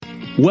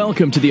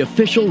Welcome to the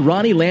official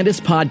Ronnie Landis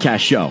podcast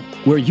show,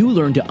 where you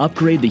learn to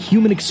upgrade the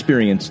human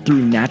experience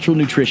through natural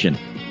nutrition,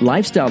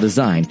 lifestyle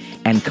design,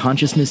 and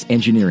consciousness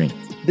engineering.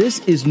 This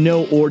is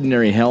no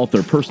ordinary health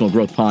or personal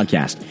growth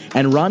podcast,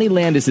 and Ronnie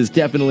Landis is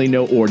definitely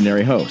no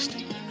ordinary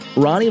host.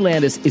 Ronnie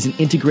Landis is an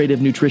integrative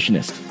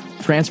nutritionist,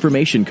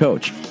 transformation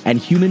coach, and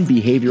human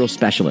behavioral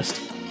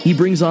specialist. He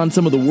brings on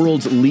some of the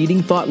world's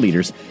leading thought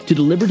leaders to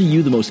deliver to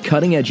you the most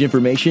cutting-edge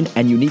information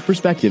and unique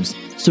perspectives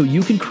so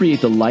you can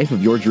create the life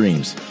of your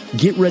dreams.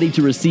 Get ready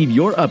to receive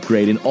your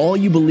upgrade in all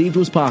you believed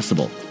was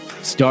possible,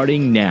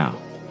 starting now.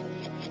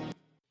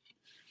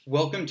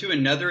 Welcome to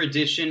another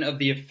edition of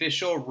the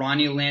official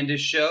Ronnie Landis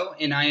Show,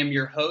 and I am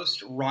your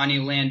host, Ronnie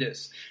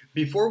Landis.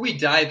 Before we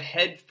dive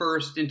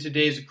headfirst into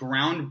today's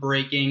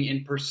groundbreaking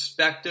and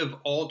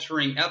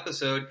perspective-altering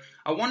episode,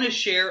 I want to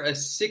share a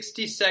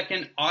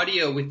 60-second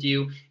audio with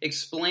you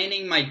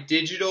explaining my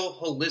digital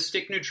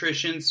holistic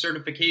nutrition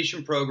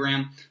certification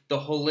program, the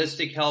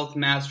Holistic Health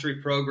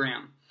Mastery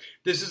Program.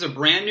 This is a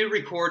brand new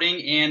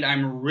recording, and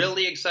I'm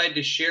really excited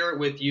to share it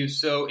with you,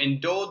 so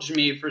indulge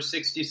me for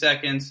 60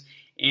 seconds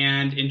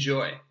and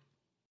enjoy.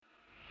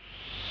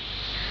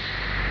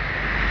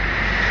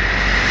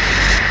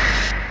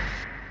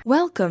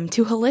 Welcome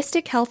to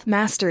Holistic Health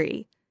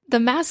Mastery, the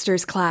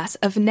master's class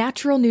of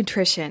natural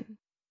nutrition.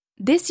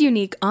 This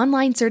unique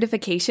online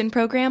certification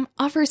program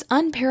offers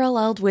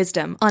unparalleled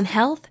wisdom on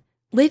health,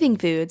 living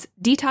foods,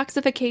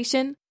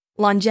 detoxification,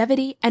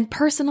 longevity, and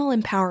personal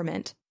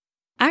empowerment.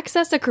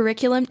 Access a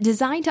curriculum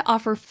designed to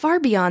offer far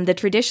beyond the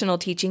traditional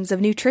teachings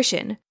of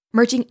nutrition,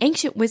 merging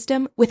ancient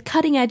wisdom with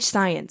cutting-edge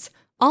science,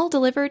 all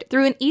delivered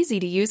through an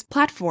easy-to-use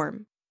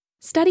platform.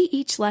 Study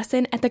each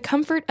lesson at the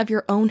comfort of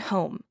your own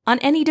home, on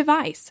any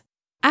device.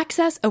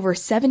 Access over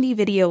 70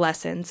 video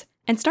lessons,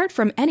 and start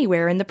from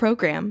anywhere in the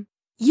program.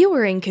 You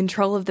are in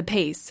control of the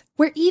pace,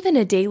 where even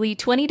a daily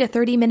 20 to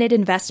 30-minute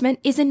investment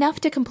is enough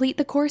to complete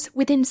the course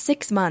within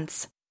 6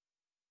 months.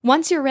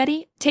 Once you're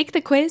ready, take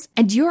the quiz,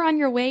 and you're on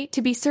your way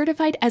to be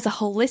certified as a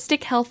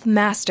Holistic Health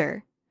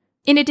Master.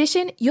 In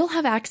addition, you'll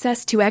have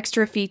access to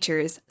extra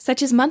features,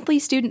 such as monthly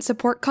student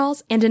support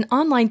calls and an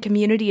online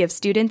community of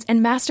students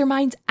and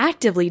masterminds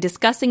actively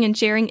discussing and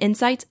sharing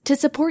insights to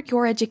support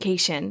your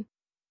education.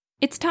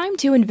 It's time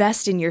to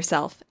invest in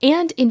yourself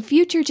and in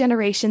future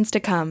generations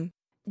to come.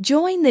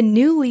 Join the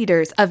new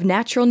leaders of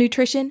natural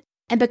nutrition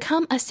and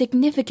become a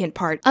significant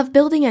part of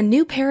building a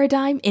new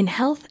paradigm in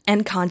health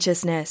and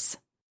consciousness.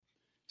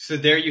 So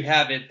there you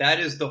have it. That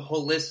is the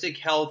Holistic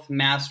Health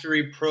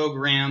Mastery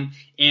Program,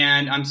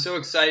 and I'm so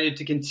excited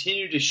to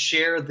continue to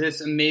share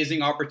this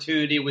amazing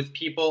opportunity with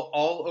people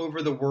all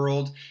over the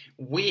world.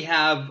 We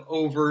have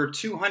over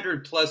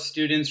 200 plus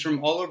students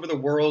from all over the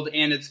world,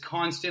 and it's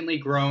constantly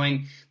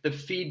growing. The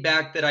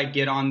feedback that I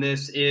get on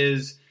this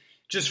is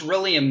just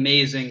really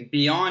amazing,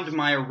 beyond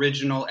my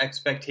original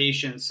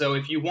expectations. So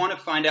if you want to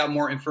find out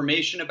more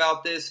information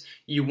about this,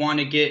 you want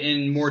to get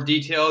in more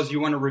details, you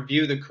want to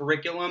review the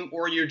curriculum,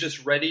 or you're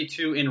just ready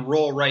to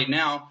enroll right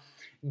now,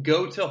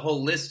 go to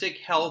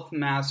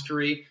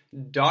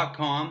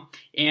holistichealthmastery.com.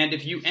 And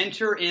if you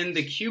enter in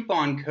the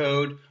coupon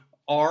code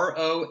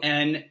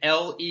RONLEE,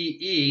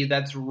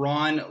 that's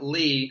Ron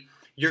Lee,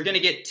 you're going to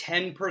get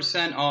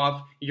 10%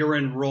 off your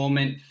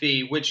enrollment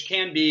fee, which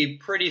can be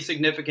pretty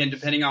significant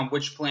depending on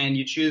which plan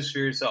you choose for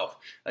yourself.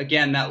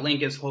 Again, that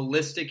link is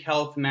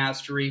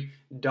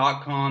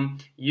holistichealthmastery.com.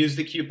 Use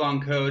the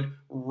coupon code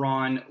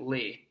Ron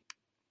Lee.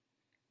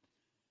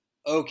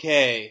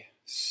 Okay,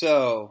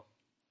 so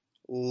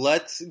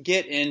let's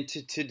get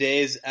into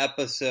today's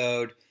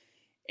episode.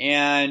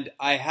 And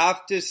I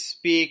have to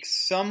speak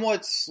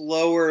somewhat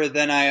slower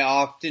than I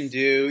often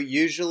do.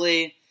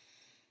 Usually,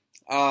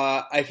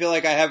 I feel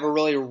like I have a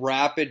really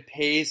rapid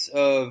pace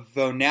of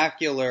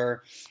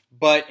vernacular,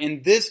 but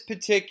in this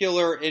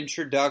particular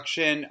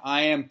introduction,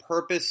 I am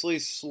purposely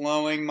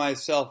slowing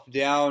myself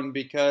down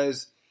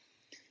because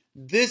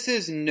this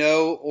is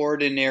no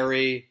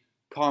ordinary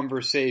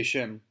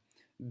conversation.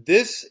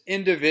 This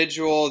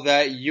individual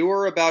that you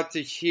are about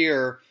to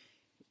hear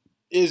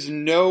is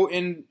no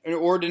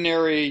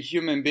ordinary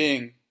human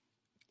being.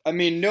 I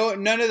mean,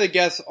 none of the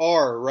guests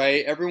are,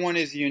 right? Everyone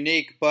is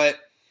unique, but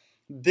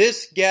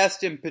this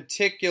guest in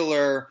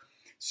particular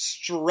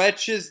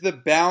stretches the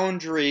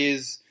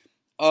boundaries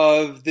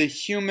of the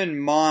human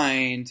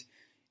mind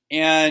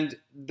and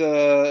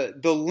the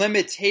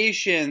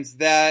limitations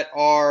that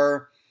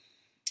are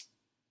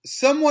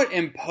somewhat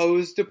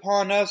imposed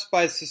upon us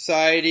by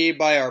society,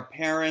 by our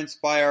parents,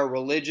 by our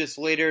religious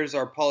leaders,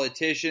 our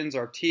politicians,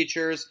 our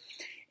teachers,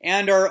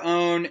 and our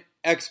own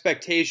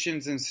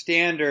expectations and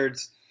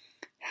standards.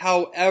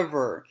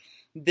 However,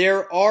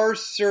 there are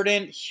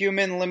certain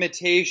human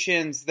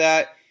limitations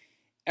that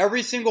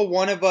every single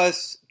one of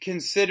us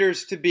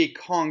considers to be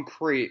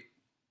concrete.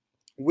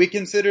 We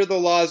consider the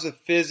laws of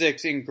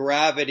physics and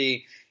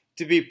gravity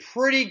to be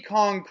pretty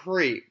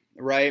concrete,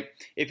 right?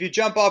 If you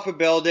jump off a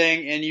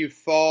building and you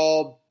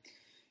fall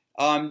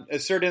a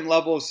certain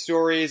level of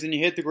stories and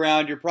you hit the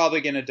ground, you're probably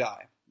going to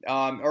die.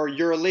 Or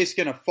you're at least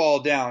going to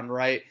fall down,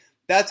 right?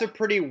 That's a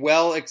pretty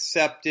well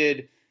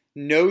accepted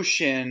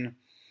notion?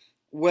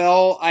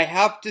 Well, I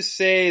have to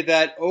say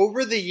that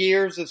over the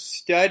years of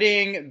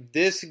studying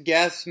this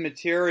guest's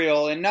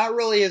material, and not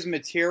really his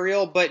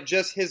material, but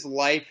just his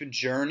life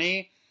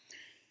journey,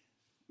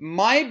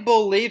 my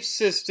belief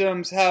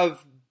systems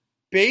have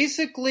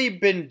basically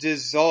been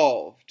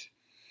dissolved.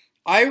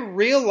 I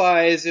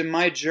realize in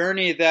my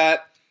journey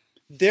that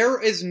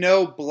there is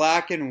no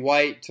black and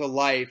white to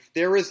life.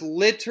 There is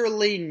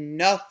literally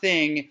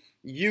nothing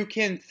you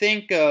can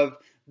think of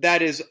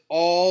that is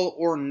all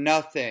or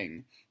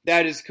nothing,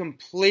 that is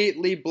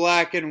completely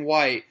black and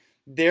white.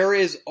 There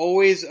is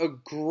always a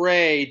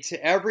gray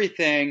to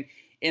everything.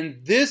 In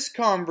this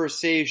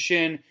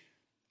conversation,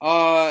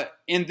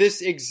 in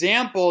this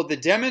example, the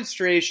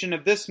demonstration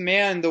of this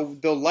man,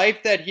 the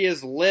life that he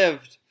has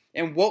lived,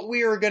 and what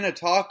we are going to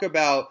talk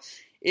about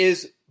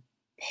is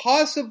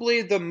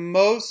possibly the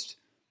most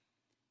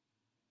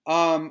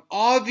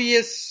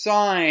obvious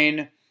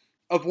sign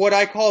of what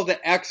I call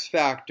the X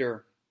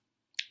factor.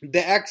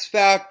 The X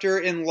factor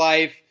in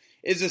life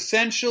is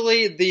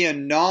essentially the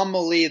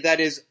anomaly that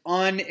is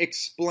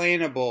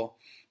unexplainable.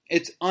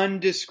 It's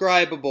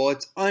undescribable.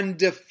 It's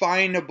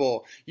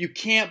undefinable. You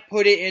can't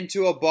put it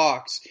into a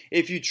box.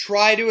 If you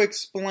try to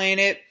explain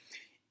it,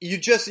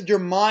 your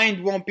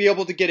mind won't be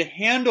able to get a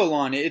handle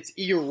on it. It's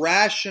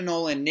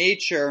irrational in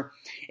nature,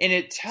 and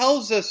it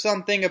tells us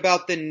something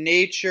about the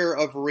nature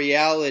of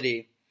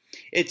reality.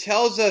 It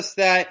tells us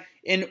that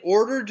in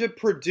order to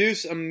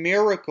produce a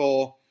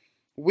miracle,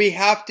 we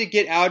have to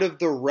get out of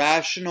the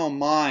rational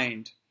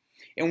mind,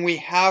 and we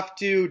have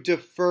to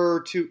defer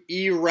to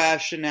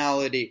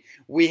irrationality.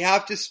 We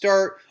have to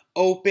start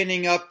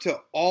opening up to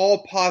all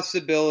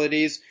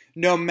possibilities,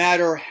 no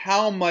matter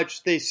how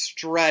much they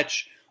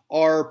stretch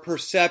our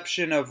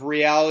perception of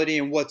reality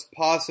and what's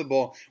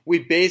possible. We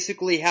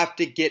basically have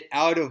to get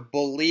out of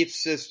belief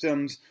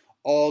systems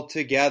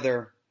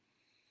altogether.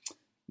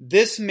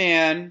 This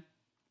man,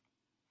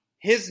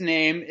 his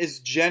name is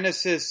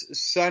Genesis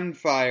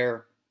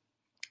Sunfire.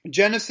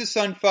 Genesis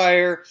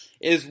Sunfire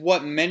is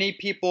what many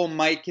people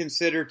might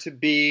consider to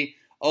be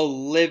a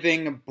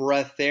living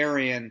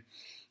breatharian.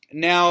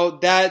 Now,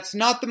 that's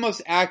not the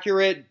most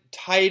accurate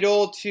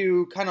title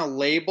to kind of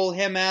label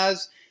him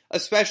as,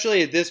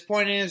 especially at this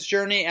point in his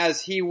journey,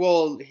 as he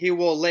will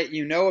let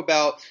you know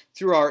about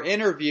through our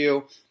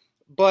interview.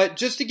 But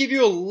just to give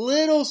you a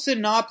little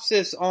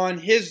synopsis on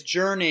his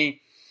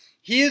journey,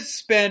 he has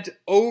spent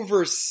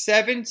over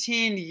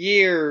 17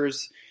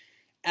 years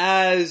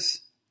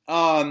as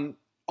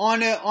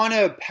on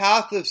a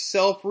path of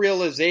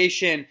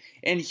self-realization,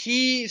 and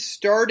he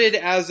started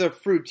as a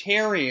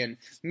fruitarian,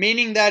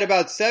 meaning that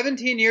about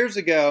 17 years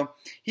ago,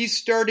 he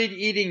started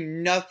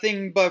eating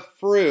nothing but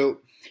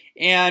fruit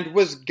and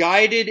was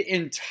guided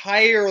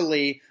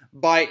entirely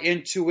by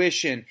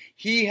intuition.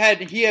 He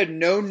had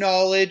no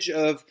knowledge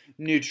of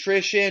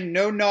nutrition,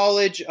 no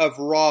knowledge of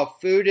raw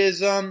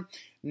foodism,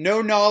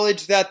 no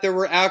knowledge that there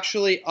were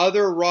actually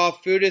other raw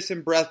foodists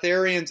and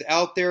breatharians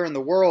out there in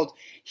the world.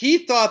 He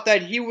thought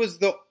that he was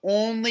the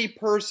only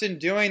person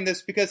doing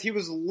this because he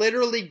was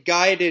literally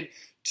guided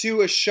to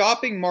a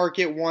shopping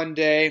market one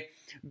day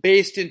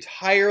based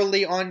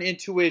entirely on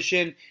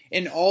intuition,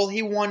 and all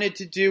he wanted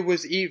to do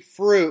was eat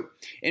fruit.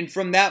 And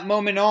from that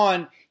moment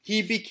on,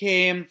 he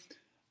became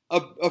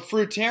a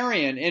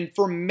fruitarian, and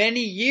for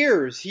many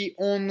years, he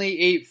only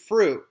ate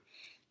fruit.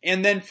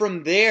 And then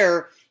from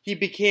there, he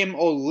became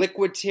a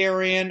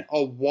liquidarian,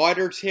 a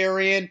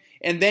watertarian,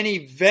 and then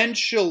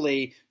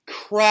eventually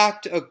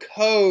cracked a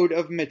code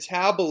of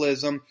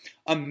metabolism,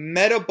 a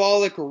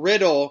metabolic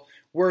riddle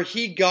where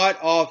he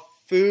got off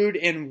food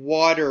and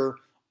water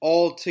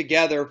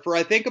altogether for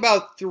I think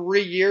about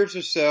 3 years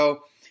or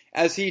so.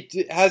 As he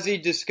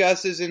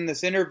discusses in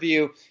this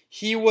interview,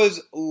 he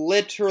was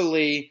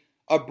literally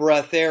a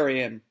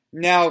breatharian.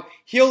 Now,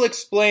 he'll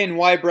explain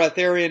why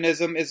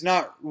breatharianism is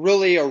not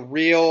really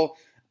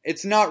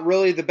it's not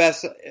really the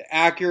best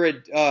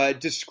accurate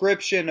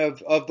description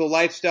of the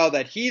lifestyle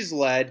that he's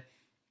led,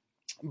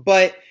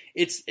 but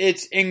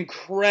it's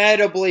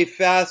incredibly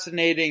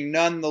fascinating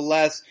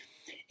nonetheless.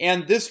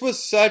 And this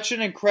was such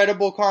an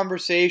incredible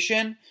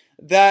conversation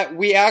that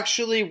we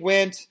actually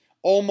went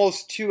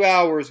almost 2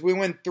 hours. We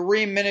went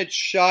 3 minutes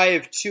shy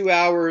of 2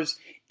 hours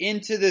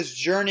into this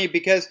journey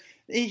because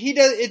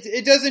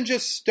it doesn't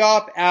just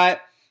stop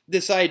at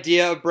this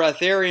idea of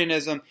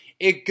breatharianism.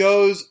 It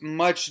goes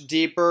much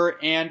deeper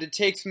and it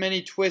takes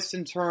many twists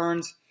and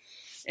turns.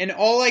 And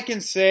all I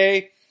can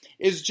say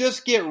is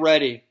just get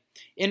ready.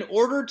 In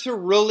order to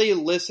really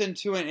listen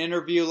to an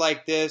interview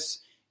like this,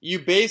 you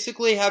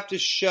basically have to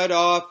shut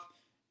off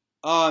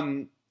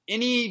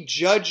any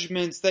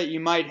judgments that you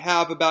might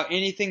have about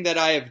anything that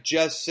I have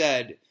just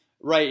said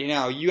right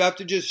now. You have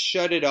to just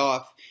shut it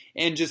off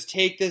and just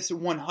take this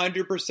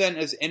 100%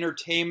 as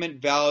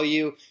entertainment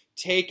value.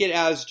 Take it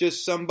as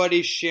just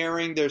somebody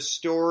sharing their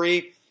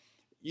story.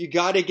 You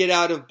got to get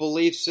out of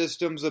belief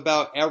systems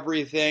about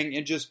everything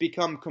and just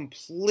become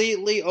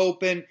completely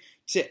open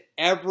to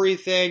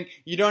everything.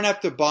 You don't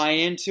have to buy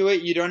into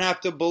it. You don't have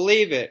to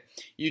believe it.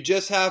 You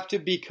just have to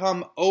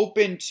become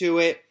open to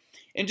it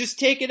and just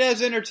take it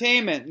as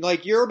entertainment.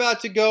 Like, you're about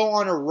to go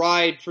on a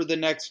ride for the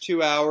next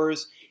 2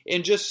 hours,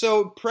 and just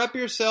so prep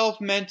yourself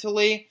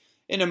mentally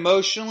and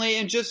emotionally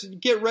and just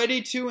get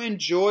ready to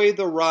enjoy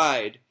the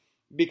ride,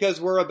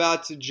 because we're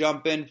about to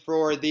jump in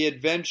for the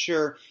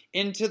adventure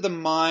into the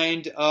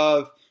mind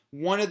of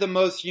one of the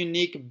most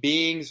unique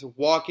beings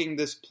walking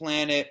this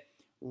planet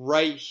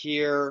right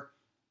here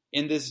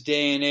in this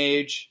day and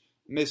age,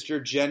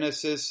 Mr.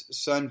 Genesis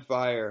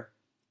Sunfire.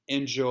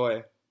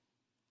 Enjoy.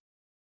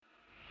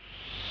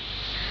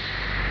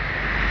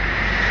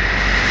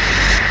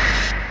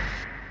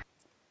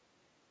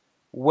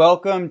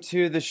 Welcome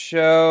to the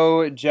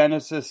show,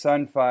 Genesis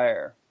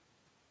Sunfire.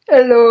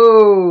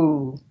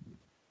 Hello.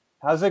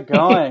 How's it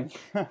going?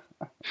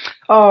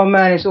 Oh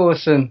man, it's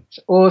awesome. It's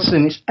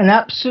awesome. It's an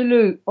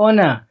absolute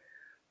honor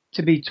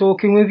to be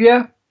talking with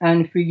you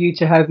and for you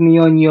to have me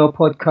on your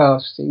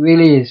podcast. It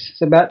really is.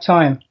 It's about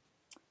time.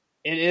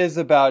 It is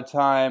about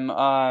time.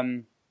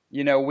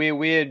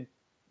 We had,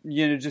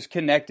 just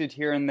connected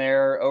here and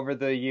there over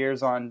the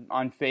years on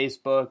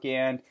Facebook,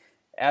 and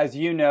as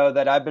you know,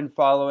 that I've been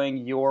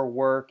following your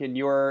work and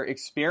your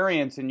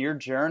experience and your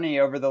journey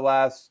over the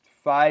last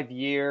 5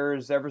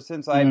 years, ever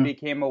since I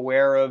became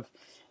aware of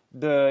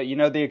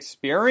the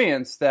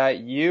experience that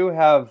you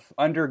have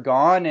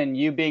undergone, and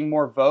you being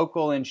more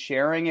vocal and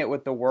sharing it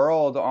with the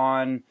world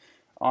on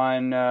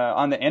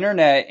the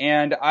internet.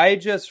 And I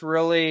just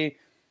really,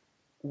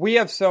 we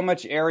have so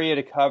much area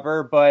to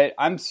cover, but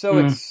I'm so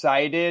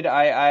excited.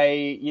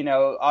 I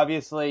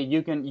obviously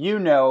you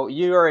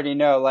already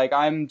know, like,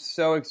 I'm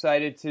so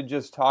excited to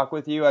just talk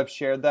with you. I've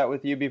shared that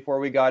with you before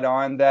we got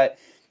on, that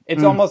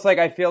it's almost like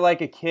I feel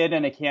like a kid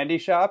in a candy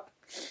shop.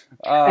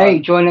 Hey,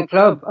 join the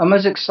club. I'm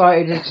as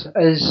excited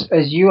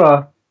as you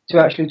are to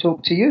actually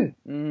talk to you.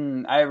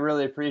 I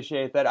really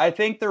appreciate that. I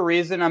think the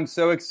reason I'm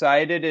so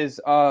excited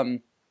is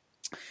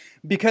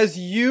because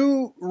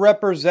you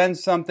represent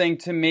something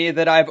to me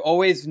that I've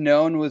always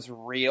known was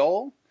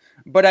real,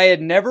 but I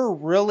had never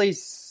really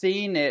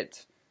seen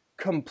it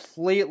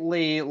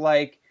completely,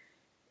 like,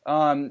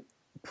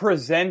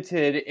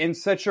 presented in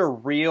such a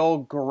real,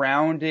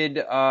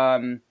 grounded,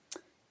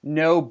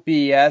 no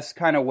BS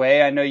kind of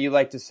way. I know you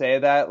like to say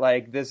that,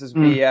 like, this is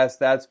BS,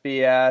 that's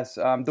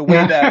BS. The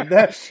way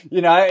that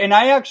and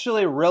I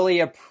actually really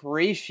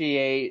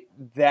appreciate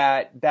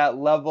that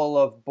level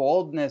of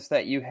boldness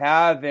that you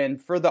have.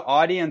 And for the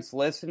audience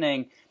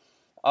listening,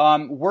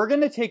 we're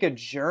going to take a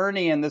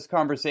journey in this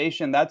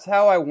conversation. That's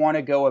how I want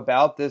to go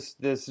about this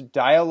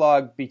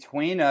dialogue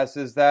between us,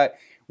 is that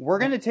we're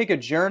going to take a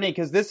journey,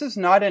 because this is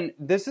not an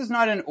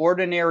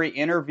ordinary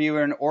interview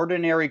or an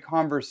ordinary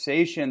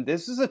conversation.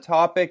 This is a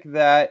topic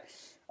that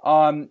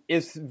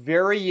is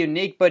very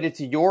unique, but it's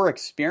your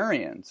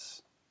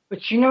experience.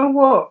 But you know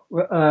what?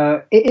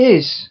 It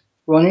is,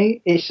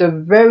 Ronnie. It's a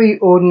very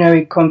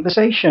ordinary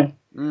conversation.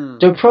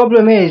 The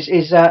problem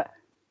is that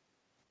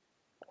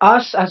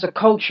us as a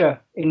culture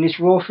in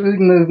this raw food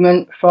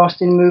movement,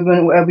 fasting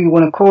movement, whatever you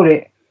want to call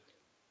it,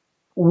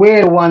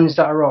 we're the ones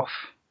that are off.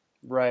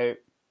 Right.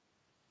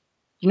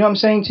 You know what I'm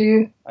saying to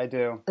you? I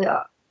do.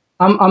 Yeah.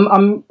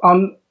 I'm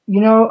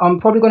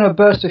probably going to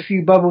burst a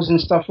few bubbles and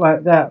stuff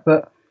like that,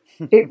 but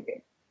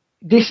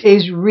this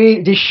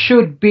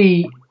should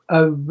be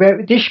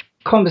this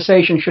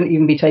conversation shouldn't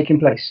even be taking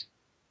place.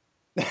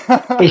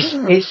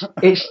 It's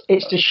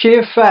the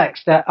sheer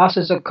facts that us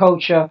as a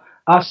culture,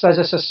 us as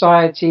a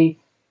society,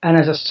 and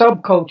as a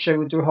subculture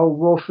with the whole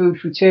raw food,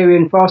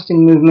 fruitarian,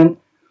 fasting movement,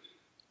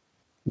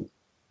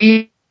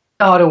 we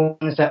are the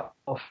ones that are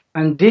off.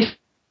 And this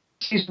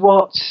is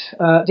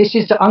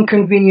the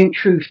inconvenient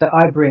truth that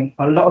I bring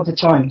a lot of the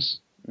times.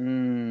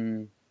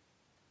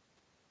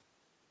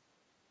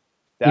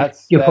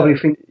 You're probably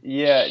thinking,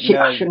 I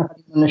shouldn't have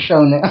been on the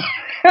show now.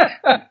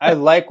 I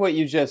like what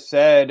you just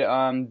said.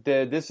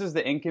 This is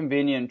the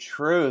inconvenient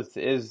truth,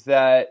 is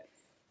that,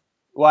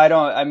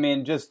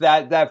 just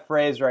that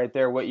phrase right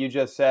there, what you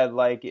just said,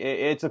 like,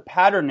 it's a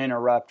pattern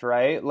interrupt,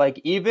 right?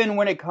 Like, even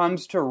when it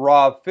comes to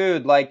raw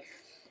food, like,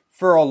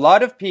 for a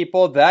lot of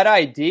people, that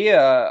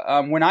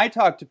idea, when I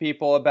talk to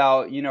people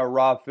about,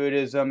 raw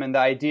foodism and the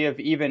idea of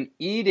even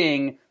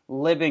eating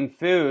living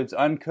foods,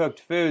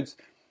 uncooked foods,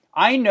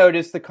 I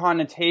notice the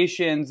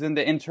connotations and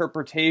the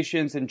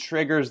interpretations and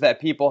triggers that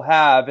people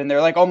have. And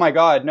they're like, oh my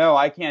God, no,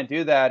 I can't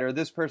do that. Or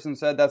this person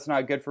said that's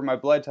not good for my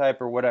blood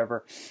type or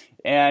whatever.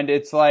 And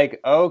it's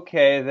like,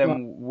 okay,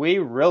 then we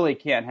really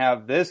can't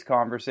have this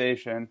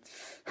conversation.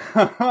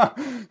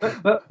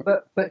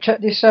 but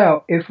check this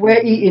out. If we're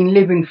eating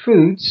living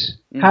foods,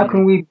 how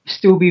can we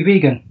still be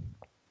vegan?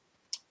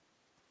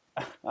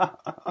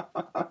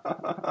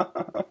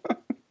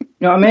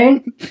 You know what I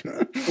mean?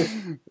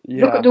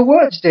 Look at the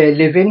words there,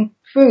 living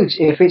foods.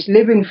 If it's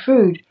living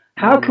food,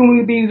 how can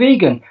we be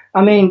vegan?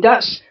 I mean,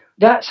 that's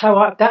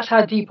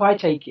how deep I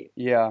take it.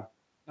 Yeah.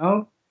 You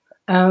know?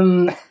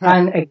 And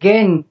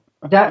again,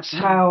 that's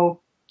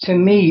how, to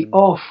me,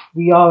 off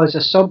we are as a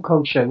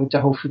subculture with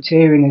the whole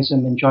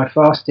fruitarianism and dry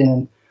fasting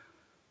and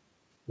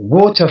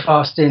water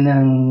fasting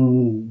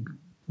and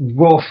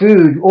raw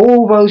food,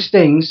 all those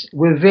things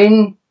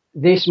within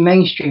this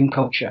mainstream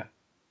culture.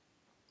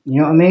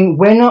 You know what I mean?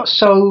 We're not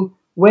so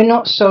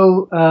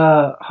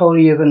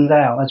holier than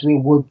thou as we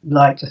would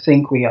like to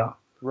think we are.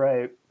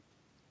 Right.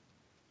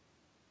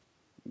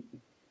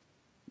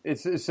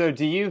 So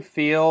do you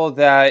feel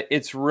that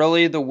it's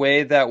really the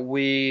way that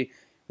we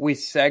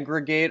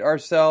segregate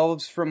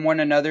ourselves from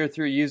one another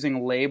through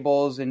using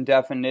labels and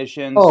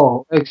definitions?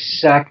 Oh,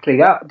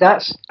 exactly.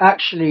 That's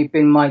actually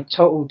been my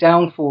total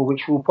downfall,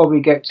 which we'll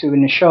probably get to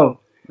in the show.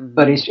 Mm-hmm.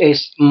 But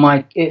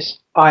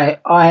I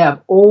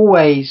have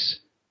always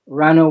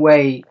ran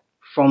away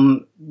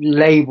from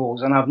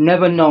labels, and I've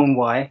never known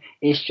why.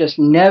 It's just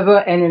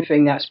never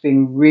anything that's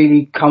been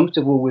really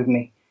comfortable with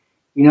me.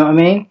 You know what I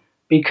mean?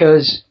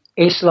 Because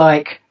it's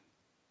like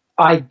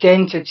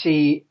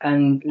identity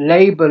and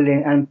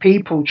labeling, and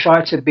people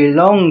try to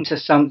belong to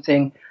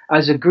something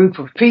as a group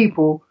of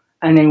people,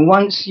 and then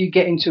once you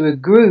get into a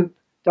group,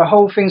 the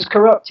whole thing's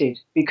corrupted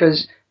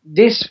because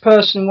this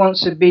person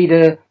wants to be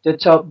the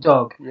top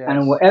dog, yes.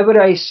 And whatever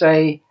they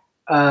say,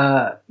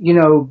 goes.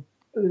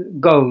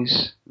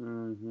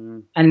 Mm-hmm.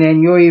 And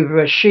then you're either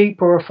a sheep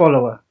or a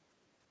follower.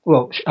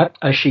 Well,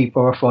 a sheep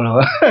or a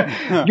follower.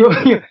 You know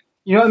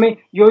what I mean?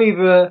 You're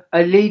either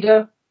a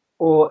leader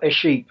or a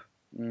sheep.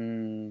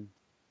 Mm.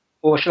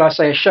 Or should I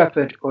say a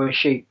shepherd or a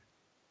sheep?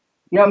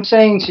 You know what I'm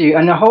saying to you?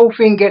 And the whole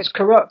thing gets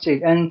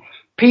corrupted, and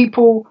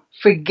people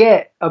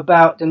forget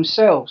about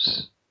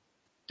themselves.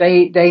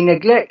 They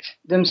neglect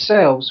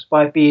themselves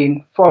by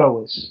being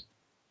followers.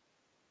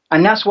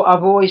 And that's what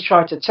I've always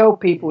tried to tell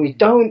people is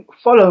don't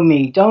follow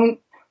me. Don't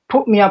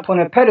put me up on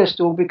a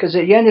pedestal, because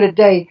at the end of the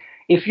day,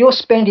 if you're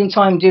spending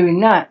time doing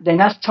that, then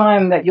that's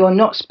time that you're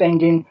not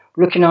spending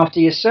looking after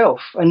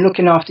yourself and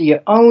looking after your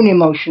own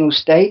emotional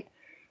state,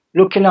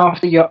 looking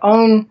after your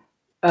own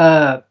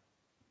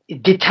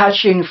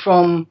detaching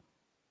from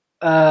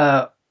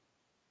the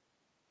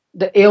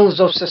ills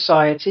of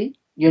society,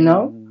 you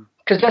know?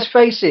 Because let's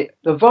face it,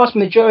 the vast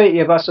majority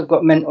of us have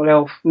got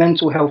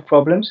mental health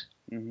problems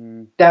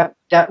that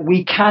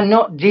we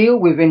cannot deal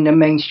with in the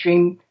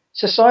mainstream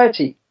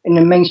society, in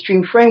the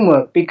mainstream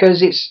framework,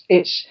 because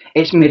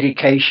it's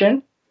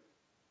medication,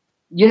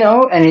 you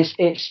know, and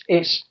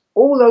it's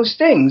all those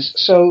things.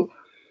 So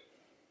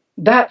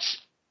that's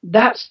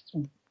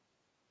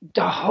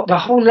the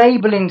whole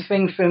labeling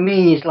thing for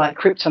me is like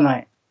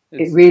kryptonite.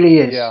 It really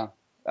is. Yeah.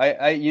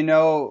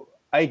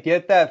 I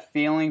get that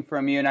feeling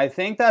from you, and I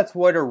think that's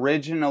what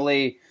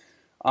originally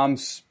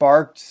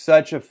sparked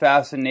such a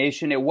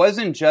fascination. It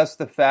wasn't just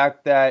the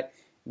fact that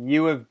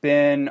you have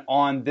been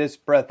on this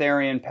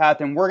breatharian path,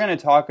 and we're going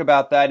to talk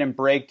about that and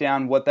break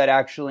down what that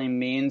actually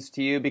means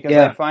to you, because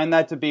I find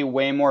that to be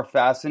way more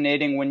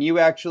fascinating when you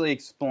actually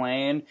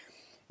explain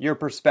your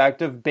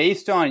perspective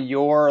based on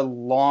your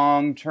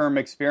long-term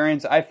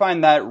experience. I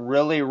find that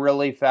really,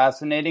 really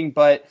fascinating,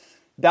 but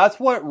that's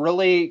what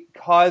really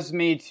caused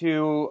me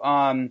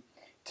to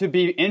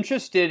be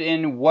interested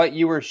in what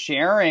you were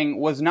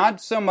sharing was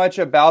not so much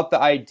about the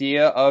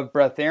idea of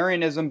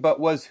breatharianism, but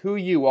was who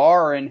you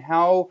are and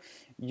how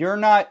you're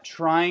not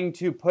trying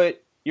to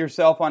put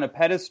yourself on a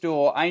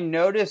pedestal. I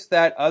noticed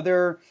that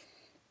other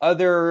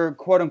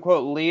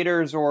quote-unquote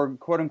leaders or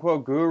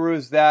quote-unquote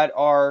gurus that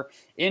are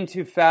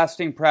into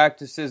fasting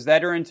practices,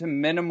 that are into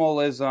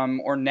minimalism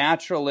or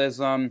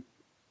naturalism,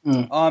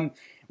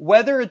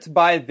 whether it's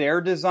by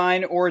their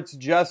design or it's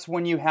just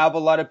when you have a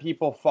lot of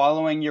people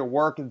following your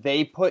work,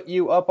 they put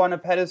you up on a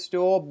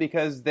pedestal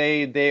because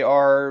they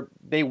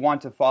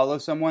want to follow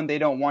someone. They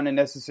don't want to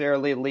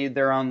necessarily lead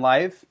their own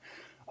life.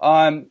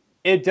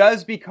 It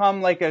does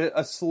become like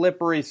a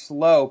slippery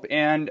slope,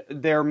 and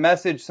their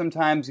message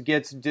sometimes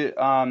gets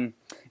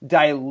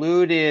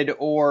diluted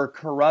or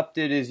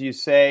corrupted, as you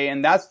say.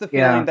 And that's the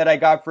feeling that I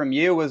got from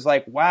you was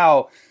like,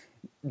 wow,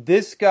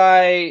 this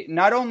guy,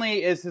 not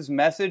only is his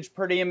message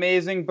pretty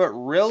amazing, but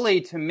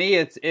really to me,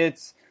 it's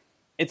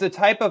a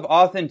type of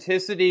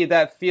authenticity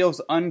that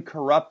feels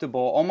uncorruptible.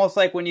 Almost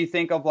like when you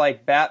think of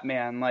like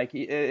Batman, like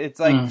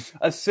it's like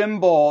a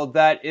symbol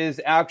that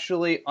is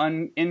actually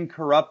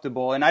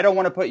incorruptible. And I don't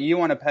want to put you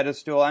on a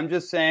pedestal. I'm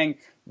just saying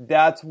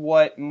that's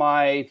what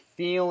my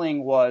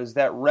feeling was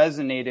that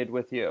resonated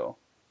with you.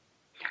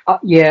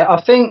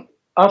 I think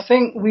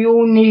we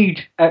all need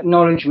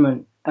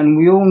acknowledgement and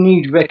we all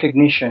need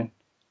recognition.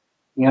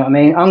 You know what I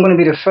mean? I'm going to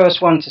be the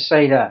first one to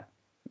say that.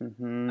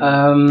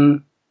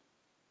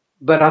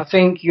 But I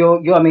think you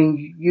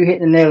hit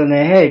the nail on the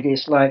head.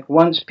 It's like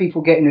once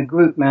people get in a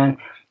group, man,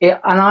 and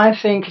I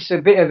think it's a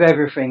bit of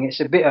everything. It's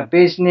a bit of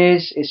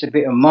business. It's a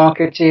bit of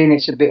marketing.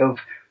 It's a bit of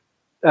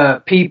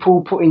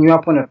people putting you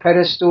up on a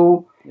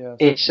pedestal. Yes.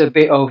 It's a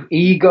bit of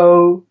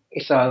ego.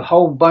 It's a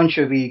whole bunch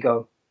of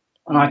ego.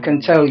 And I can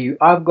tell you,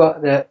 I've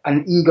got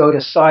an ego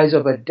the size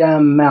of a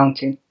damn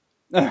mountain.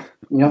 You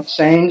know what I'm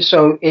saying?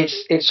 So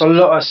it's a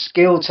lot of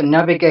skill to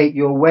navigate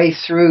your way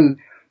through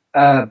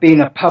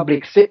being a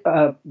public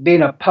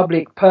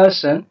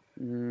person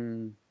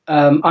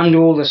under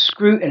all the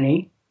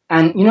scrutiny.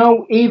 And you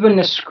know, even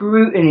the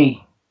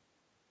scrutiny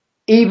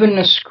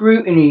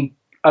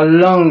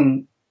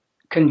alone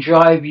can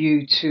drive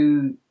you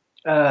to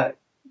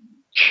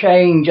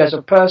change as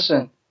a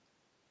person.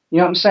 You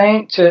know what I'm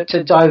saying?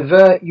 To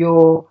divert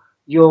your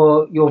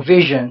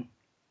vision.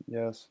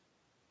 Yes.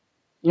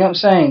 You know what I'm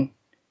saying?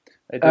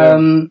 I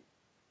do.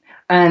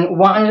 And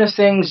one of the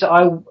things that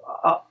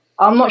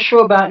I'm not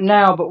sure about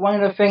now, but one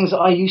of the things that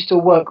I used to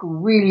work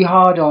really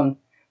hard on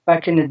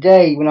back in the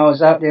day when I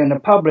was out there in the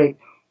public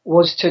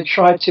was to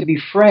try to be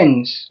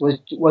friends. Was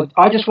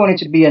I just wanted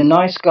to be a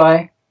nice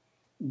guy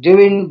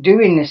doing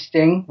this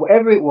thing,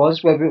 whatever it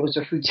was, whether it was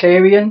the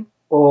Fruitarian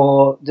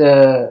or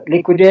the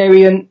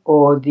Liquidarian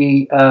or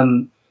the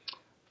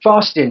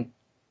fasting.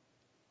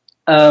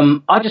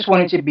 I just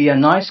wanted to be a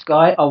nice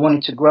guy. I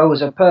wanted to grow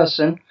as a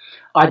person.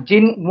 I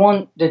didn't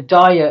want the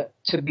diet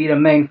to be the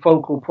main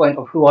focal point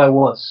of who I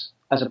was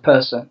as a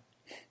person.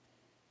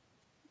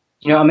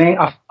 You know what I mean?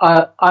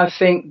 I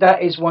think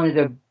that is one of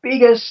the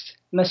biggest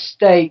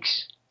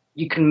mistakes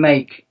you can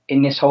make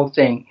in this whole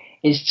thing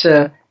is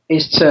to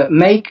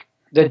make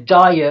the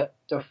diet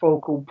the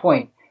focal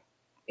point.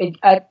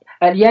 At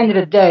the end of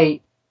the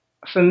day,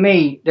 for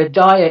me, the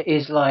diet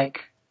is like,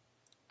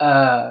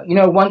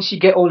 once you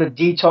get all the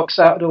detox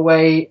out of the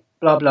way,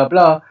 blah, blah,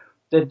 blah,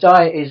 the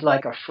diet is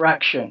like a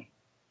fraction.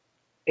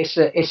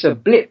 It's a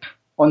blip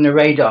on the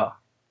radar.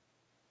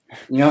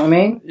 You know what I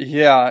mean?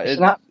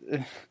 Yeah.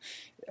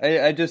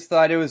 I just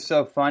thought it was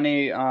so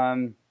funny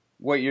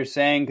what you're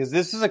saying, because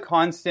this is a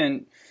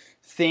constant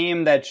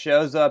theme that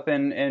shows up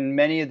in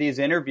many of these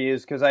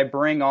interviews, because I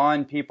bring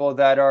on people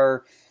that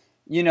are,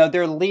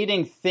 they're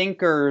leading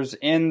thinkers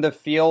in the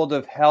field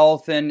of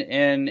health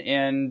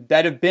and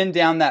that have been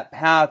down that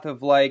path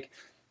of like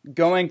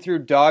going through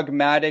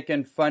dogmatic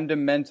and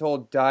fundamental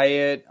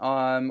diet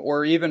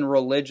or even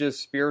religious,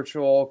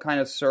 spiritual kind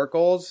of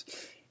circles.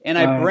 And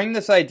I bring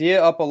this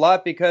idea up a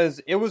lot because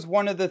it was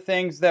one of the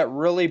things that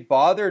really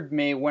bothered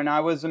me when I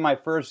was in my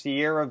first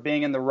year of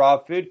being in the raw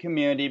food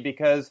community,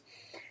 because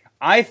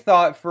I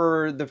thought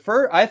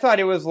I thought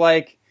it was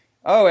like,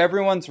 oh,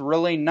 everyone's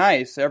really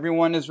nice.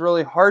 Everyone is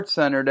really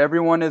heart-centered.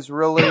 Everyone is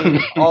really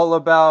all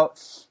about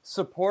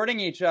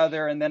supporting each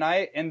other. And then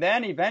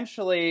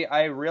eventually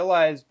I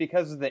realized,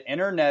 because of the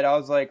internet, I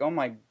was like, oh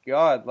my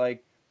God,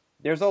 like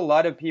there's a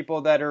lot of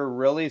people that are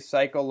really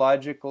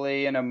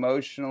psychologically and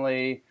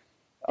emotionally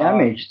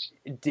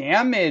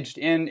damaged,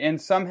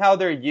 and somehow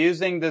they're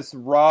using this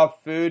raw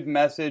food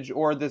message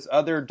or this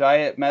other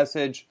diet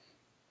message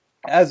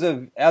as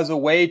a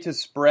way to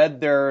spread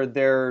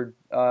their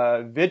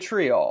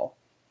vitriol.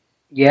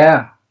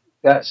 Yeah,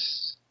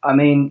 I've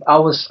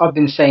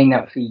been saying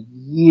that for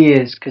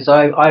years, because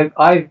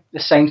I the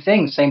same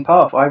thing, same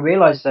path. I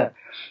realized that,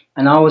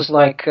 and I was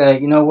like,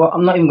 you know what?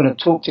 I'm not even going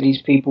to talk to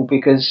these people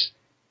because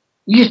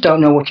you just don't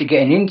know what you're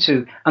getting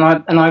into.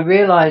 And I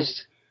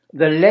realized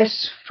the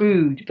less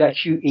food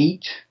that you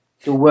eat,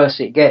 the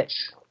worse it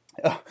gets.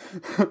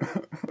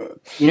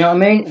 You know what I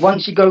mean?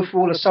 Once you go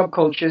through all the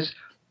subcultures,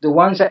 the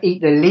ones that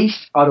eat the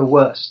least are the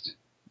worst.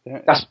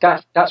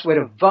 That's where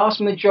the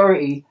vast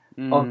majority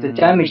of the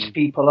damaged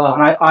people are.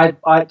 And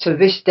I to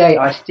this day,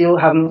 I still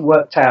haven't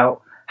worked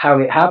out how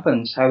it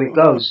happens, how it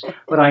goes.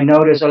 But I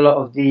know there's a lot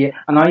of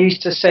and I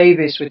used to say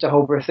this with the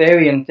whole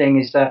Breatharian thing,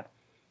 is that,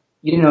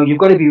 you've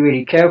got to be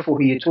really careful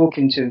who you're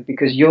talking to,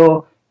 because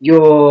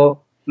you're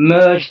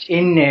merged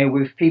in there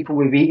with people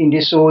with eating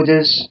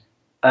disorders,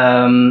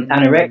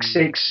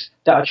 anorexics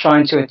that are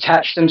trying to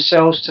attach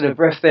themselves to the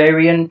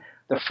Breatharian,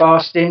 the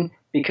fasting,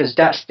 because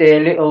that's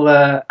their little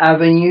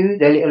avenue,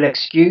 their little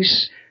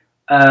excuse.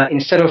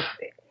 Instead of,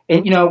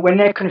 when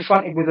they're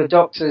confronted with the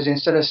doctors,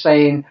 instead of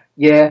saying,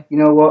 yeah, you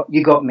know what,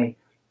 you got me,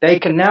 they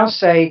can now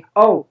say,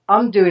 oh,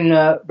 I'm doing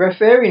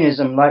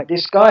breatharianism like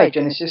this guy,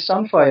 Genesis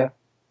Sunfire.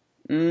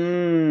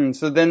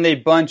 So then they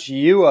bunch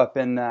you up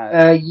in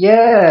that.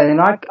 Yeah,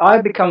 and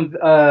I become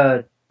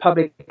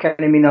public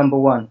enemy number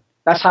one.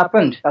 That's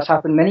happened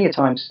many a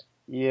times.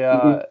 Yeah.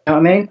 You know what I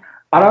mean?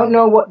 I don't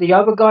know what the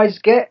other guys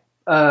get.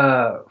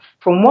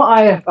 From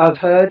what I've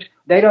heard,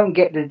 they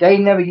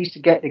never used to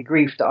get the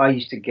grief that I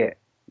used to get.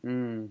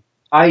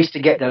 I used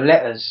to get the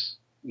letters,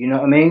 you know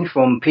what I mean,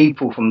 from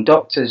people, from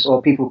doctors,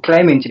 or people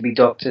claiming to be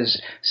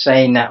doctors,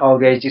 saying that, oh,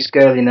 there's this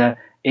girl in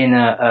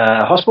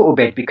a hospital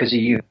bed because of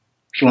you.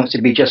 She wants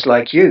to be just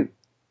like you.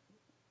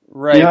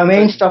 Right. You know what I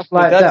mean? Stuff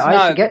like that. I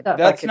used to get that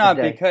that's back not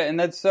in the day. because, and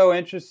that's so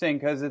interesting,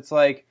 because it's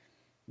like,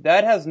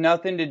 that has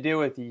nothing to do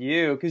with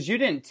you, because you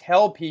don't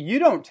tell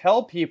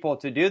people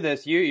to do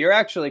this. You're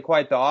actually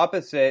quite the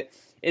opposite.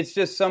 It's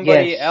just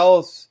somebody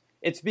else.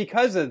 It's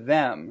because of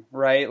them,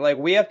 right? Like,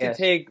 we have to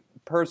take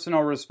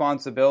personal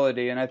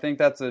responsibility, and I think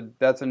that's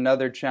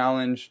another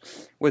challenge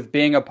with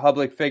being a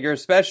public figure,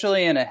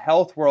 especially in a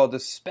health world,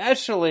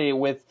 especially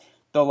with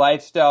the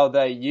lifestyle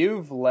that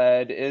you've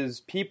led, is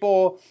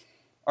people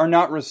are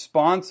not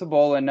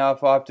responsible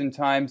enough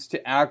oftentimes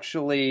to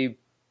actually,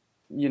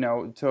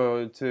 to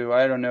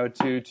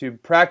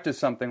practice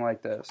something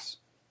like this.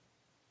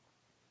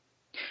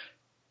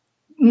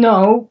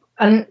 No,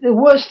 and the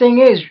worst thing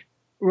is,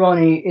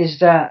 Ronnie, is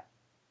that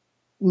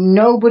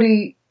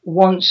nobody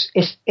wants.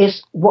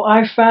 It's what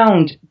I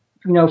found,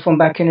 from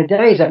back in the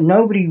day, is that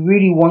nobody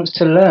really wants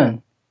to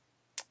learn.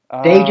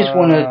 They just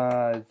want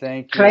to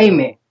Thank claim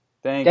you. it.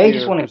 Thank They you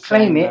just want for to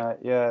claim saying it. that.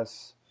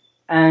 Yes.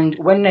 And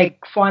when they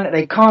find that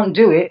they can't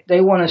do it,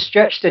 they want to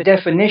stretch the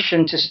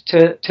definition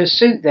to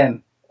suit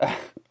them.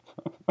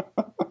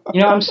 You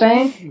know what I'm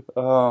saying?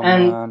 Oh,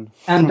 And man.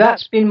 and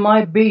that's been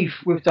my beef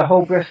with the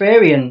whole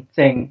Breatharian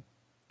thing,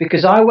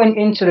 because I went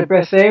into the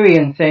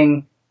Breatharian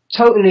thing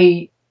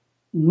totally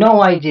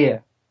no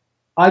idea.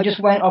 I just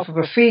went off of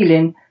a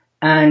feeling,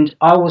 and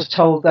I was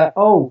told that,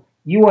 oh,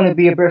 you want to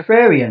be a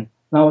Breatharian,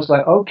 and I was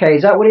like, okay,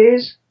 is that what it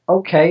is?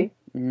 Okay.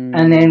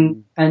 And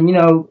then, and you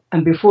know,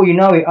 and before you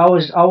know it, I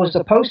was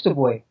the poster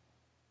boy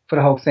for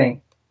the whole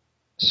thing.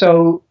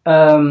 So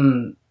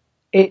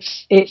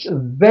it's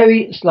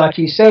like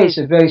you say, it's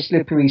a very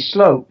slippery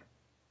slope,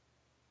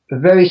 a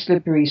very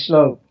slippery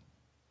slope.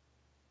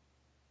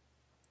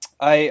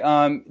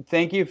 I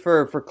thank you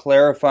for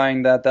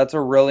clarifying that. That's a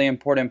really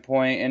important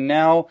point. And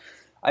now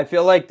I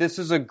feel like this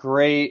is a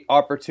great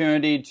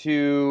opportunity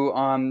to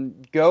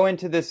go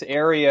into this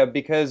area,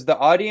 because the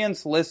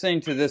audience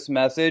listening to this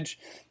message,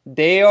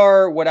 they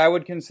are what I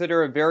would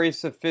consider a very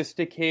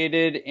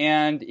sophisticated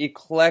and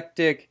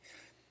eclectic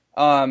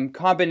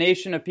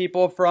combination of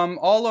people from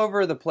all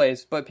over the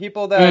place. But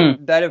people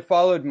that have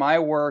followed my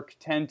work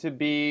tend to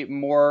be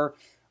more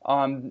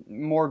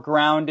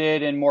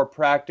grounded and more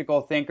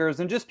practical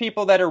thinkers, and just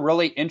people that are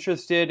really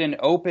interested and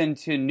open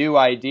to new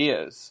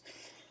ideas.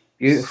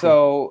 Beautiful.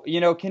 So, you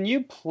know, can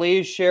you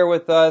please share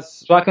with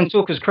us? So I can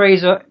talk as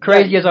crazy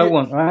as I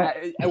want,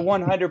 right?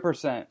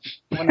 100%.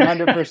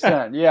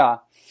 100%. Yeah.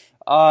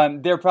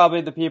 They're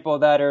probably the people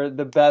that are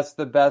the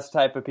best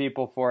type of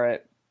people for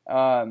it.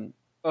 All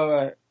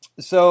right.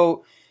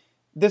 So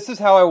this is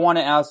how I want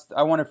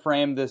to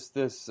frame this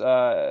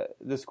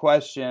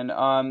question.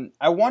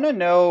 I want to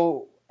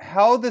know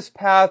how this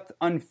path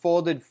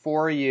unfolded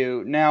for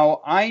you.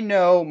 Now, I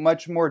know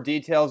much more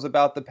details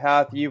about the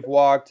path you've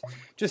walked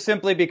just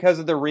simply because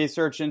of the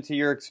research into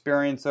your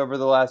experience over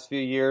the last few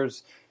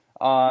years.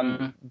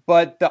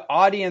 But the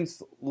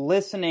audience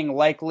listening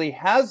likely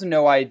has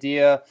no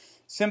idea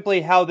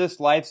simply how this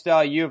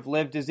lifestyle you've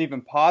lived is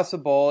even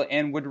possible,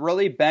 and would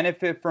really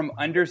benefit from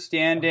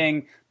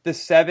understanding the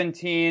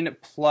 17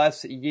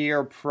 plus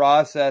year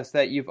process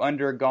that you've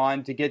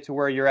undergone to get to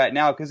where you're at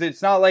now. Because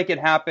it's not like it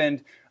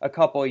happened a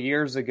couple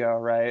years ago,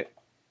 right?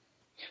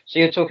 So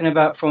you're talking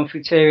about from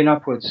Breatharian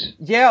upwards?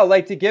 Yeah,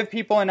 like to give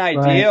people an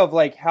idea of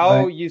like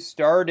how you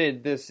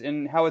started this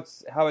and how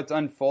it's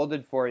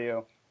unfolded for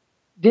you.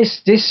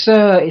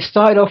 It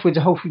started off with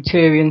the whole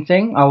Breatharian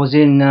thing. I was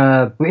in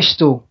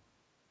Bristol.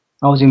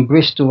 I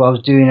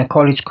was doing a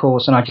college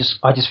course, and I just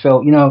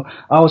felt, you know,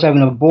 I was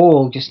having a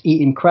ball just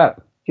eating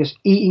crap.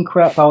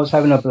 I was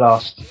having a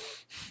blast.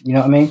 You know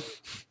what I mean?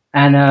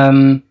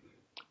 And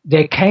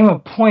there came a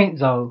point,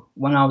 though,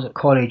 when I was at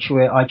college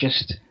where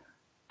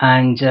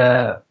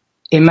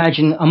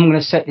imagine, I'm going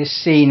to set this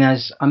scene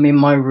as I'm in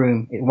my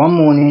room. One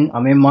morning,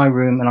 I'm in my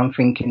room, and I'm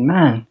thinking,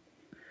 man,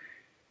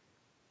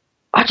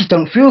 I just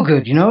don't feel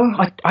good, you know?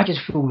 I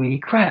just feel really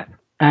crap.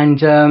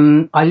 And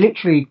I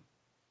literally,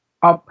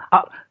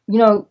 you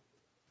know,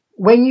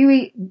 when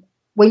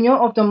you're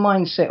of the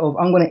mindset of,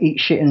 I'm going to eat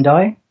shit and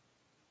die,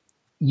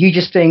 you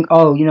just think,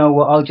 oh, you know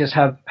what, I'll just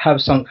have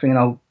something and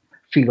I'll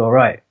feel all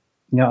right.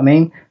 You know what I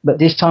mean? But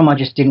this time I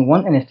just didn't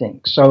want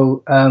anything.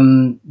 So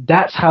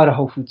that's how the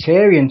whole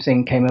Breatharian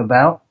thing came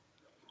about,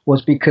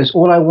 was because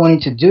all I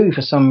wanted to do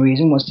for some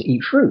reason was to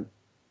eat fruit.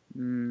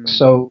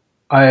 So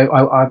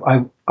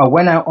I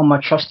went out on my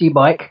trusty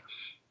bike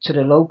to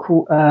the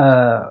local,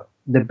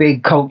 the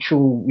big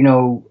cultural, you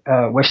know,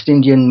 West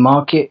Indian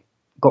market,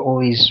 got all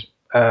these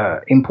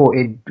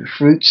imported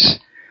fruits,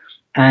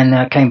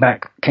 and came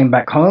back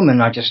home,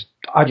 and I just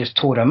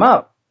tore them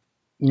up.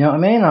 You know what I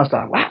mean? I was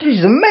like, wow, this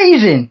is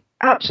amazing.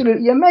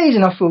 Absolutely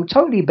amazing. I feel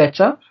totally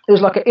better. It was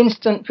like an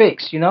instant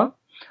fix, you know?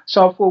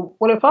 So I thought,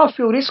 well, if I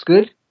feel this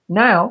good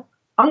now,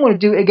 I'm going to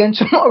do it again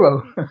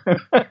tomorrow.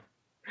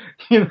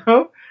 You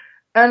know?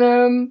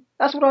 And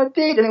that's what I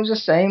did, and it was the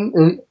same.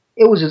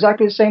 It was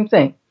exactly the same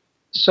thing.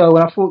 So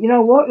I thought, you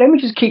know what? Let me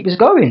just keep this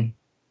going.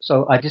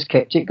 So I just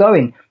kept it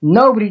going.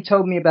 Nobody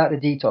told me about the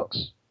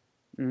detox.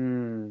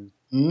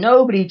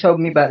 Nobody told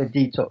me about the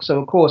detox. So,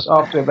 of course,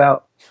 after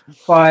about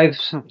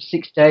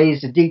 5-6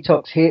 days, the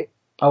detox hit.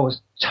 I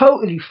was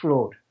totally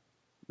floored.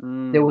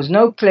 There was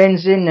no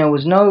cleansing.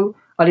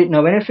 I didn't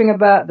know anything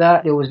about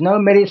that. There was no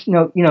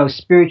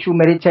spiritual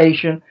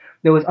meditation.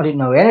 I didn't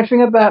know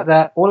anything about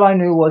that. All I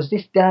knew was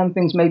this damn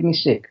thing's made me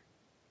sick.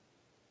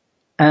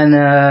 And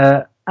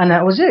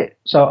that was it.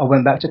 So I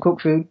went back to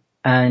cook food,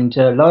 and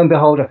lo and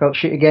behold, I felt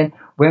shit again.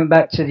 Went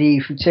back to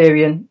the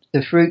Breatharian,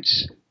 the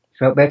fruits,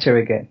 felt better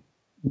again.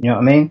 You know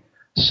what I mean?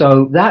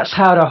 So that's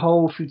how the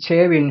whole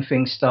Breatharian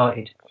thing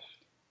started.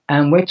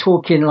 And we're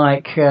talking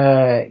like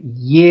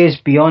years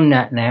beyond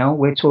that now.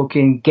 We're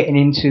talking getting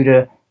into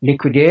the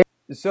liquid air.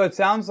 So it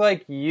sounds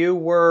like you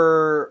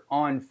were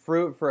on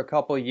fruit for a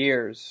couple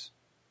years.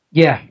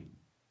 Yeah.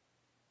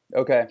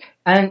 Okay.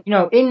 And, you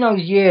know, in those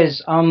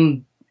years,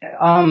 trial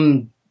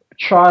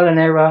and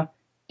error,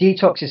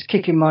 detox is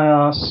kicking my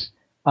ass.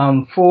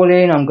 I'm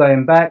falling. I'm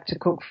going back to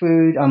cook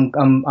food. I'm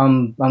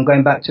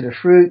going back to the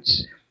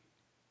fruits.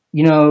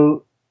 You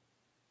know,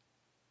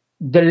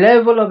 the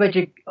level of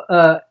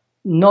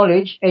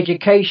knowledge,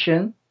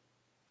 education,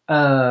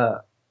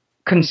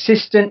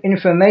 consistent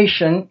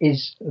information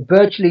is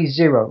virtually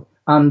zero.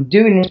 I'm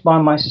doing this by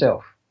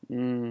myself.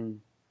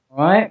 All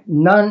right,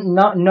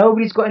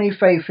 nobody's got any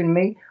faith in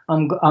me.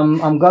 I'm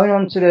going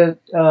on to the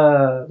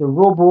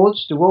raw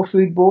boards, the raw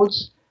food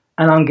boards,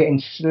 and I'm getting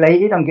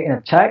slated. I'm getting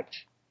attacked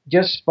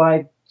just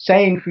by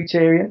saying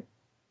fruitarian.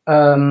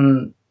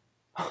 And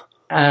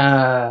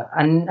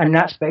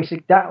that's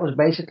basic. That was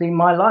basically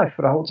my life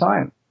for the whole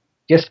time,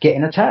 just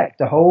getting attacked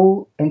the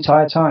whole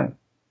entire time.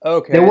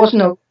 Okay. There was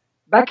no,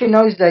 back in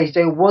those days,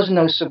 there was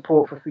no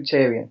support for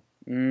fruitarian.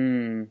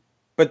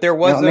 But there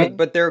was You know what I mean?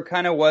 but there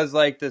kind of was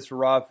like this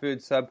raw food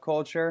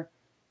subculture.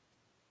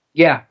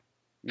 Yeah,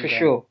 for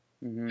sure,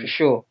 for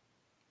sure.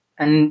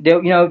 And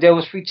there, there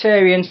was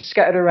fruitarians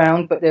scattered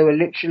around, but they were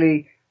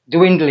literally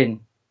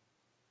dwindling.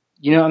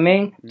 You know what I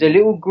mean? The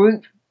little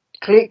group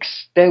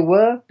cliques they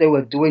were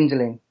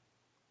dwindling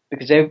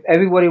because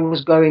everybody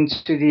was going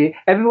to the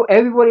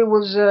everybody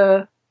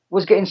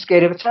was getting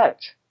scared of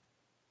attacked.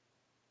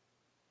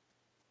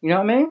 You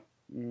know what I mean?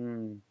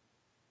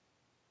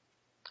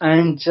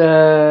 And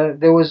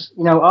there was,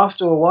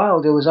 after a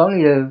while, there was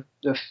only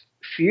the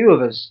few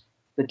of us,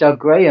 the Doug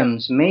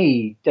Grahams,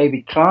 me,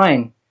 David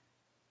Klein,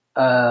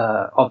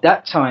 of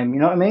that time.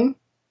 You know what I mean?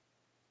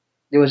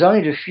 There was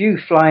only the few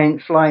flying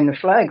the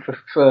flag for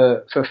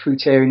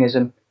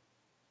fruitarianism.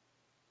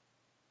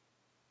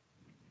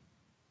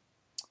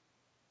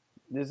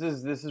 This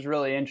is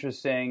really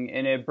interesting,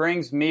 and it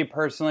brings me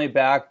personally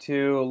back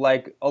to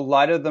like a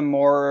lot of the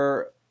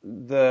more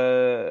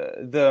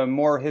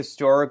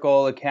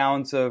historical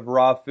accounts of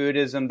raw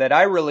foodism that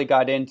I really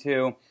got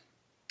into,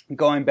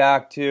 going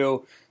back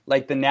to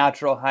like the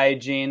natural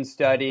hygiene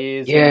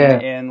studies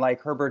and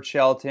like Herbert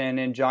Shelton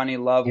and Johnny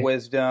Love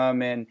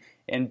Wisdom and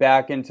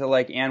back into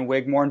like Ann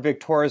Wigmore and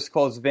Victoris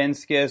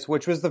Kolsvinskis,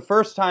 which was the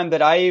first time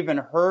that I even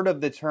heard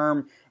of the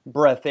term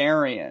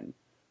breatharian,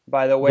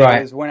 by the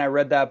way, is when I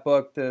read that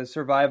book, The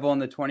Survival in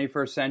the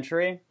 21st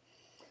Century.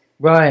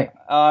 Right.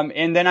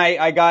 And then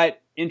I got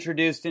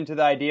introduced into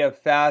the idea of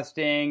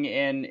fasting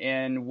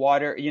and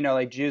water,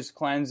 like juice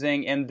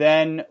cleansing, and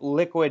then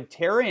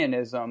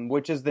liquiditarianism,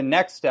 which is the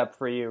next step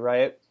for you,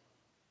 right?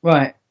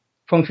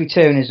 From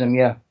fruitarianism,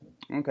 yeah.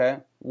 Okay.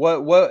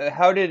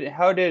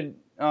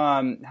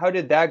 How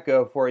did that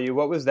go for you?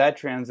 What was that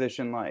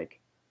transition like?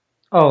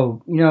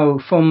 Oh,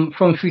 from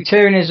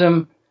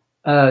fruitarianism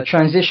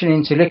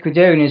transitioning to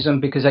liquiditarianism,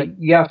 because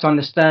you have to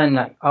understand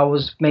that I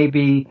was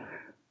maybe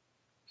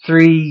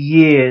 3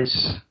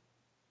 years.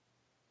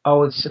 I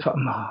would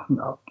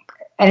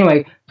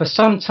anyway, for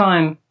some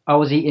time I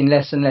was eating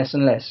less and less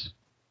and less.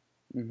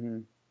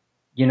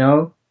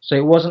 So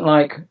it wasn't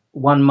like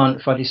 1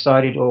 month I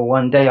decided or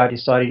one day I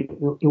decided.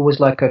 It was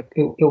like a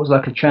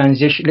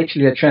transition,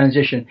 literally a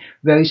transition,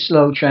 very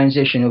slow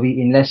transition of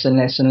eating less and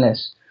less and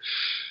less.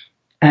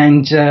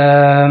 And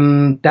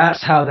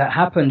that's how that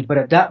happened. But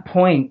at that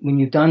point, when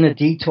you've done the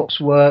detox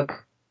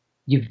work,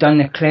 you've done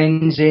the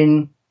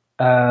cleansing,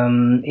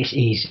 it's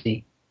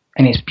easy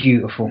and it's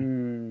beautiful.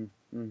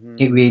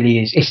 It really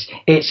is.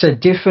 It's a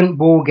different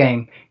ball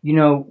game.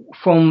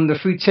 From the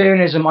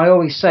fruitarianism, I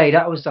always say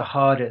that was the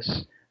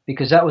hardest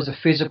because that was the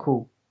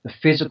physical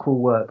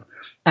work.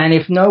 And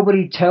if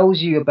nobody tells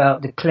you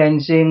about the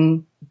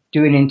cleansing,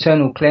 doing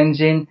internal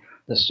cleansing,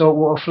 the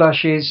saltwater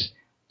flushes,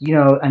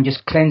 and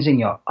just cleansing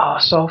your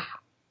ass off,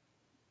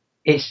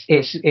 it's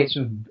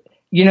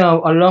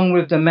along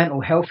with the mental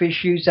health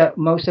issues that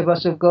most of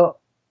us have got,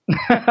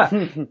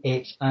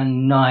 it's a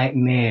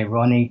nightmare,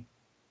 Ronnie.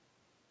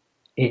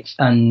 It's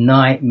a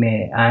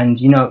nightmare. And,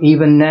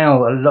 even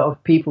now, a lot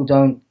of people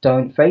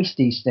don't face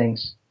these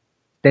things.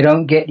 They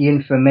don't get the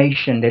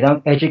information. They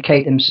don't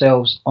educate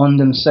themselves on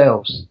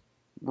themselves.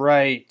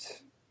 Right.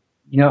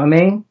 You know what I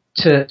mean?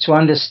 To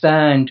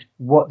understand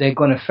what they're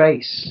going to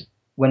face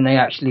when they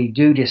actually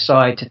do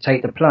decide to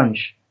take the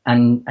plunge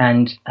and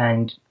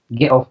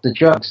get off the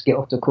drugs, get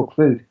off the cooked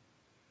food.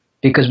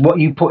 Because what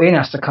you put in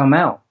has to come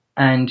out.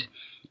 And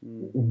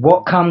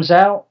what comes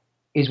out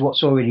is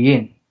what's already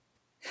in.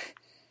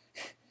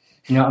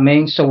 You know what I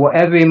mean? So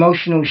whatever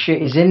emotional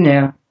shit is in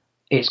there,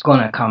 it's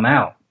going to come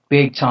out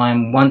big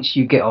time once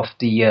you get off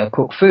the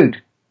cooked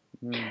food.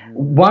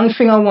 One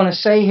thing I want to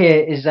say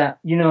here is that,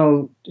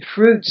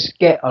 fruits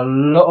get a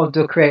lot of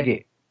the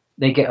credit.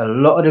 They get a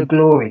lot of the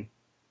glory.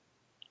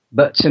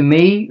 But to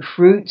me,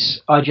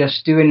 fruits are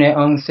just doing their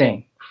own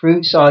thing.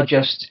 Fruits are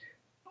just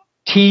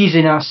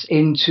teasing us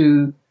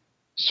into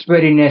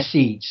spreading their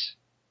seeds.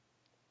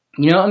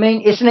 You know what I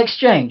mean? It's an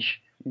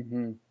exchange.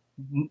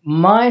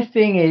 My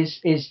thing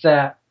is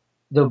that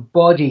the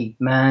body,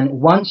 man,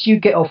 once you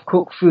get off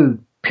cooked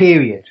food,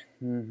 period,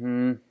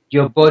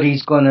 your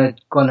body's gonna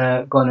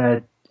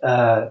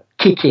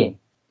kick in.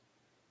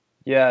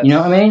 Yes. You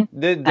know what I mean?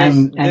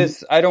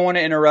 This, I don't want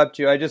to interrupt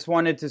you. I just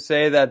wanted to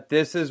say that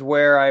this is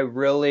where I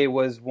really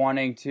was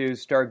wanting to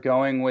start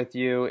going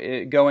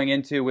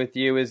into with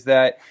you, is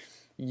that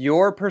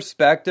your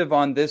perspective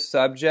on this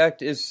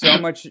subject is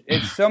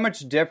it's so much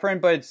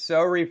different, but it's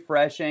so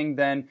refreshing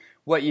than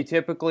what you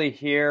typically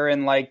hear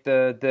in like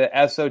the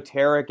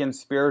esoteric and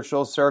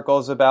spiritual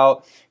circles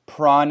about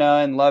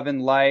prana and love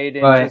and light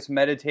and just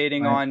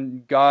meditating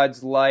on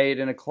God's light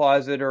in a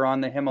closet or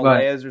on the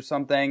Himalayas or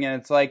something.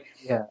 And it's like,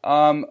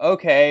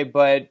 okay,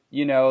 but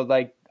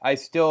like we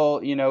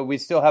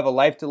still have a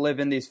life to live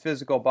in these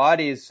physical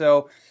bodies.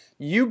 So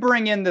you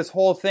bring in this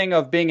whole thing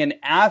of being an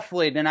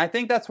athlete, and I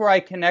think that's where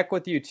I connect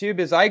with you too,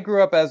 because I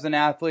grew up as an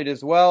athlete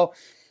as well,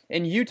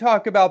 and you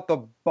talk about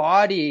the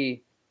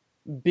body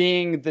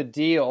being the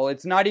deal.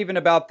 It's not even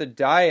about the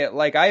diet.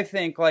 Like, I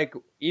think, like,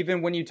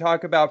 even when you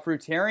talk about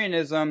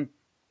fruitarianism,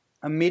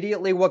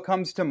 immediately what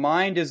comes to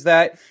mind is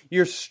that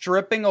you're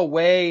stripping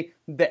away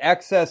the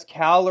excess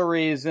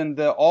calories and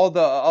all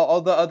the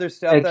other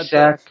stuff,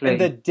 and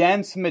the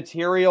dense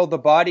material the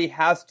body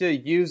has to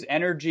use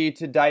energy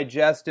to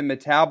digest and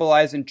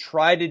metabolize and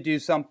try to do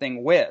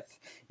something with.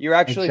 You're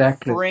actually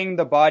freeing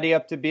the body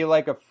up to be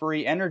like a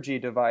free energy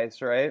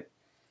device, right?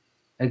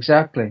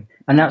 Exactly.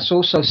 And that's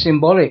also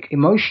symbolic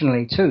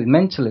emotionally too,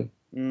 mentally.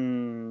 You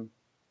know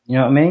what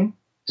I mean?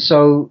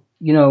 So,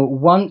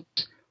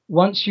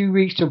 once you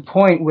reach a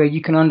point where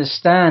you can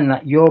understand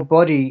that your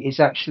body is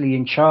actually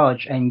in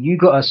charge and you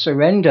got to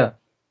surrender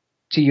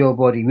to your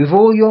body with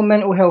all your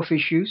mental health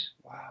issues,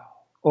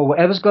 or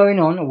whatever's going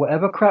on, or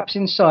whatever crap's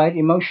inside,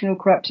 emotional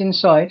crap's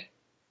inside,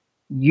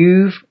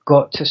 you've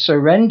got to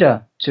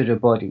surrender to the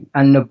body.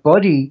 And the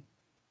body,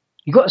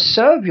 you got to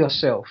serve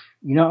yourself.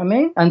 You know what I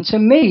mean? And to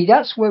me,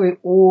 that's where it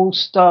all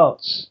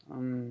starts.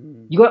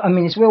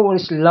 It's where all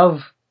this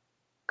love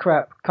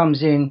crap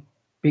comes in,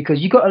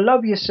 because you got to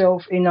love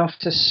yourself enough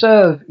to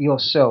serve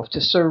yourself, to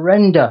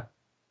surrender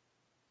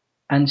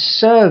and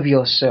serve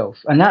yourself.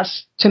 And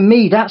that's, to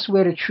me, that's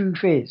where the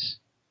truth is.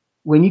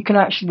 When you can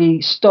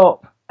actually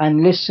stop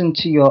and listen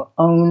to your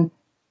own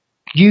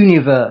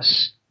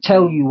universe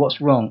tell you what's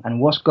wrong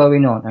and what's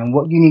going on and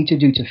what you need to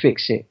do to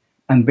fix it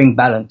and bring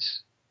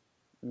balance.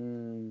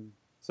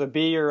 So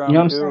be your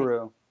own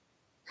guru.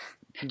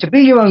 To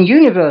be your own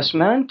universe,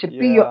 man. To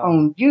be your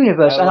own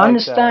universe. And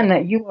understand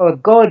that you are a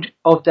god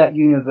of that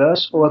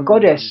universe, or a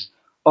goddess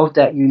of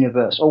that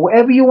universe, or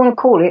whatever you want to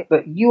call it,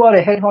 but you are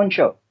the head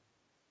honcho.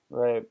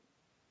 Right.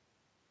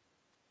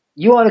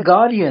 You are the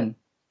guardian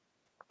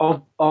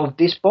of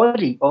this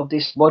body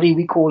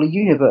we call a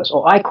universe,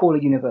 or I call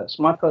a universe.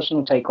 My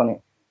personal take on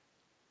it.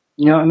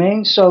 You know what I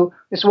mean? So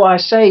that's why I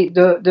say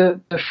the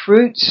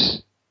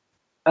fruits,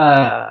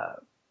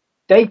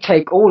 they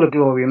take all the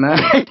glory, man.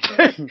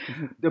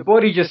 The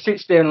body just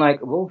sits there and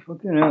like, well,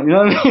 fucking hell, you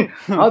know what I mean?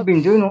 I've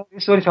been doing all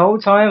this the whole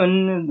time,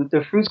 and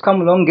the fruits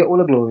come along and get all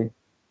the glory.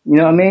 You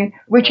know what I mean?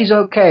 Which is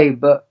okay,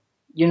 but,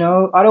 I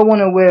don't want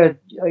to wear,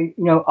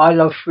 I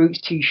love fruits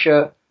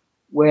t-shirt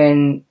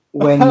when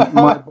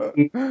my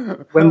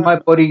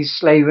body's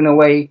slaving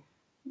away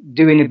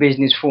doing the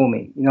business for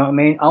me. You know what I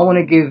mean? I want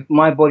to give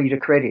my body the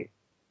credit.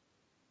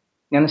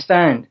 You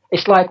understand?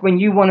 It's like when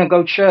you want to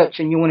go church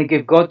and you want to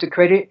give God the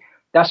credit.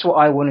 That's what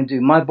I want to do.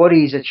 My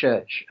body is a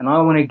church, and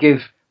I want to give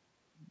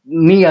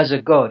me as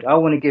a God. I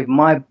want to give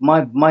my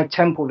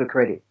temple the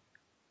credit.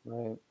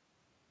 Right.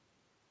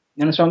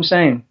 You know what I'm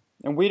saying?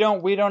 And we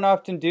don't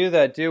often do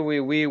that, do we?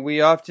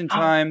 We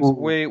oftentimes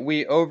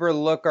we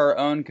overlook our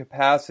own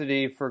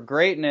capacity for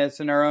greatness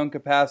and our own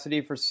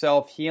capacity for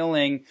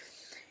self-healing,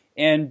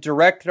 and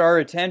direct our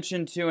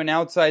attention to an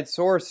outside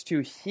source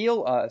to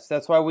heal us.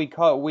 That's why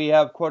we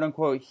have quote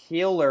unquote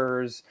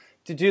healers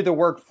to do the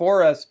work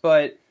for us,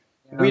 but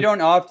we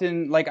don't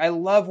often, like, I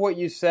love what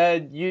you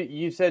said.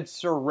 You said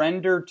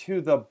surrender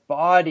to the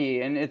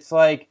body, and it's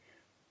like,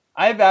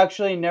 I've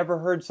actually never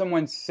heard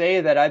someone say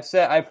that.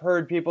 I've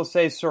heard people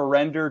say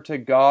surrender to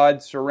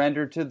God,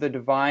 surrender to the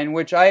divine,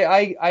 which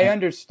I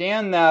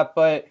understand that,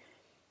 but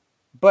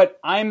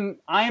I'm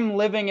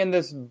living in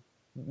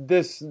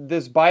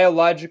this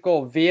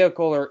biological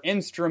vehicle or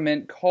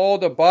instrument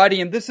called a body,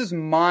 and this is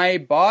my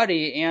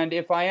body, and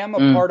if I am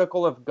a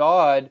particle of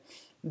God,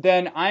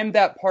 then I'm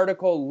that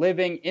particle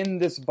living in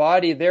this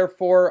body.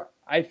 Therefore,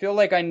 I feel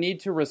like I need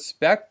to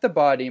respect the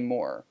body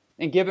more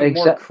and give it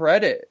more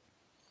credit.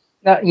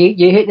 Now,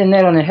 you hit the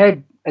nail on the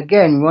head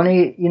again,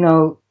 Ronnie.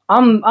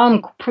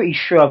 I'm pretty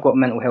sure I've got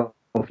mental health,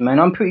 man.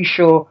 I'm pretty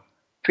sure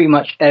pretty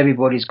much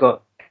everybody's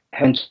got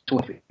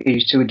mental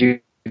issues to a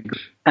degree.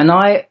 And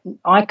I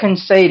can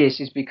say this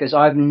is because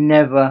I've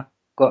never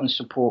gotten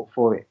support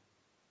for it.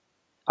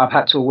 I've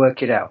had to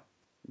work it out.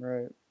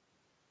 Right.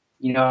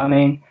 You know what I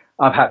mean?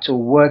 I've had to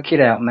work it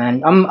out,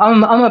 man. I'm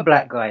a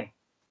black guy.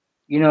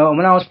 When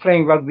I was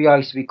playing rugby, I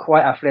used to be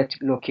quite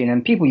athletic looking,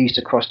 and people used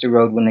to cross the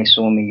road when they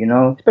saw me,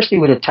 especially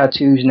with the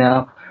tattoos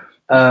now.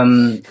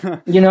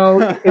 It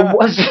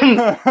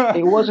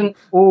wasn't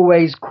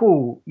always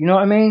cool. You know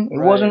what I mean? It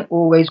wasn't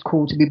always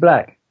cool to be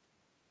black.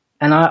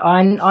 And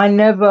I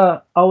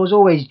was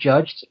always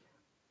judged.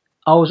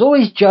 I was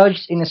always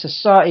judged in a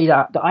society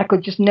that I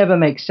could just never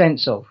make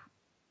sense of.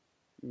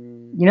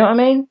 You know what I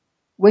mean?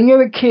 When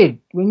you're a kid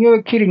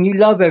and you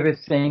love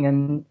everything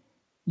and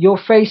you're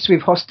faced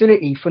with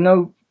hostility for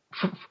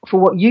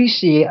what you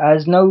see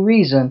as no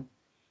reason,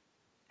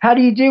 how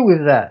do you deal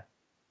with that?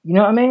 You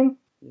know what I mean?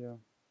 Yeah.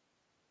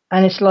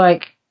 And it's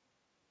like,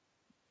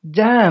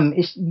 damn,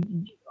 it's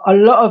a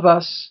lot of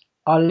us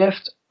are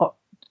left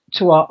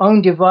to our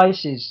own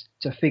devices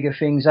to figure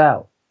things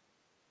out.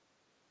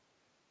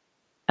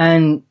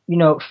 And, you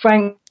know,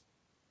 thank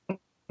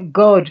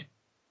God,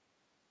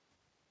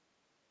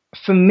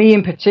 for me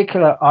in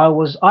particular,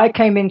 I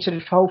came into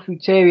this whole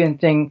Breatharian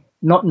thing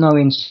not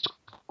knowing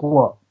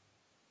squat.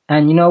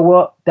 And you know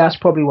what? That's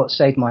probably what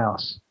saved my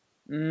ass.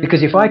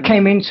 Because if I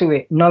came into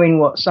it knowing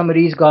what some of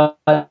these guys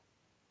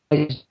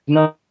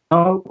know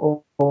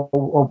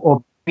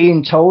or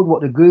being told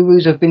what the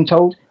gurus have been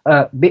told,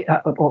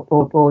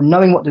 or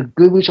knowing what the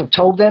gurus have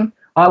told them,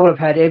 I would have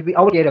had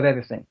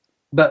everything.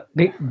 But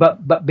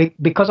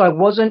because I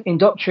wasn't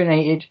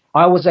indoctrinated,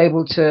 I was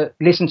able to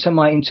listen to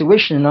my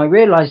intuition, and I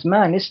realized,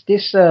 man,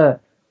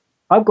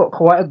 I've got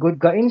quite a good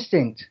gut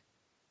instinct.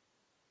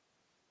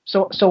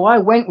 So I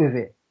went with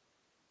it.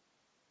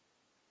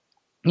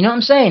 You know what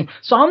I'm saying?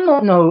 So I'm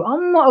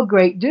not a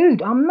great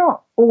dude. I'm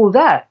not all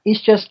that.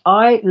 It's just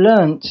I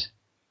learned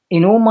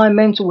in all my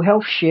mental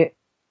health shit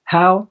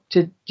how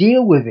to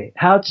deal with it,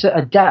 how to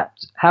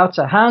adapt, how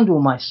to handle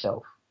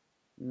myself.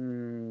 You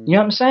know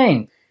what I'm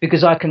saying?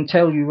 Because I can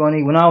tell you,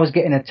 Ronnie, when I was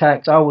getting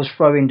attacked, I was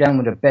throwing down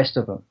with the best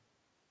of them.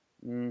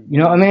 You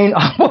know what I mean?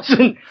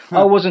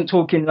 I wasn't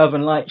talking love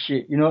and light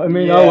shit. You know what I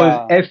mean? Yeah. I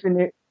was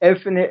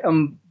effing it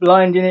and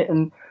blinding it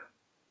and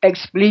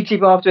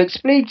expletive after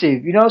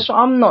expletive, you know. So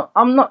I'm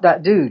not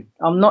that dude.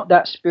 I'm not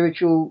that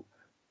spiritual,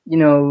 you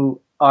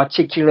know,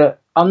 articulate.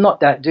 I'm not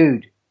that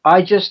dude.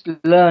 I just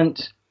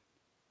learned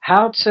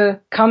how to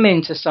come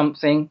into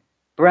something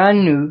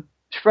brand new,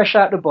 fresh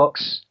out the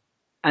box,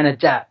 and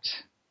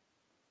adapt.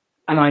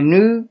 And I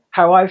knew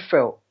how I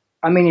felt.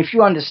 I mean, if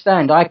you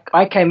understand, I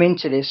came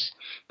into this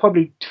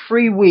probably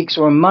 3 weeks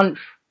or a month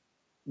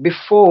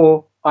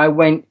before I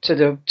went to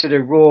the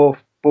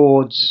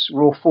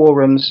raw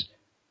forums,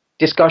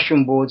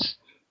 discussion boards,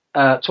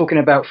 talking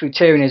about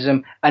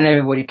Breatharianism, and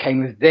everybody came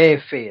with their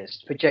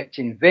fears,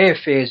 projecting their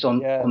fears on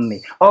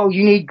me. Oh,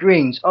 you need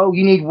greens. Oh,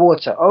 you need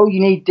water. Oh,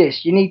 you need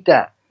this. You need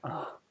that.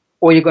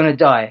 Or you're going to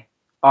die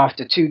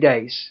after 2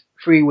 days,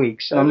 3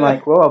 weeks. And I'm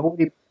like, well,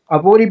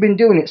 I've already been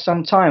doing it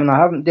some time, and I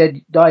haven't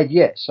died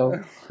yet.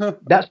 So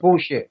that's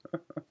bullshit.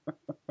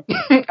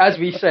 As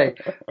we say,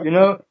 you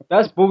know,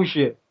 that's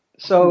bullshit.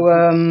 So,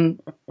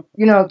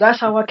 you know, that's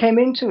how I came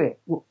into it.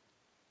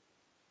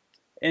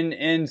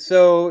 And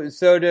so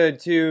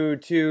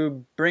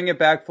to bring it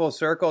back full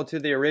circle to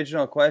the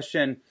original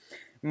question,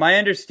 my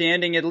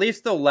understanding, at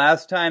least the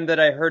last time that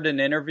I heard an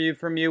interview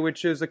from you,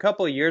 which was a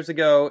couple of years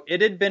ago,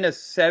 it had been a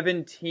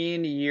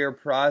 17-year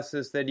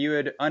process that you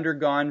had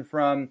undergone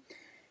from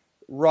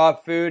raw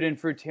food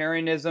and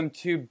Breatharianism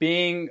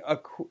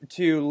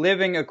to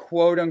living a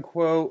quote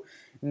unquote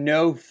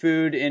no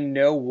food and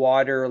no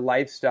water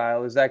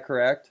lifestyle. Is that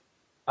correct?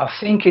 I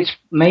think it's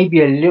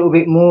maybe a little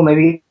bit more,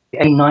 maybe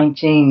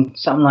 19,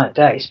 something like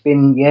that. It's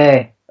been,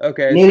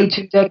 nearly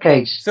 2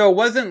 decades. So it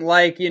wasn't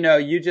like, you know,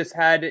 you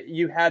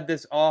had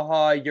this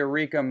aha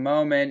eureka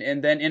moment,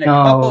 and then in a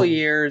couple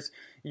years,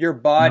 your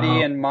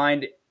body and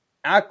mind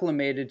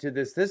acclimated to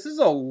this. This is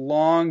a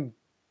long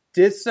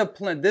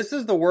discipline. This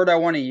is the word I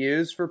want to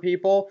use for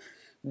people.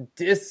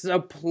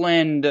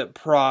 Disciplined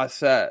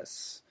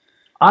process.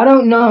 I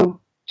don't know.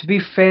 To be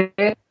fair,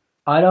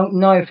 I don't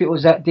know if it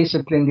was that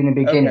disciplined in the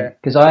beginning,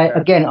 because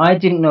I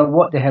didn't know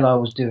what the hell I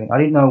was doing. I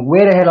didn't know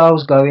where the hell I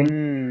was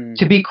going.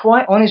 To be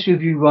quite honest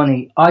with you,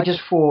 Ronnie, I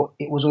just thought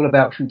it was all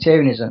about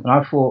Breatharianism. And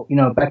I thought, you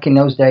know, back in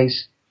those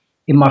days,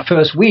 in my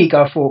first week,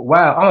 I thought,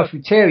 wow, I'm a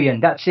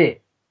Breatharian. That's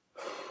it.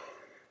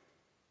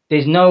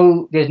 There's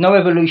no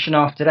evolution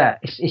after that.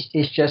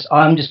 It's just,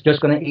 I'm just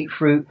going to eat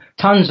fruit,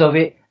 tons of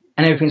it,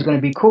 and everything's going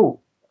to be cool.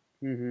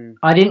 Mm-hmm.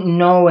 I didn't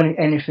know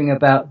anything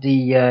about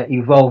the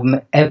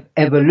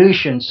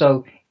evolution,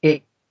 so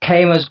it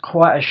came as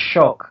quite a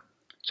shock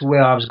to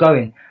where I was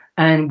going.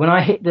 And when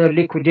I hit the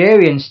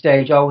Liquidarian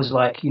stage, I was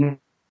like, you know,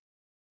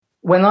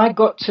 when I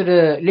got to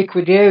the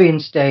Liquidarian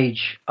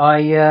stage, I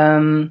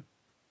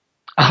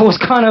was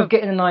kind of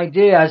getting an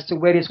idea as to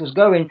where this was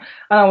going,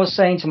 and I was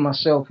saying to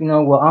myself, you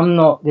know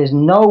what, there's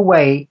no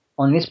way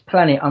on this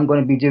planet I'm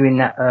going to be doing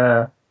that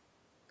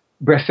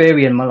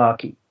Breatharian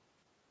malarkey.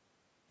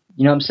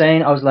 You know what I'm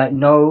saying? I was like,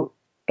 no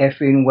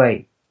effing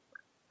way.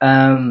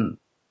 And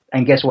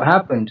guess what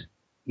happened?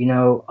 You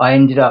know, I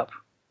ended up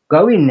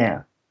going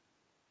there.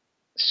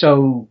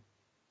 So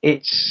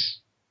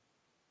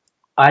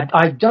I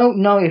don't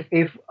know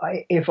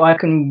if I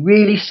can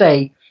really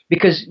say,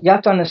 because you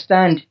have to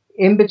understand,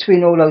 in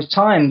between all those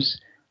times,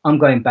 I'm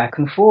going back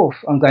and forth.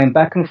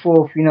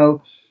 You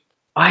know,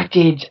 I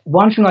did,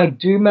 one thing I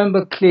do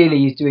remember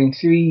clearly is doing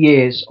 3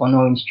 years on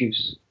orange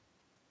juice.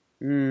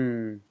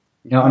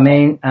 You know what I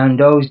mean? And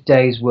those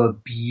days were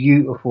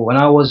beautiful. And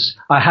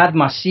I had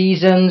my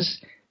seasons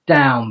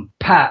down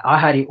pat. I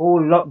had it all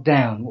locked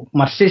down.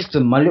 My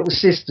system, my little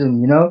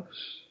system, you know?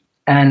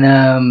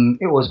 And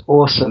it was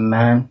awesome,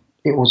 man.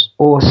 It was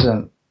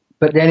awesome.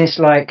 But then it's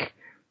like,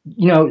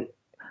 you know,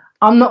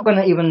 I'm not going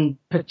to even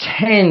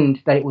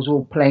pretend that it was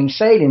all plain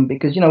sailing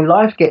because, you know,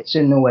 life gets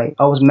in the way.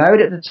 I was married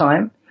at the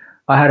time.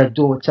 I had a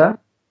daughter.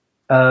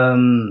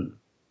 And,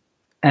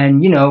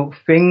 you know,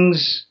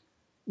 things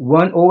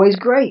weren't always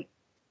great.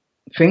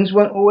 Things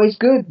weren't always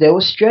good. There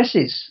were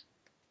stresses.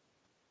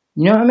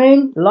 You know what I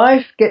mean?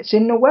 Life gets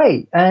in the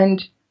way.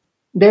 And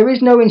there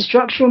is no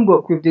instruction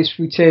book with this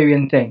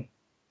Breatharian thing.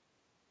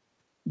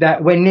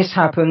 That when this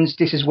happens,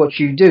 this is what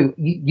you do.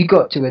 You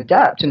got to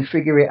adapt and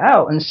figure it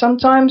out. And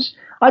sometimes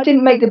I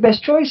didn't make the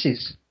best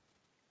choices.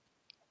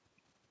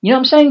 You know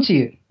what I'm saying to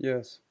you?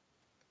 Yes.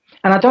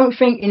 And I don't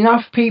think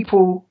enough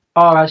people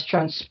are as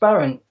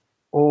transparent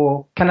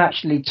or can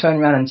actually turn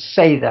around and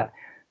say that.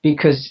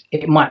 Because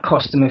it might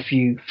cost them a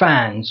few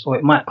fans, or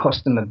it might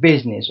cost them a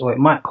business, or it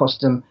might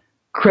cost them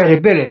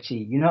credibility,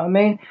 you know what I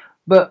mean?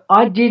 But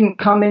I didn't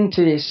come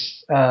into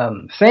this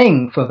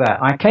thing for that.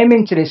 I came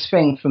into this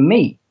thing for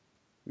me,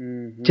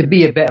 to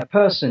be a better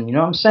person, you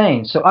know what I'm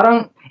saying? So I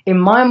don't, in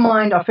my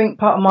mind, I think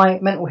part of my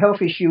mental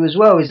health issue as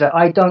well is that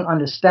I don't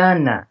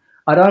understand that.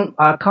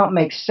 I can't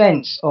make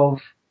sense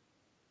of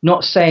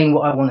not saying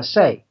what I want to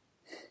say.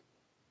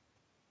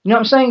 You know what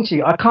I'm saying to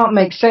you? I can't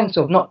make sense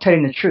of not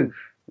telling the truth.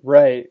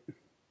 Right.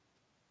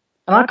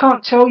 And I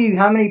can't tell you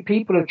how many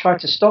people have tried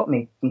to stop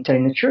me from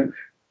telling the truth.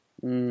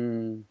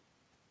 You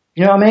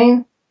know what I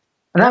mean?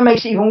 And that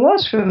makes it even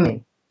worse for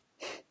me.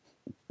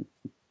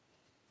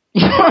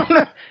 You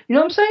know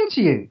what I'm saying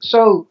to you?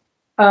 So,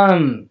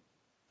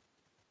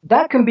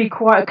 that can be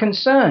quite a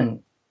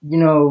concern, you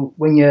know,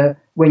 when you're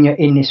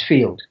in this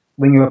field,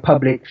 when you're a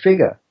public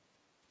figure.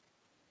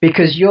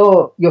 Because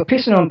you're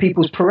pissing on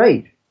people's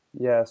parade.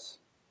 Yes.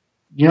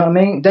 You know what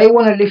I mean? They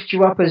want to lift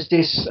you up as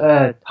this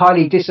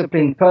highly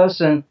disciplined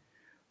person,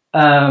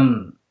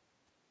 but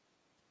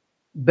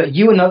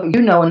you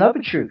know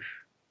another truth,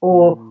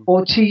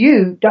 or to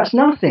you that's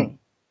nothing.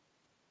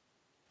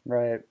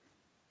 Right.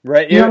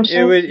 Right. You know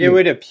It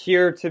would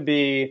appear to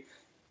be,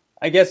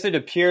 I guess it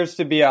appears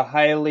to be a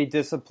highly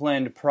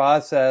disciplined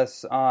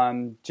process,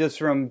 just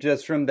from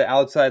the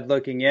outside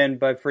looking in.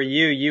 But for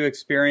you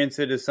experience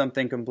it as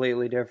something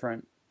completely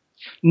different.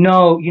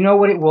 No, you know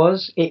what it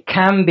was? It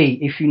can be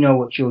if you know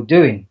what you're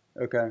doing.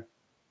 Okay.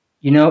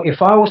 You know,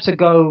 if I was to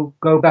go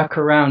back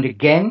around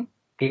again,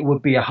 it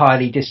would be a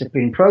highly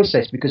disciplined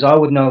process because I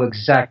would know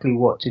exactly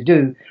what to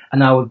do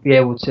and I would be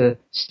able to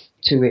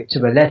it to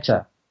the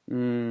letter. You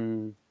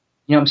know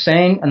what I'm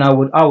saying? And I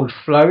would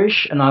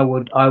flourish and I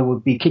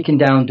would be kicking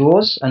down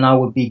doors and I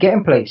would be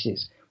getting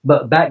places.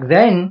 But back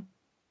then,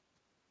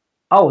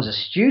 I was a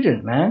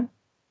student, man.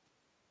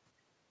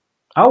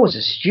 I was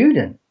a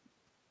student.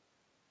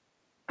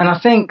 And I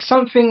think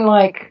something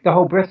like the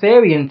whole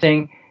Breatharian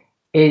thing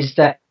is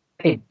that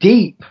it's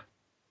deep,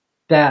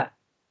 that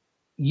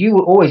you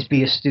will always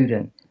be a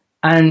student.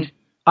 And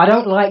I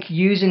don't like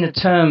using the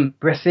term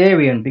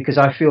Breatharian because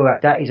I feel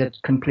that is a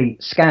complete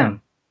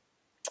scam.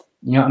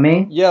 You know what I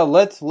mean? Yeah,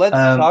 let's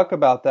talk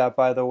about that,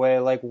 by the way.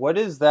 Like, what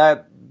is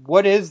that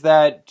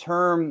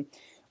term?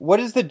 What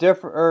is the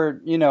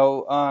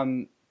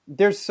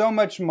there's so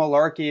much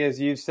malarkey, as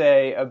you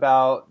say,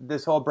 about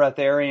this whole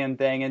Breatharian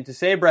thing. And to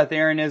say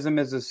Breatharianism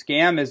is a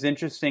scam is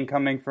interesting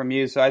coming from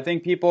you. So I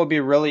think people will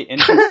be really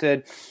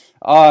interested.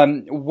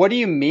 What do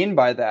you mean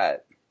by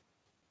that?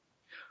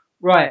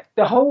 Right.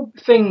 The whole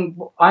thing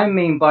I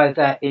mean by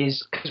that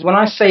is, because when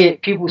I say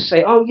it, people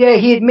say, oh, yeah,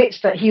 he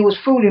admits that he was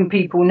fooling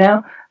people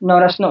now.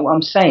 No, that's not what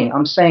I'm saying.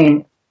 I'm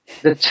saying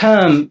the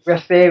term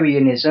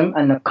Breatharianism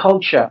and the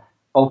culture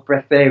of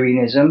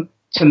Breatharianism,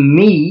 to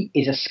me,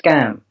 is a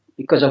scam.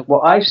 Because of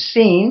what I've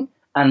seen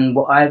and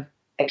what I've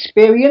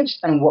experienced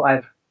and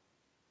what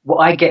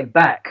I get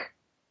back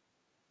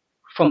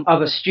from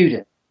other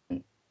students.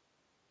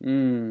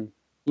 You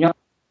know,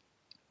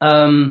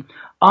 I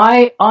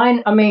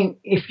mean,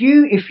 if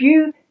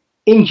you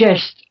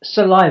ingest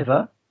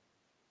saliva,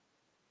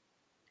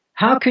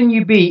 how can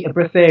you be a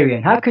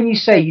breatharian? How can you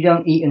say you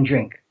don't eat and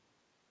drink?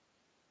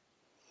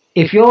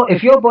 If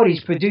your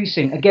body's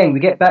producing, again,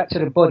 we get back to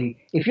the body.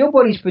 If your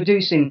body's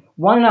producing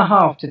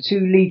 1.5 to 2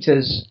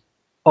 liters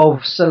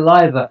of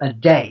saliva a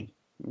day,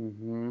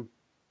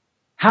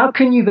 how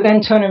can you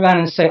then turn around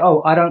and say,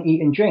 oh, I don't eat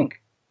and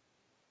drink?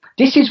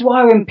 This is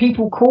why when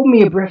people call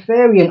me a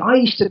breatharian, I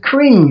used to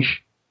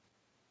cringe.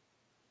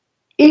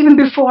 Even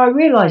before I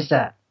realized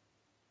that.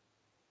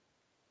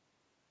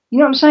 You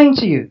know what I'm saying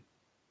to you?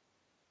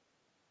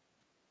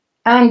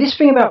 And this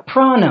thing about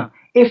prana,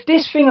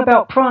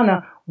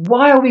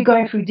 why are we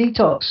going through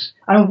detox?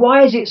 And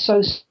why is it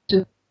so?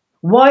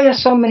 Why are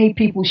so many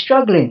people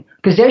struggling?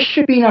 Because there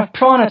should be enough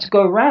prana to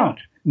go around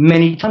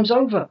many times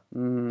over.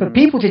 For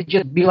people to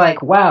just be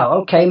like,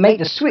 wow, okay, make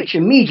the switch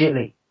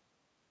immediately.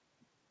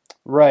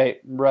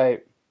 Right.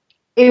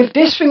 If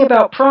this thing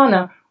about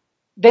prana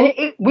then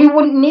we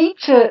wouldn't need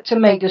to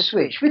make the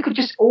switch. We could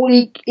just all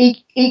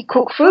eat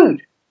cooked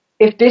food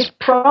if this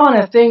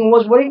prana thing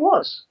was what it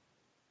was.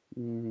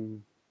 Mm.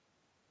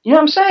 You know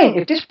what I'm saying?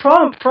 If this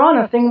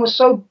prana thing was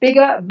so big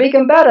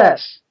and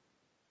badass,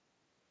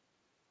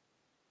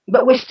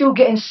 but we're still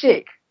getting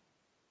sick.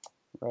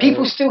 Right.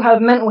 People still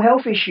have mental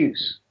health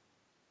issues.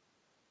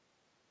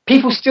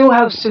 People still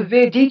have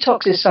severe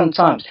detoxes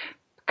sometimes.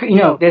 You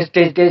know, there's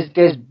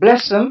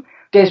bless them.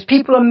 There's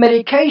people on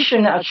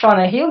medication that are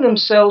trying to heal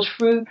themselves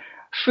through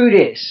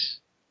this.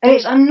 And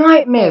it's a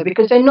nightmare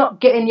because they're not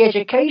getting the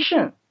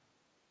education.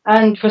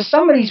 And for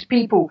some of these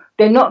people,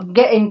 they're not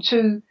getting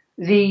to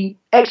the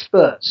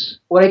experts,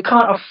 or they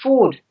can't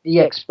afford the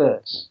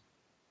experts.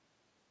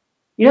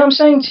 You know what I'm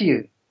saying to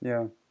you?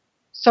 Yeah.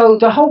 So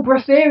the whole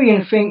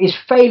breatharian thing is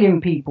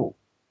failing people.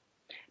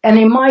 And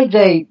in my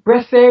day,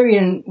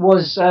 breatharian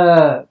was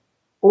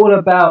all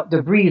about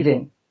the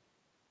breathing.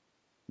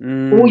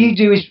 All you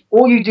do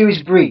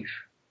is breathe.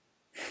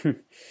 You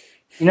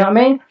know what I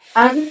mean?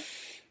 And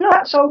no,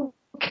 that's all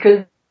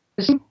because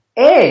in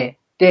air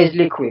there's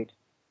liquid.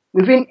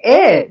 Within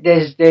air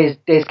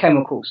there's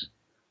chemicals.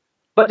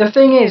 But the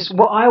thing is,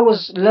 what I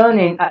was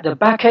learning at the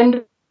back end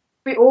of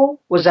it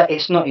all was that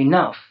it's not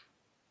enough.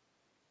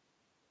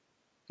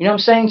 You know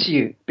what I'm saying to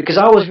you? Because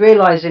I was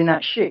realizing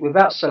that shit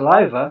without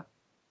saliva.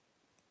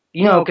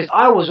 You know, because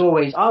I was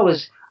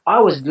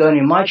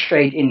learning my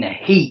trade in the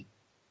heat.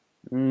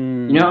 You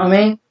know what I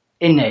mean?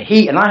 In the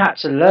heat, and I had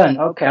to learn.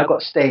 Okay, I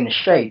got to stay in the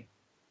shade.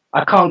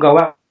 I can't go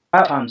out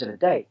times of the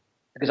day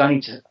because I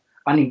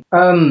need.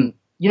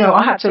 You know,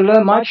 I had to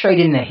learn my trade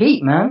in the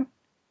heat, man.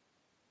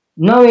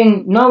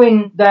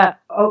 Knowing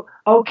that,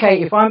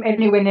 okay, if I'm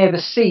anywhere near the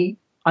sea,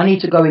 I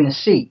need to go in the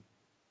sea.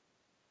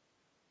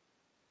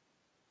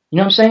 You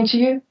know what I'm saying to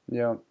you?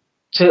 Yeah.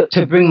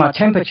 To bring my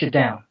temperature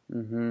down.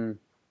 Mm-hmm.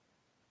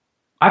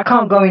 I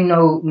can't go in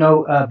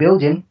no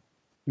building.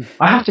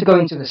 I have to go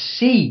into the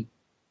sea.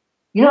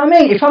 You know what I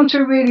mean? If I'm to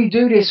really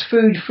do this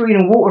food free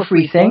and water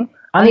free thing,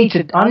 I need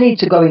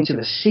to go into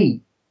the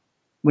sea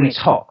when it's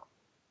hot.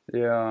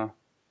 Yeah.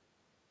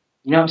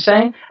 You know what I'm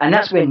saying? And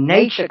that's where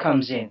nature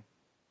comes in.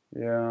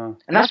 Yeah.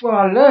 And that's where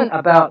I learned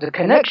about the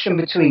connection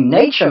between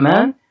nature,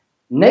 man.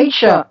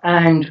 Nature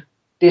and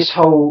this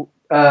whole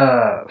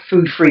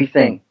food free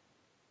thing.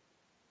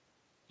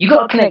 You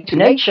got to connect to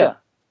nature.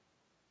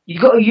 You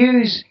got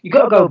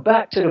to go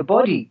back to the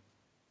body.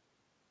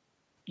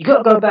 You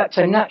got to go back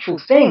to natural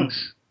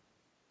things.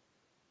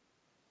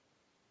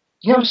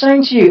 You know what I'm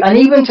saying to you? And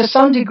even to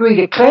some degree,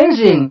 the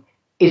cleansing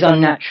is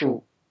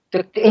unnatural.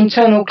 The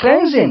internal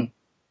cleansing.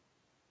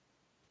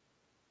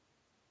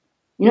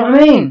 You know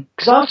what I mean?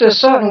 Because after a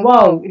certain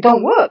while, it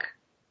don't work.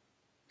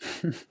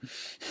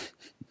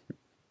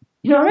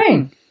 You know what I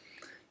mean?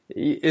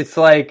 It's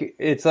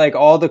like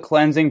all the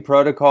cleansing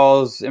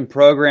protocols and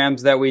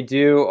programs that we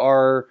do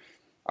are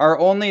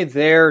only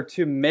there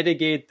to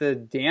mitigate the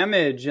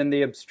damage and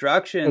the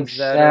obstructions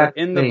that are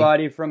in the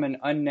body from an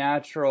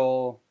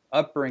unnatural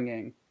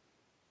upbringing.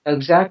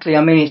 Exactly.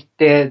 I mean,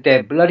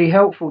 they're bloody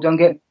helpful. Don't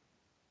get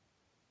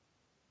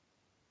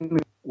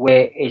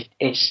where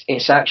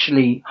it's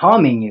actually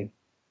harming you.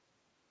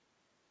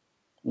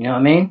 You know what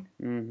I mean?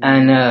 Mm-hmm.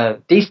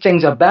 And these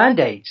things are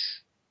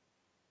band-aids.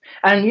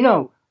 And you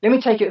know, let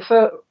me take it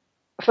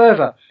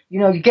further. You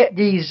know, you get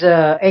these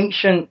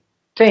ancient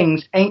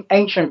things,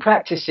 ancient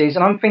practices,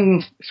 and I'm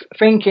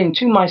thinking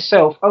to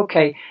myself,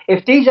 okay,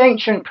 if these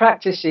ancient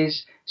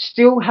practices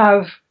still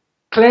have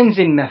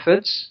cleansing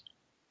methods,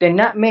 then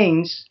that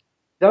means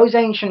those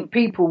ancient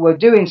people were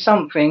doing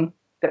something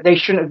that they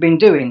shouldn't have been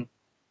doing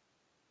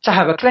to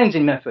have a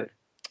cleansing method.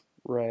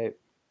 Right.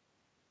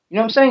 You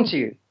know what I'm saying to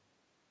you?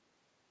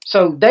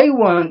 So they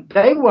weren't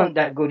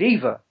that good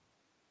either.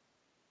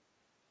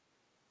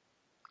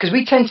 Because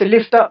we tend to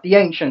lift up the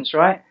ancients,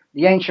 right?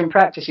 The ancient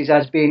practices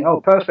as being,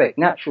 perfect,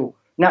 natural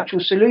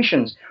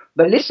solutions.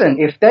 But listen,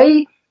 if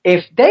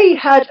they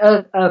had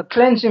a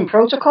cleansing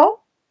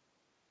protocol,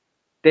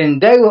 then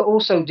they were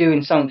also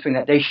doing something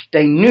that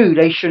they knew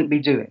they shouldn't be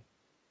doing.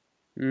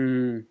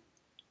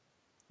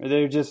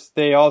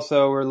 They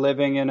also were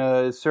living in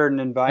a certain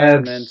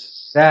environment.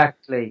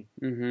 Exactly.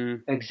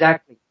 Mm-hmm.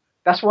 Exactly.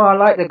 That's why I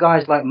like the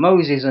guys like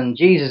Moses and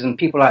Jesus and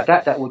people like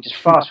that would just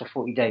fast for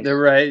 40 days. They're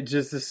right,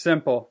 just as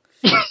simple.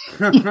 You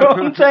know what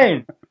I'm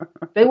saying?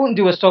 They wouldn't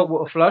do a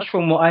saltwater flush,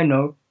 from what I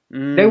know.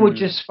 They would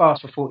just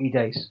fast for 40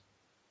 days.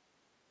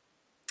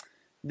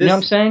 You know what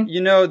I'm saying?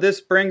 You know,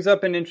 this brings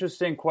up an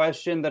interesting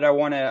question that I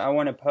want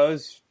to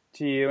pose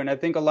to you, and I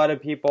think a lot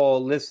of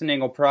people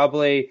listening will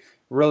probably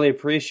really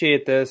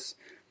appreciate this.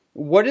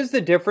 What is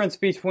the difference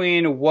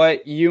between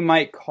what you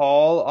might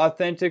call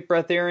authentic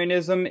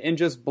breatharianism and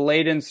just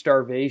blatant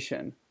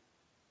starvation?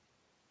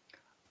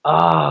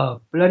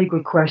 Bloody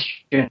good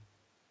question.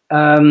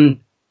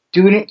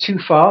 Doing it too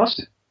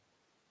fast.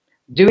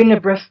 Doing the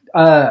breath.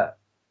 I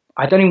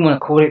don't even want to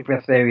call it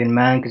breatharian,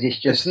 man, because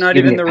it's not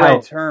even the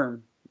right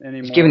term anymore.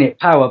 It's giving it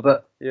power,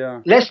 but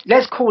yeah.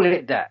 Let's call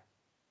it that.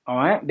 All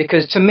right,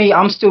 because to me,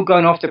 I'm still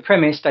going off the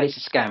premise that it's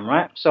a scam,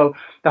 right? So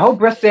the whole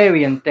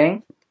breatharian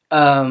thing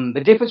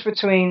the difference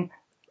between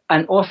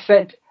an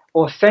authentic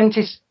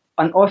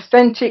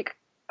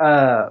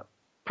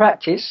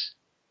practice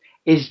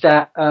is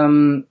that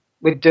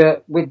with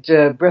the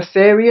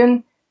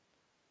breatharian,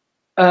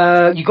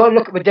 you got to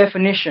look at the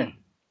definition,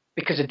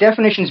 because the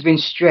definition has been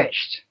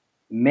stretched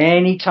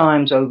many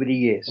times over the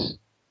years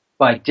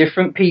by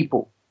different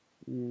people.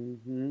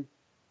 Mm-hmm.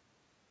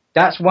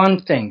 That's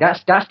one thing.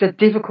 That's the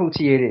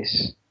difficulty it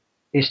is.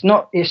 It's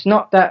not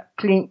that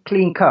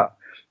clean cut.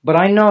 But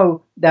I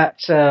know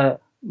that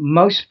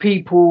most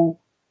people,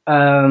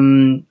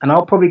 and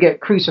I'll probably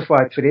get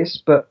crucified for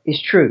this, but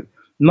it's true.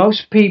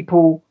 Most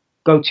people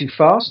go too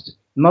fast.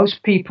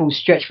 Most people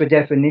stretch for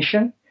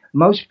definition.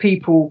 Most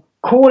people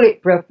call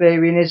it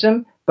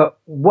breatharianism, but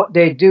what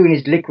they're doing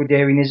is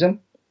liquidarianism,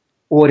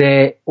 or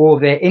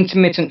their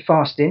intermittent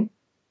fasting,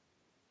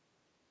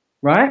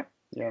 right?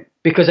 Yeah.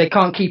 Because they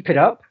can't keep it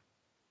up,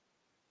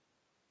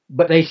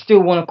 but they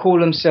still want to call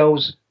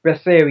themselves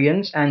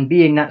breatharians and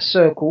be in that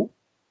circle.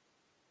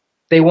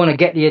 They want to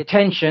get the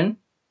attention.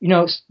 You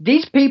know,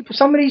 these people,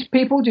 some of these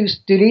people do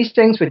these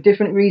things for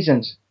different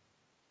reasons.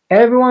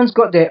 Everyone's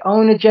got their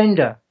own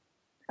agenda.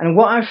 And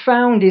what I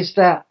found is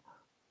that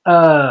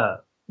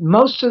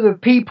most of the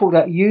people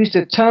that use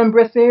the term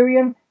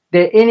breatharian,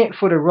 they're in it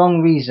for the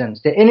wrong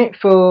reasons. They're in it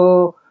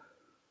for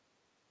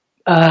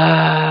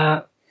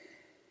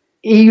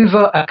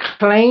either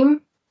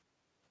acclaim,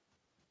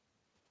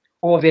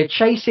 or they're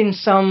chasing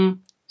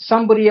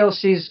somebody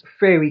else's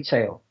fairy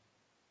tale.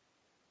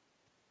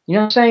 You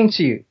know what I'm saying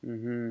to you?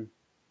 Mm-hmm.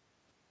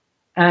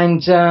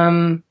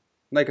 And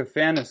like a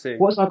fantasy.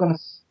 What was I going to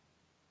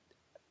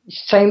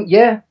say?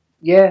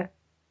 Yeah.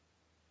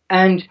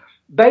 And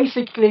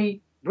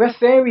basically,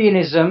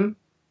 breatharianism,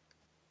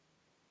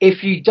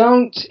 if you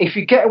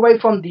get away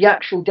from the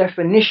actual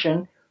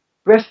definition,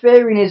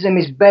 breatharianism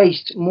is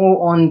based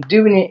more on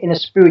doing it in a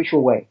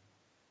spiritual way.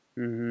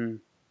 Mm-hmm.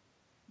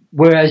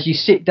 Whereas you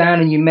sit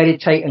down and you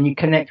meditate and you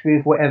connect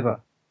with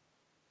whatever.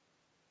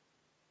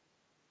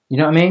 You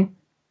know what I mean?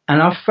 And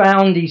I've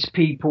found these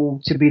people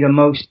to be the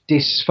most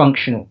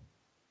dysfunctional.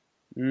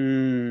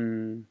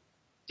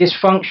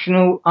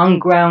 Dysfunctional,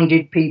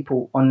 ungrounded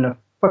people on the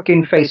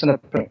fucking face of the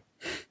planet.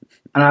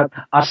 And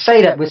I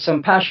say that with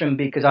some passion,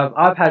 because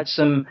I've had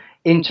some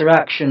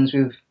interactions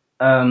with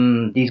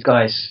these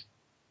guys.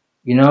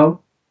 You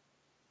know?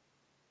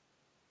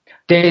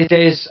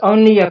 There's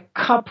only a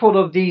couple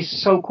of these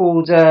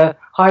so-called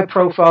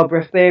high-profile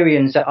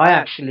breatharians that I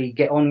actually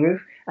get on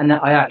with, and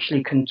that I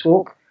actually can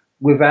talk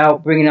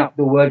without bringing up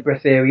the word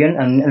breatharian,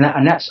 and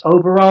that's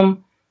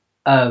Oberon,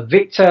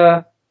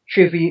 Victor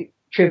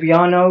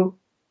Triviano,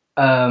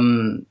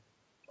 on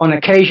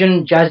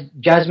occasion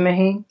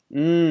Jasmine.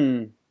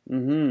 Mm-hmm.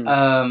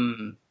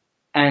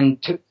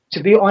 And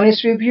to be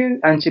honest with you,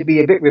 and to be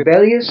a bit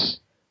rebellious,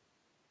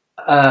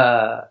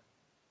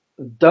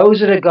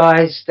 those are the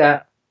guys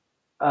that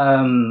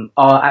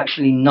are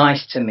actually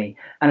nice to me.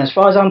 And as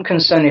far as I'm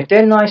concerned, if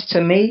they're nice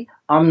to me,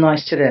 I'm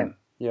nice to them.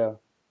 Yeah.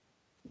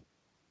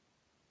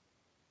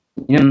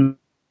 You know,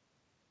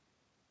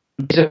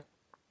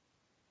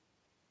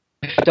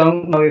 I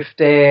don't know if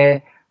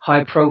they're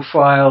high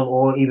profile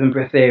or even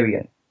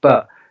breatharian,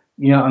 but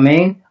you know what I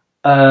mean?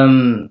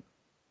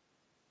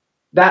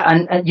 That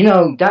and you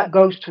know, that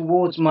goes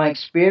towards my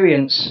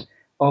experience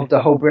of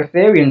the whole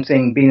breatharian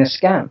thing being a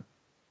scam.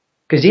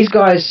 Because these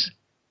guys,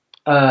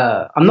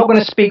 I'm not going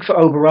to speak for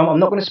Oberon, I'm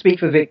not going to speak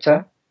for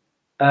Victor,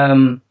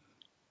 and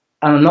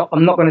I'm not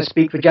going to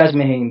speak for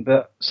Jasmine,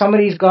 but some of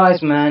these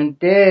guys, man,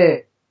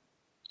 they're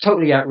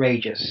totally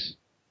outrageous.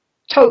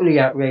 Totally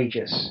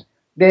outrageous.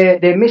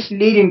 They're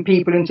misleading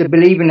people into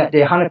believing that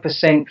they're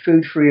 100%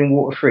 food free and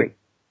water free.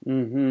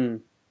 Mm-hmm.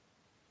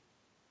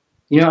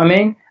 You know what I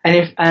mean?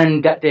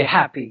 And that they're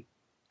happy,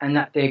 and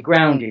that they're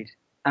grounded,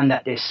 and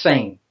that they're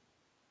sane.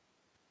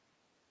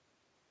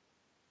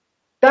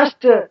 That's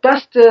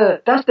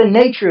the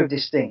nature of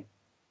this thing.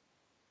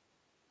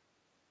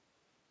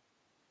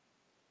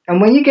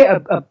 And when you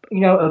get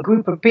a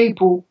group of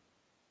people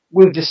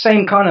with the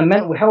same kind of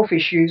mental health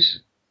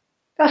issues,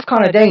 that's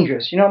kind of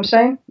dangerous. You know what I'm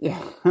saying? Yeah.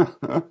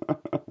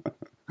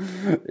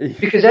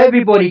 Because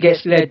everybody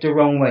gets led the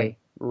wrong way.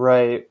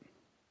 Right.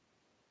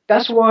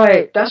 That's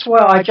why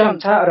I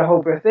jumped out of the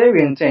whole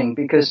breatharian thing,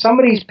 because some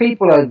of these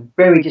people are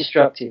very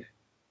destructive.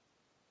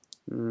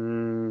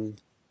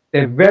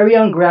 They're very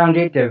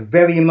ungrounded. They're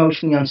very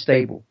emotionally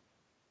unstable.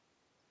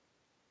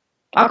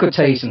 I could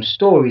tell you some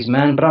stories,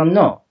 man, but I'm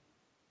not.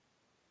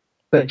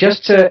 But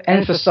just to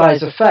emphasize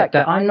the fact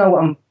that I know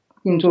what I'm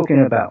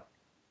talking about.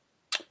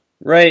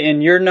 Right,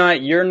 and you're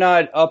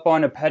not up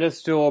on a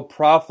pedestal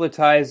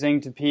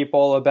proselytizing to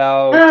people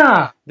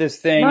about this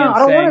thing and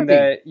saying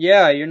that,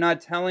 you're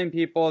not telling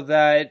people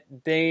that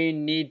they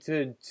need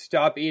to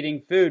stop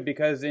eating food,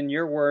 because in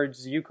your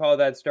words, you call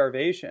that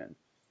starvation.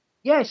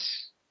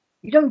 Yes.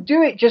 You don't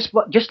do it just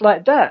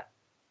like that.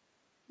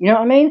 You know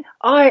what I mean?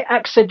 I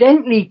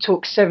accidentally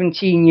took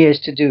 17 years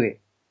to do it.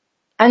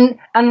 And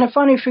the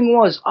funny thing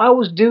was, I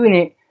was doing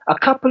it a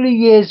couple of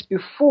years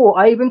before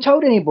I even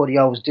told anybody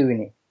I was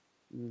doing it.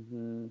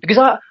 Mm-hmm. Because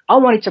I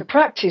wanted to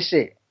practice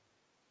it.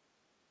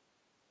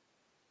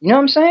 You know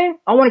what I'm saying?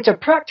 I wanted to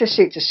practice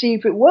it to see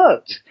if it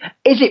worked.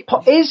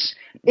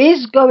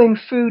 Is going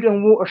food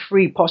and water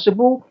free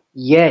possible?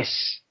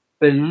 Yes.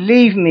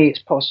 Believe me,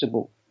 it's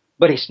possible.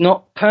 But it's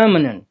not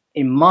permanent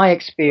in my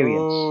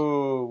experience.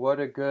 Oh, what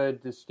a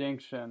good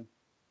distinction.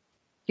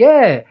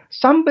 Yeah,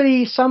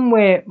 somebody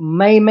somewhere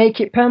may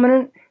make it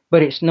permanent,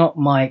 but it's not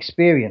my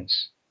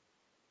experience.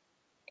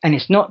 And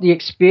it's not the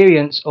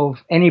experience of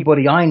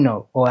anybody I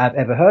know or have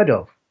ever heard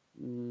of.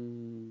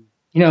 Mm.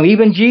 You know,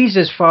 even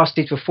Jesus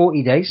fasted for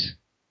 40 days.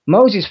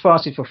 Moses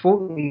fasted for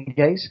 40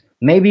 days,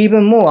 maybe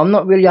even more. I'm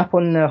not really up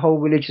on the whole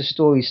religious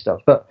story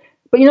stuff. But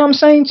you know what I'm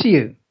saying to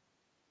you?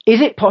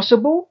 Is it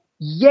possible?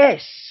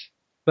 Yes,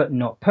 but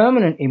not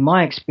permanent in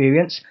my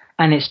experience.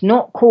 And it's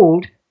not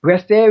called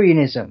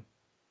breatharianism.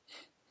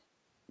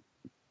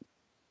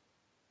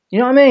 You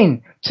know what I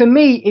mean? To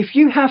me, if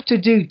you have to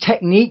do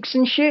techniques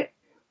and shit,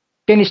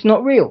 then it's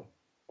not real.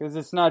 Because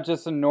it's not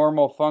just a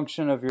normal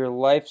function of your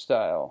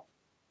lifestyle.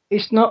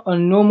 It's not a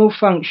normal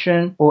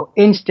function or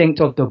instinct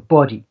of the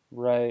body.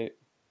 Right.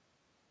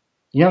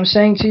 You know what I'm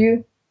saying to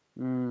you?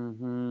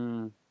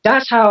 Mm-hmm.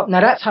 That's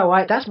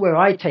where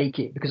I take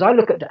it, because I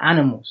look at the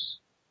animals.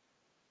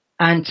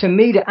 And to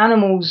me, the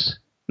animals,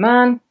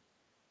 man,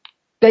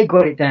 they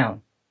got it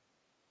down.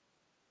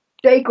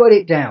 They got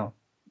it down.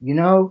 You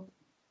know?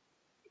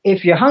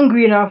 If you're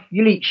hungry enough,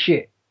 you'll eat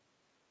shit.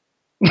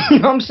 You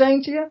know what I'm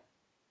saying to you?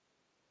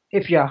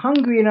 If you're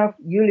hungry enough,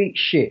 you'll eat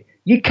shit.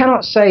 You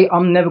cannot say,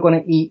 I'm never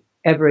going to eat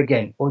ever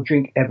again or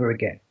drink ever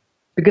again.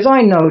 Because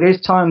I know there's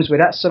times where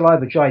that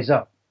saliva dries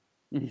up.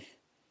 And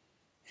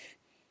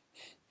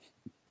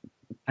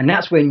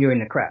that's when you're in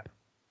the crap.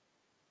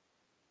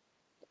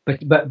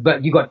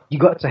 But you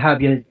got to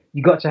have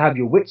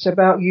your wits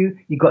about you.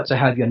 You got to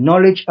have your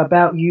knowledge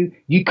about you.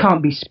 You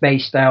can't be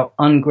spaced out,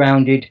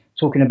 ungrounded,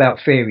 talking about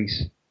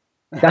fairies.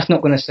 That's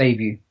not going to save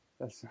you.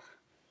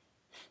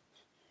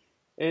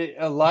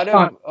 A lot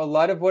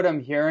of what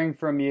I'm hearing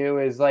from you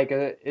is like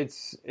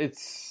it's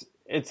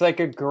like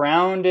a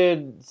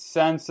grounded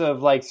sense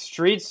of like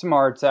street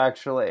smarts,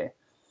 actually.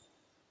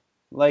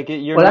 Like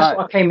that's what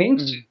I came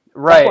into.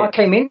 Right. That's what I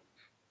came in.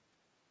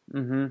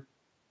 Mm-hmm.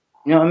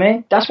 You know what I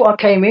mean? That's what I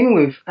came in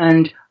with,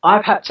 and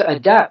I've had to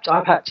adapt.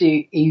 I've had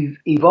to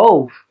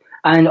evolve,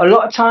 and a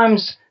lot of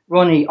times,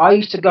 Ronnie, I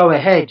used to go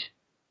ahead.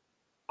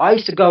 I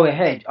used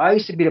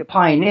to be the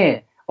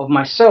pioneer of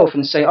myself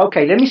and say,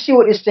 okay, let me see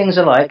what these things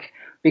are like,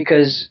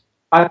 because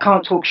I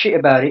can't talk shit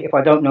about it if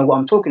I don't know what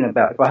I'm talking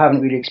about, if I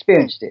haven't really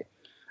experienced it.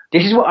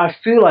 This is what I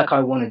feel like I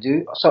want to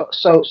do. So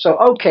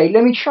okay,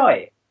 let me try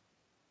it.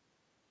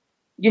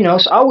 You know,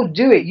 so I would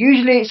do it.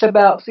 Usually it's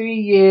about 3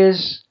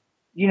 years,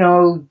 you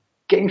know,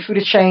 getting through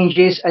the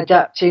changes,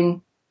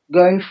 adapting,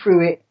 going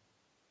through it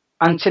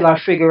until I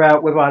figure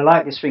out whether I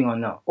like this thing or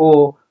not,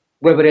 or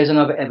whether there's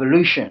another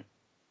evolution.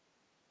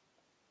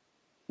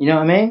 You know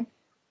what I mean?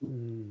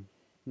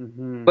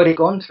 Mm-hmm. But it's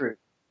gone through.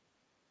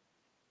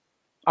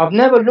 I've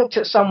never looked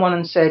at someone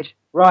and said,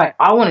 right,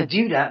 I want to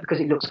do that because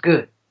it looks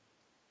good.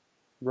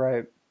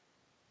 Right.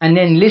 And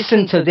then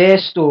listen to their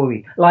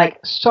story. Like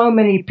so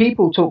many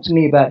people talk to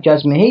me about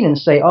Jazz Maheen and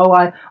say, "Oh,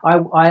 I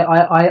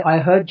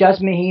heard Jazz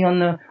Maheen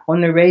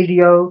on the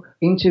radio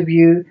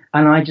interview,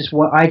 and I just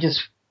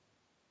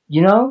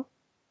you know."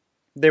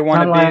 They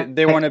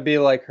want to be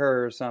like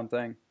her or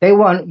something. They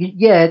want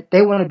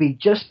to be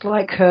just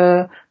like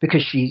her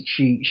because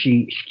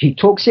she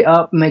talks it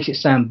up, makes it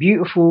sound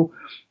beautiful,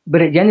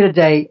 but at the end of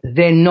the day,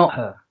 they're not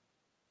her.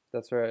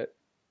 That's right.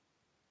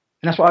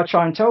 And that's what I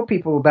try and tell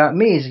people about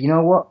me is, you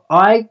know what?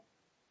 I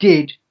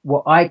did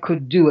what I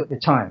could do at the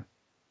time.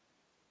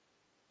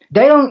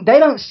 They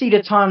don't see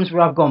the times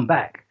where I've gone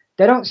back.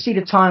 They don't see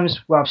the times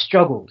where I've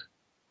struggled.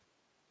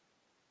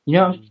 You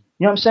know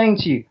what I'm saying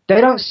to you? They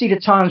don't see the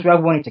times where I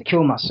wanted to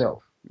kill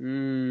myself.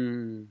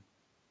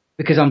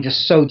 Because I'm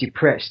just so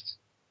depressed.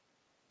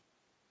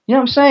 You know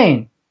what I'm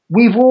saying?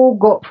 We've all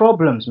got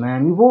problems,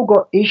 man. We've all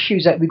got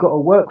issues that we've got to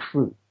work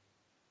through,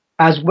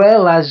 as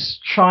well as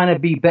trying to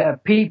be better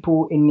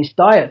people in this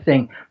diet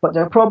thing. But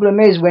the problem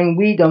is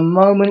the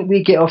moment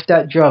we get off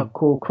that drug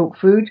called cooked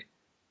food,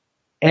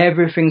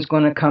 everything's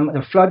going to come,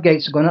 the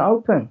floodgates are going to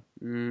open.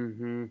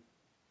 Mm-hmm.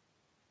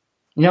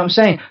 You know what I'm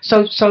saying?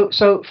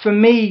 So for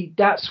me,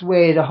 that's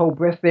where the whole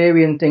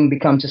breatharian thing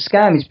becomes a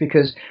scam, is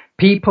because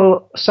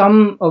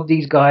some of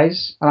these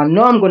guys, and I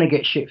know I'm going to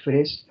get shit for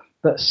this,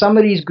 but some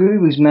of these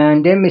gurus,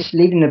 man, they're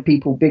misleading the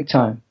people big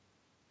time.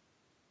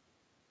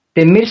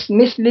 They're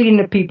misleading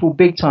the people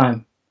big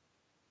time.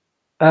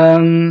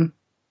 And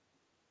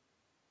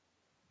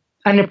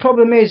the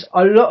problem is,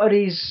 a lot of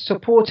these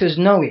supporters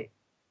know it,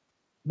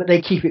 but they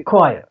keep it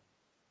quiet.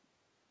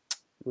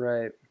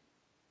 Right.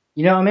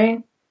 You know what I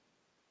mean?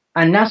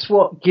 And that's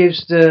what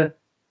gives the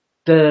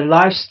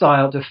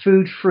lifestyle, the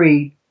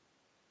food-free,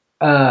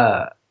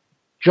 dry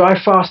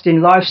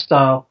fasting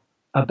lifestyle,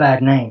 a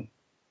bad name.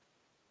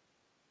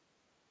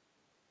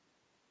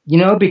 You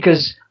know,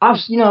 because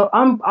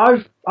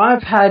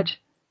I've had,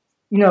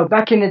 you know,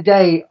 back in the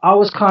day, I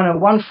was kind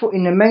of 1 foot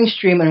in the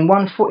mainstream and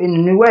 1 foot in the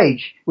new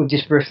age with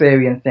this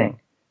breatharian thing.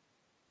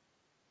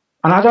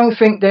 And I don't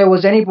think there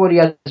was anybody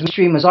as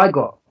mainstream as I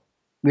got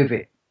with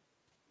it.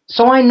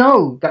 So I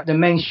know that the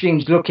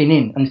mainstream's looking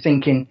in and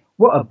thinking,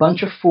 what a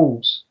bunch of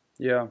fools.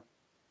 Yeah.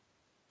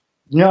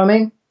 You know what I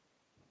mean?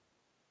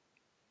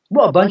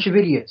 What a bunch of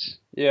idiots.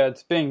 Yeah,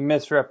 it's being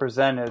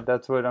misrepresented.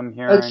 That's what I'm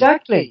hearing.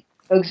 Exactly.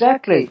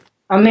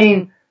 I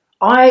mean,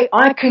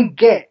 I can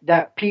get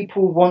that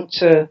people want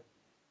to,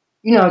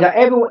 that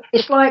everyone.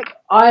 It's like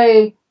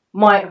I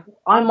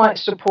might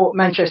support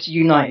Manchester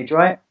United,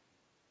 right?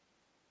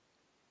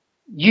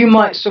 You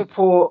might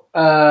support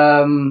LA,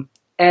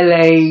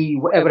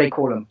 whatever they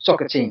call them,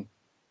 soccer team,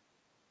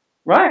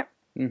 right?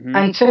 Mm-hmm.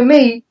 And to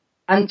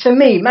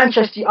me,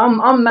 Manchester,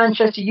 I'm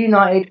Manchester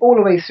United all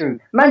the way through.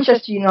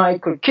 Manchester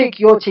United could kick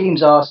your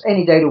team's ass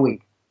any day of the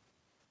week.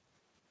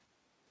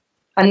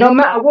 And no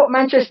matter what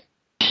Manchester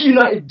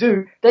United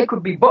do, they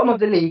could be bottom of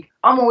the league.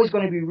 I'm always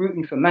going to be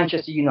rooting for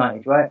Manchester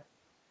United, right?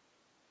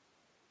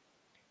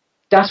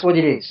 That's what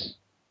it is.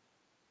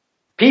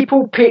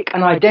 People pick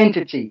an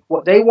identity,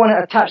 what they want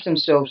to attach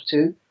themselves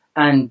to,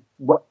 and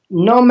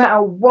no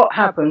matter what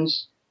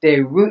happens,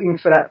 they're rooting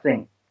for that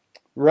thing.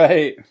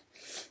 Right.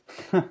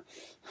 You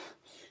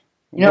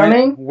know what I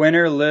mean? Win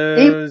or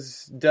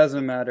lose,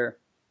 doesn't matter.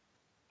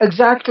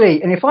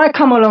 Exactly. And if I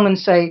come along and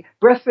say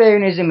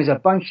breatharianism is a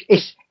bunch,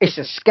 it's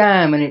a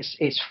scam and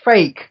it's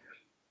fake,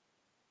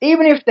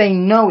 even if they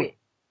know it,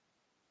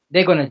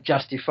 they're going to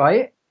justify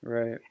it.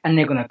 Right. And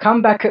they're going to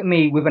come back at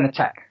me with an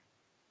attack.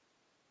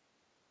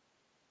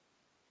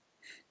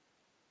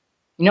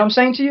 You know what I'm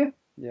saying to you?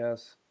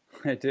 Yes,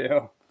 I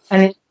do.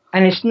 And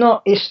it's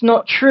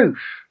not truth.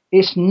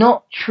 It's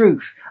not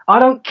truth. I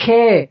don't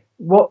care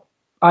what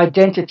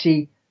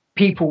identity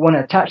people want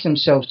to attach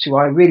themselves to.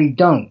 I really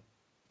don't.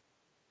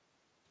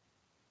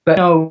 But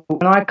no,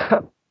 when I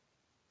cut,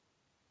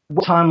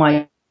 what time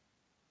I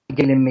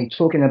get in me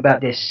talking about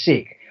they're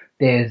sick,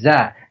 they're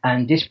that,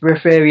 and this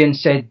breatharian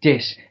said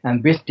this,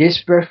 and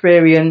this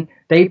breatharian,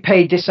 they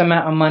paid this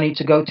amount of money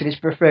to go to this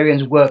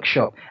breatharian's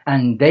workshop,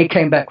 and they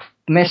came back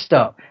messed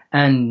up,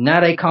 and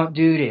now they can't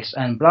do this,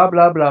 and blah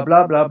blah blah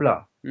blah blah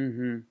blah.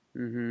 Mm-hmm.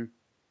 Mm-hmm.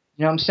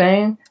 You know what I'm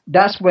saying?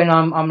 That's when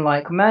I'm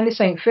like, man, this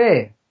ain't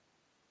fair.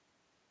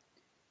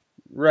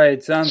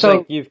 Right. Sounds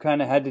like you've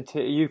kind of had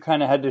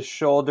to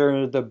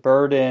shoulder the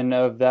burden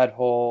of that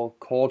whole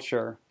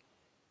culture.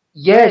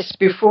 Yes,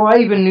 before I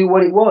even knew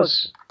what it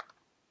was.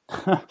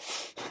 You know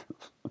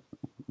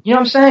what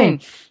I'm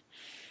saying?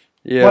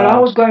 Yeah. Well, I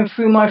was going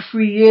through my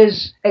 3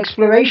 years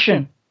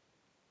exploration.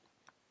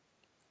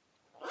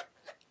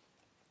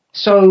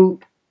 So,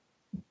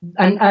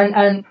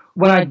 and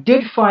when I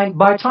did by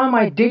the time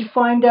I did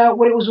find out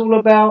what it was all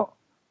about,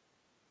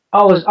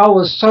 I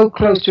was so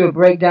close to a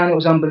breakdown. It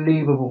was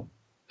unbelievable,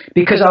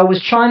 because I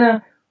was trying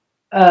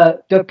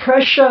to, the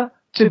pressure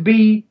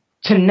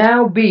to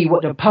now be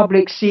what the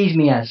public sees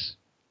me as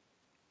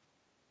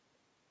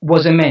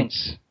was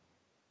immense.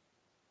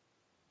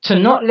 To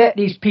not let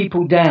these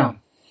people down.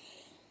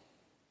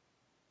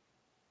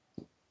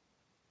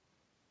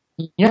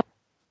 You know,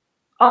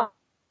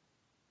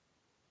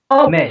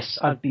 a mess.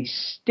 I'd be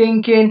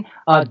stinking.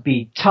 I'd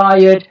be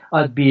tired.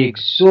 I'd be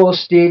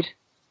exhausted.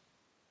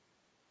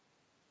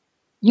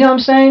 You know what I'm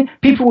saying?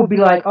 People would be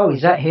like, "Oh,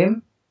 is that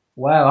him?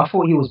 Wow, I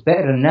thought he was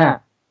better than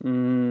that."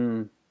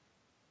 Mm.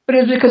 But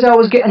it was because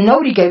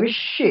nobody gave a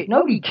shit.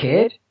 Nobody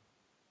cared.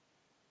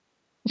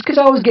 It's because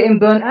I was getting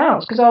burnt out.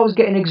 It's because I was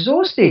getting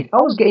exhausted. I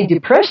was getting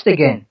depressed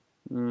again.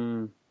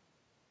 Mm.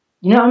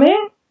 You know what I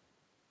mean?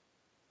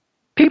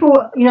 People,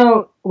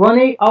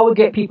 Ronnie, I would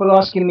get people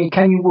asking me,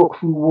 can you walk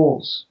through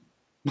walls?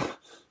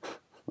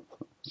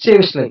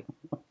 Seriously.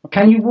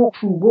 Can you walk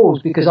through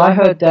walls? Because I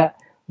heard that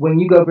when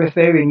you go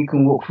breatharian, you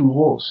can walk through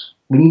walls.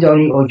 When you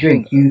don't eat or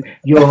drink,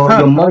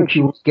 your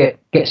molecules get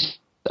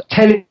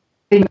telling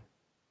you.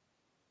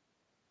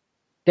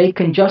 They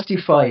can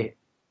justify it.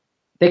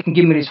 They can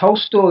give me this whole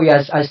story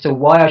as to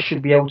why I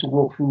should be able to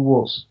walk through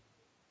walls.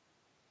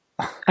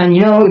 And,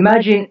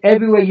 imagine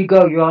everywhere you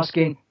go, you're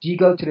asking, do you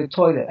go to the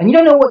toilet? And you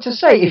don't know what to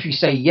say. If you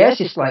say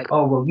yes, it's like,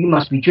 oh, well, you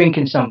must be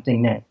drinking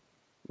something then.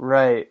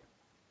 Right.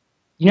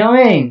 You know what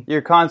I mean?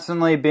 You're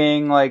constantly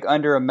being, like,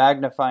 under a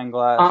magnifying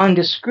glass.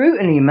 Under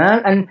scrutiny,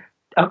 man.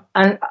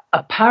 And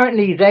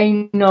apparently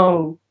they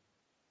know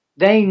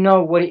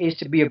what it is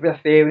to be a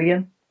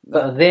breatharian,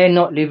 but they're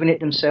not living it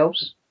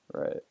themselves.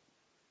 Right.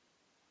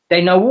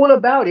 They know all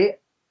about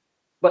it,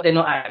 but they're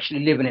not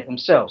actually living it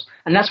themselves.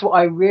 And that's what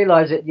I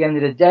realized at the end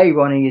of the day,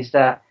 Ronnie, is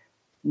that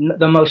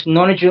the most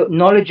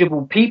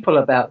knowledgeable people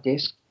about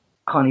this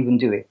can't even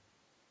do it.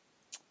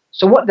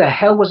 So what the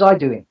hell was I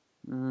doing?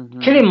 Mm-hmm.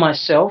 Killing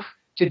myself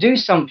to do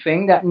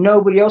something that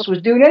nobody else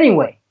was doing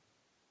anyway.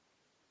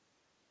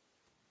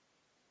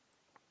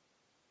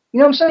 You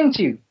know what I'm saying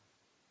to you?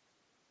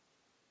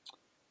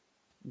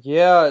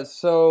 Yeah,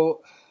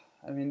 so,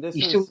 I mean,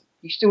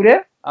 You still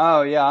there?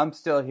 Oh yeah, I'm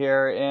still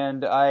here,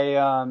 and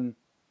I'm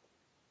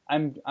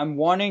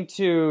wanting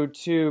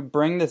to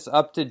bring this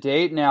up to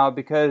date now,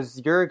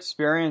 because your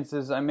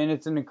experiences, I mean,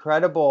 it's an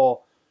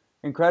incredible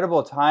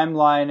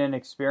timeline and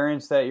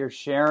experience that you're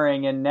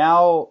sharing, and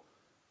now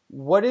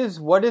what is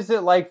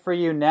it like for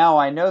you now?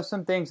 I know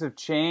some things have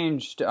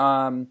changed.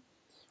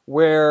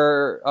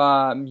 Where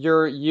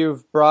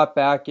you've brought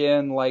back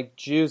in like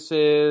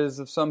juices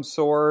of some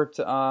sort.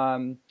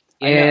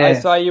 I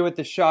saw you with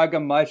the chaga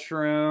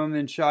mushroom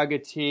and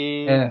chaga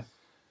tea. Yeah.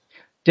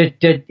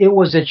 It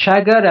was the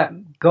chaga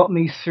that got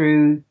me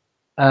through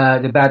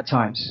the bad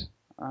times.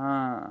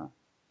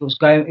 It was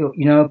going,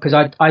 because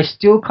I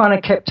still kind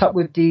of kept up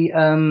with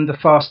the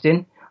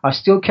fasting. I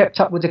still kept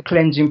up with the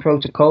cleansing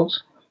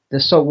protocols, the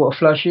saltwater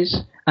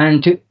flushes,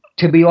 and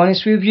to be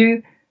honest with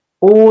you,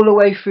 all the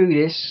way through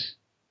this.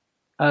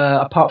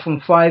 Apart from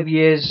 5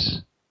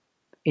 years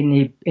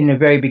in the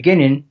very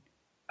beginning,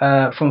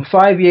 from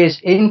 5 years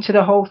into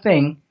the whole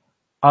thing,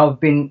 I've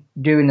been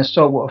doing the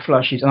saltwater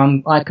flushes,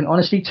 and I can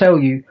honestly tell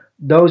you,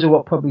 those are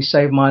what probably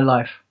saved my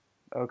life.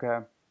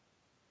 Okay.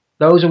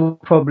 Those are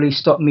what probably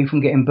stopped me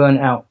from getting burnt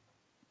out.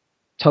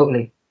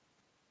 Totally.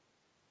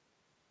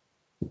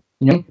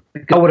 Because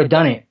I would have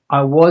done it.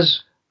 I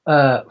was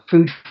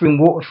food free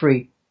and water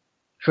free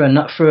for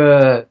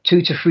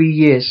 2 to 3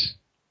 years.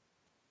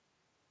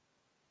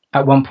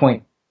 At one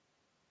point,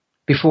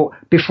 before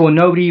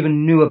nobody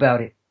even knew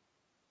about it,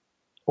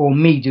 or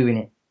me doing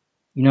it,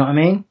 you know what I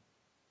mean?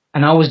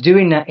 And I was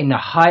doing that in the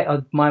height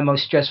of my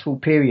most stressful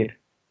period.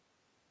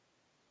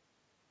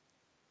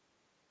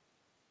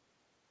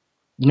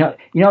 You know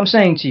what I'm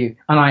saying to you?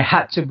 And I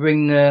had to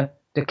bring the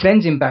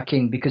cleansing back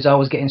in because I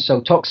was getting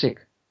so toxic.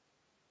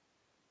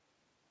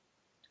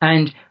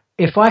 And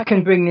if I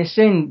can bring this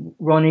in,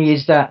 Ronnie,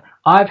 is that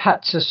I've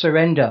had to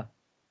surrender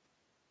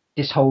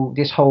throughout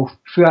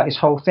this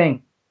whole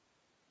thing.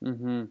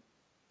 Mm-hmm.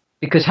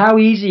 Because how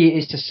easy it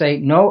is to say,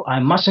 no, I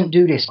mustn't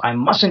do this, I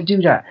mustn't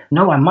do that.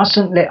 No, I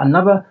mustn't let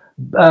another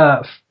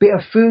bit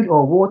of food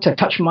or water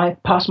pass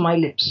my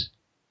lips.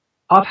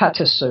 I've had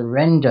to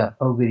surrender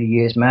over the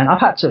years, man. I've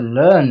had to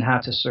learn how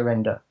to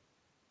surrender.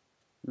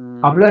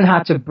 I've learned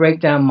how to break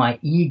down my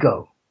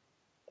ego.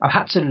 I've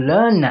had to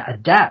learn that,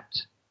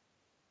 adapt,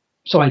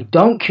 so I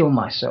don't kill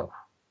myself.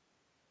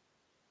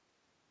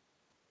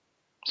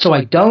 So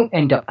I don't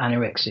end up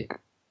anorexic.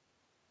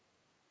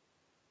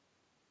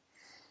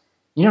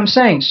 You know what I'm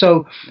saying?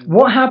 So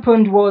what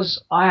happened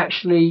was I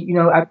actually,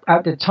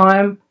 at the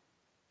time,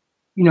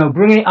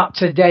 bringing it up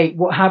to date,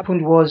 what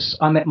happened was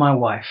I met my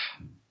wife.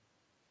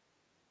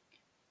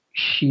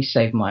 She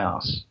saved my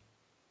ass.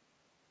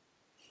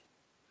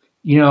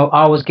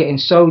 I was getting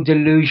so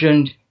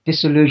disillusioned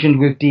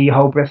with the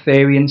whole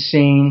Breatharian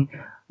scene,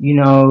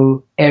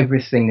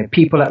 everything. The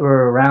people that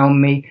were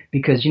around me,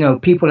 because,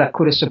 people that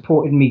could have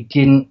supported me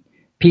didn't.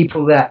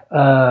 People that,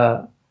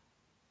 what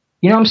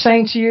I'm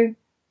saying to you?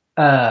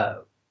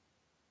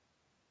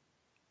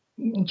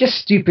 Just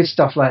stupid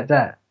stuff like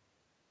that.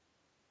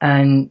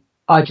 And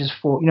I just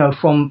thought,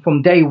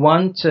 from day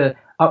one to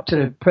up to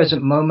the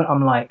present moment,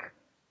 I'm like,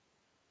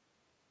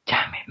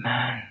 damn it,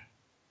 man.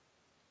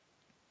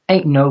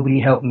 Ain't nobody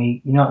helped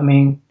me. You know what I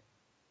mean?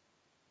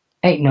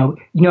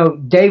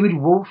 David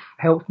Wolf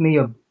helped me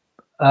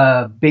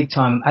big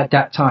time at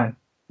that time.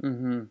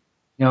 Mm-hmm.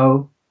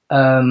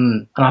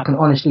 And I can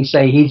honestly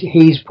say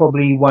he's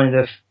probably one of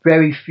the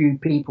very few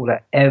people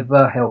that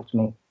ever helped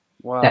me.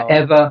 Wow. That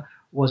ever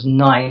was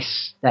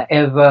nice, that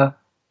ever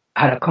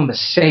had a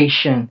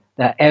conversation,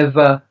 that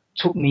ever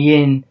took me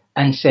in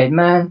and said,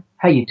 man,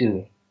 how you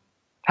doing?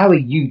 How are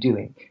you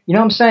doing? You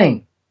know what I'm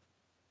saying?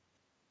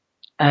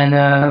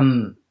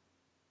 And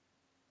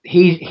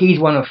he's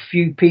one of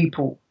few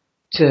people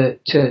to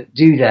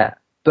do that.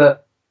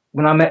 But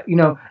when I met,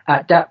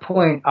 at that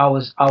point I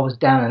was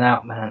down and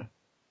out, man.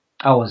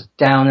 I was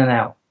down and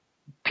out.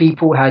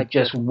 People had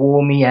just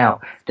wore me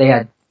out. They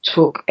had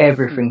took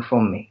everything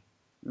from me.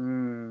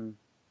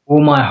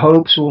 All my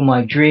hopes, all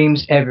my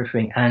dreams,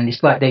 everything. And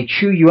it's like they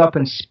chew you up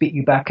and spit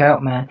you back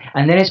out, man.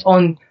 And then it's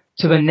on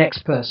to the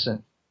next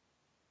person.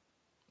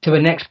 To the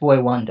next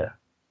boy wonder.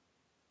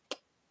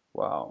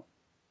 Wow.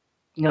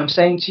 You know what I'm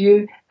saying to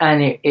you?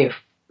 And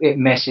it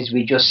messes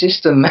with your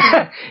system,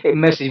 man. It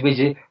messes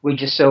with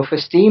your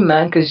self-esteem,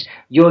 man, because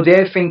you're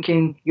there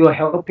thinking you're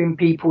helping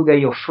people, they're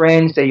your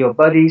friends, they're your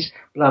buddies,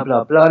 blah,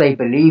 blah, blah. They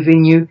believe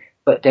in you,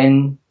 but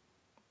then,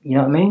 you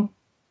know what I mean?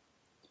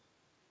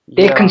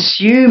 Yeah. They're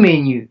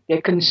consuming you.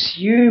 They're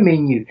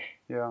consuming you.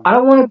 Yeah. I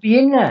don't want to be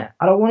in that.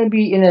 I don't want to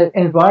be in an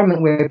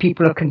environment where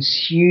people are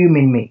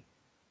consuming me.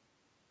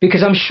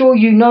 Because I'm sure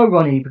you know,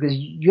 Ronnie, because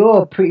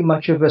you're pretty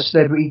much of a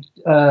celebrity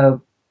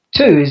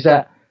too, is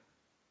that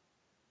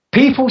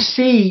people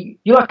see,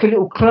 you're like a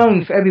little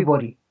clone for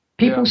everybody.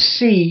 People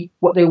see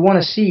what they want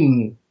to see in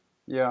you.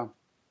 Yeah.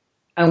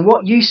 And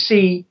what you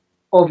see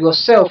of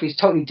yourself is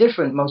totally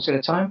different most of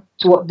the time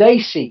to what they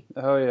see.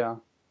 Oh, yeah.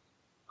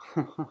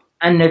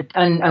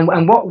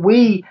 And what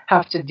we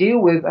have to deal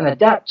with and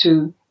adapt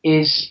to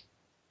is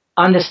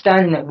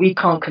understanding that we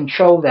can't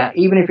control that,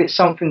 even if it's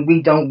something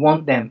we don't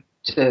want them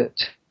to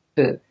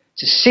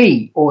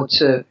see or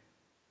to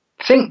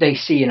think they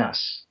see in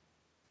us.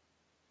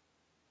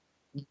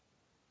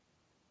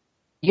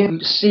 You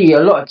see a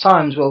lot of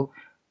times, well,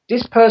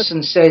 this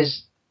person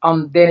says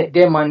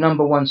they're my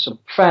number one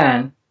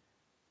fan,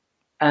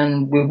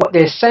 And with what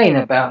they're saying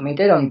about me,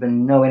 they don't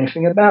even know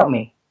anything about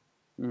me.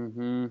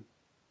 Mm-hmm.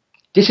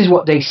 This is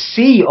what they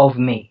see of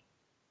me.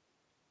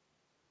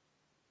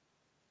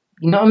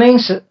 You know what I mean?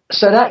 So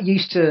that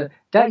used to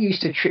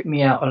trip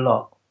me out a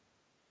lot.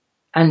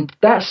 And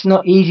that's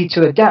not easy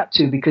to adapt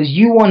to, because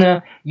you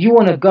wanna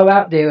go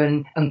out there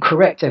and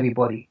correct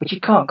everybody, but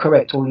you can't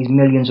correct all these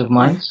millions of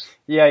minds.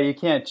 Yeah, you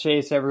can't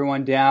chase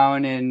everyone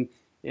down and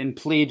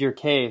plead your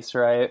case,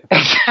 right?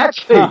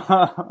 Exactly.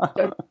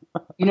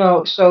 You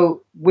know,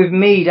 so with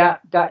me,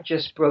 that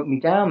just broke me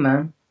down,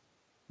 man.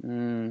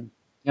 Mm.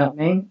 You know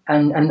what I mean?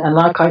 And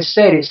like I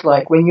said, it's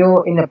like when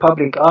you're in the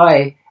public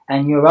eye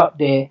and you're up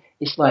there,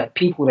 it's like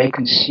people, they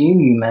consume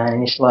you, man.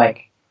 And it's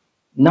like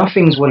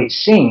nothing's what it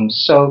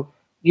seems. So,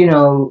 you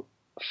know,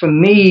 for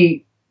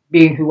me,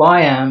 being who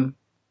I am,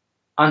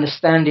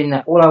 understanding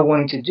that all I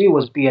wanted to do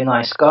was be a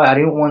nice guy. I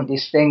didn't want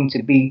this thing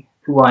to be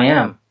who I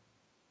am.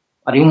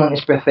 I didn't want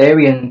this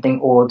breatharian thing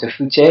or the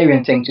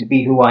fruitarian thing to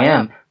be who I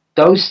am.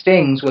 Those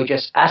things were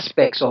just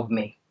aspects of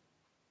me.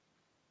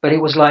 But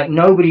it was like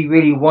nobody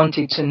really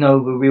wanted to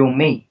know the real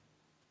me.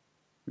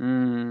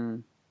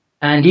 Mm.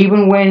 And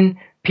even when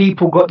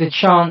people got the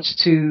chance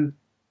to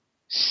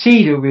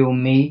see the real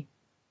me,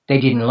 they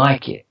didn't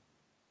like it.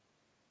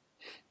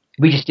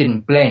 We just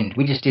didn't blend.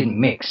 We just didn't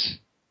mix.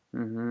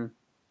 Mm-hmm.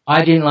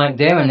 I didn't like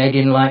them and they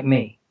didn't like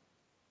me.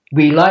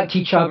 We liked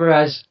each other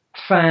as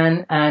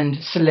fan and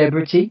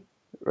celebrity.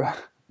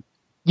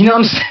 You know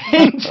what I'm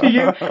saying to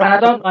you? And I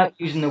don't like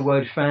using the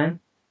word fan.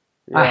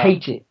 Yeah. I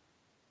hate it.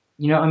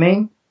 You know what I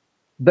mean?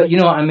 But you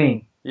know what I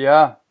mean?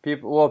 Yeah.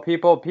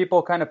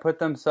 People kind of put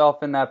themselves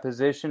in that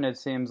position, it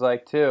seems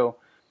like, too,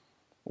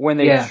 when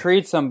they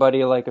treat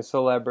somebody like a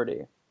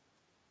celebrity.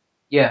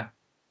 Yeah.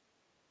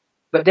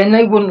 But then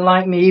they wouldn't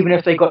like me even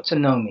if they got to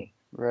know me.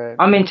 Right.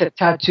 I'm into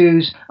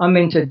tattoos. I'm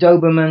into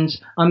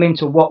Dobermans. I'm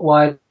into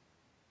what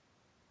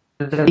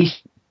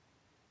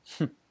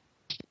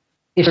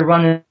it's a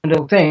running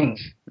little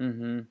things.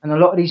 Mm-hmm. And a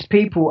lot of these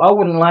people, I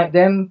wouldn't like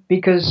them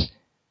because,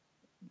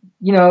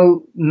 you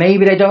know,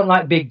 maybe they don't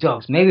like big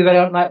dogs. Maybe they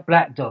don't like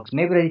black dogs.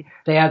 Maybe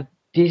they have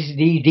these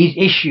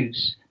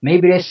issues.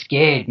 Maybe they're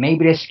scared.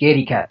 Maybe they're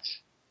scaredy cats.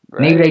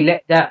 Right.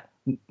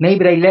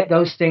 Maybe they let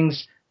those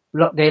things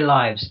block their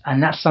lives.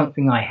 And that's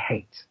something I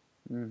hate.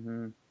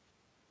 Mm-hmm.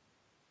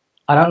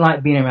 I don't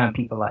like being around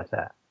people like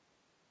that.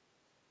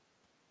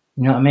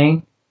 You know what I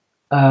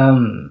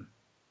mean?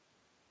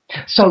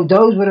 So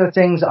those were the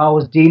things I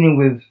was dealing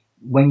with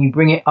when you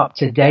bring it up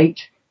to date.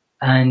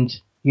 And,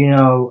 you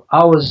know,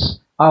 I was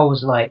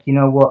like, you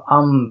know what,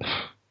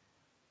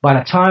 by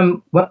the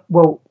time,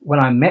 when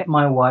I met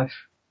my wife,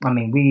 I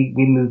mean, we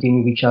moved in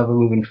with each other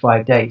within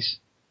 5 days.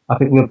 I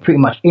think we were pretty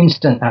much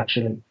instant,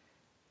 actually.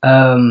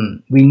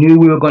 We knew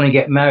we were going to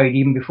get married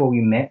even before we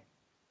met.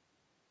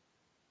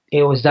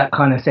 It was that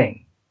kind of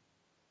thing.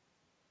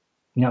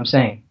 You know what I'm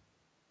saying?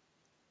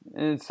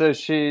 And so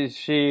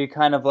she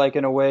kind of like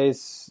in a way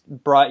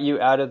brought you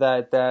out of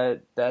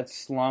that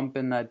slump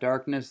and that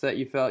darkness that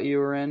you felt you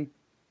were in.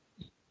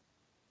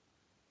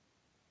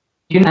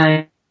 You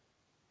know,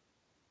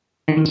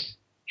 and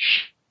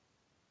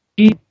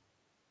she,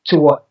 to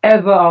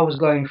whatever I was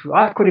going through,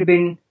 I could have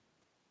been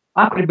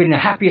the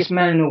happiest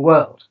man in the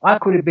world. I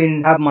could have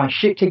been having my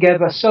shit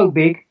together, so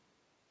big,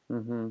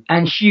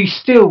 and she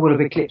still would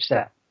have eclipsed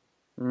that.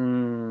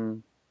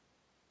 Mm.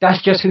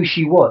 That's just who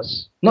she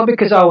was. Not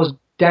because I was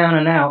down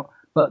and out,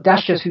 but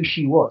that's just who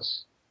she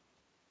was.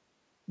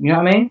 You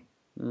know what I mean?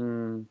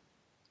 Mm.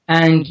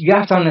 And you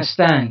have to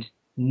understand,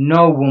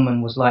 no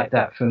woman was like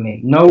that for me.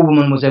 No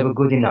woman was ever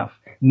good enough.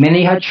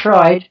 Many had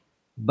tried,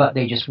 but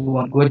they just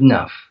weren't good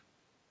enough.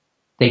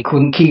 They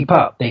couldn't keep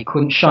up. They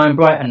couldn't shine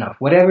bright enough,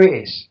 whatever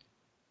it is.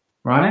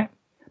 Right?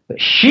 But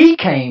she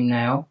came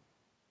now,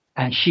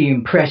 and she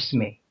impressed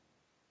me.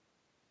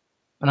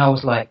 And I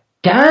was like,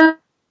 damn.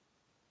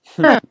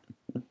 You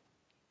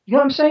know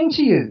what I'm saying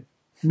to you?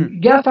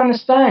 You have to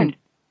understand,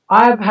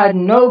 I've had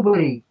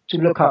nobody to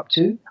look up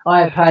to.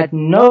 I've had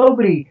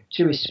nobody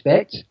to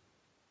respect.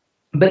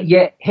 But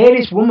yet, here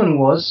this woman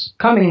was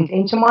coming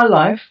into my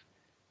life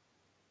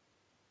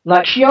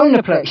like she owned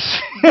the place.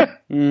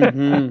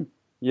 Mm-hmm.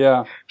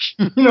 Yeah.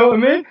 You know what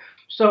I mean?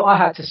 So I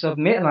had to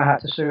submit and I had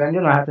to surrender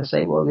and I had to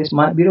say, well, this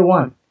might be the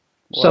one.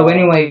 Wow. So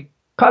anyway,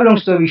 cut a long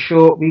story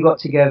short, we got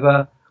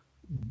together.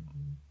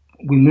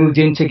 We moved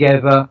in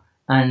together.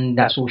 And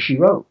that's all she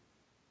wrote.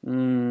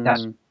 Mm.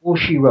 That's all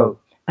she wrote.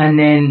 And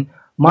then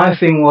my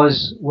thing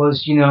was,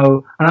 you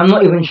know, and I'm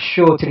not even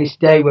sure to this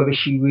day whether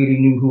she really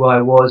knew who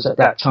I was at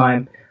that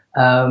time.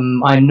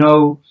 I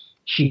know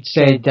she'd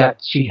said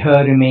that she'd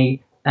heard of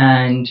me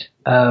and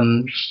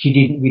she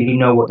didn't really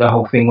know what the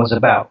whole thing was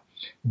about.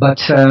 But,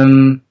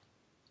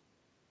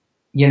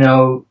 you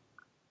know,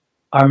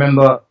 I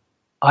remember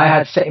I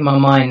had set in my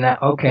mind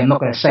that, okay, I'm not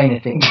going to say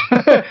anything.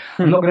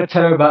 I'm not going to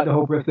tell her about the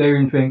whole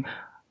breatharian thing.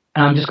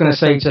 And I'm just going to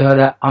say to her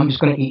that I'm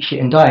just going to eat shit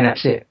and die, and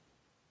that's it.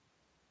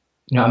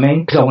 You know what I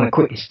mean? Because I want to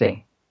quit this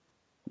thing.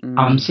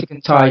 I'm sick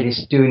and tired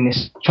of doing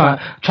this, trying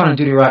to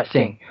do the right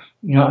thing.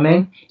 You know what I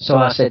mean? So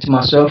I said to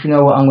myself, you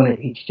know what? I'm going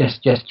to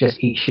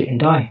just eat shit and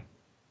die.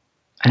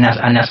 And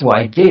that's what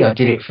I did. I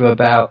did it for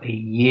about a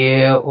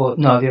year, or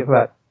no, I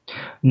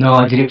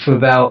did it for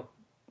about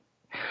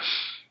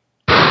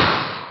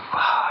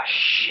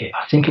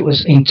I think it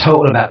was in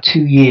total about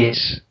 2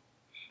 years.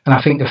 And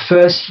I think the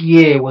first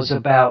year was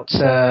about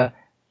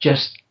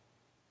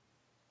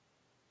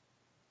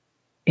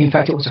in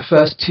fact, it was the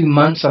first 2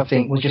 months, I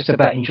think, was just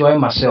about enjoying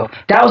myself.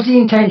 That was the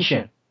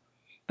intention.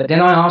 But then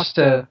I asked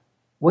her,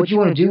 what do you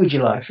want to do with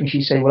your life? And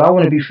she said, well, I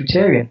want to be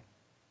fruitarian.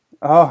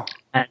 Oh.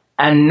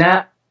 And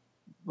that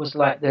was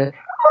like the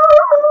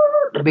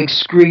big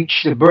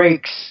screech, the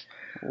brakes.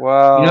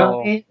 Wow. You know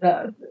what I mean?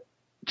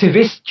 To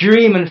this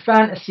dream and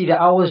fantasy that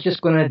I was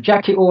just going to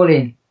jack it all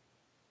in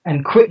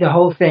and quit the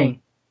whole thing.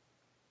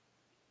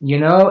 You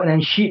know? And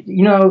then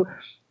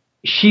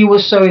she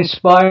was so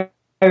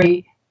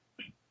inspiring.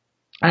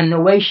 And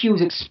the way she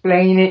was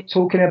explaining it,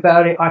 talking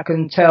about it, I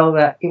can tell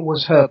that it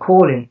was her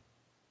calling.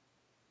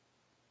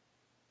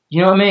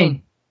 You know what I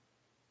mean?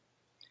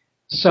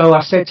 So I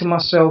said to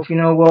myself, you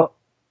know what?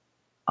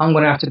 I'm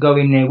going to have to go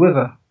in there with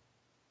her.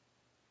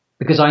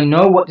 Because I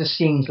know what the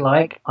scene's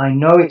like. I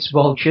know it's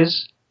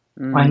vultures.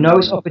 I know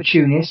it's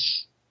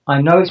opportunists.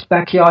 I know it's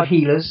backyard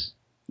healers.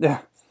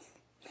 Yeah.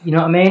 You know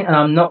what I mean? And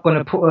I'm not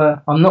going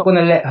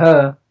to let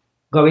her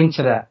go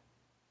into that.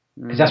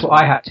 Because that's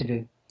what I had to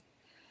do.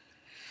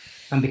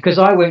 And because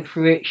I went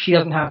through it, she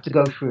doesn't have to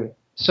go through it.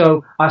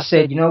 So I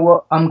said, you know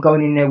what? I'm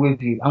going in there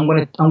with you. I'm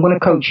going to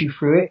coach you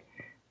through it.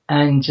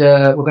 And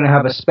we're going to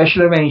have a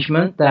special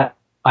arrangement that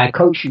I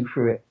coach you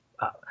through it.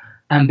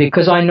 And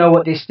because I know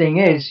what this thing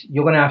is,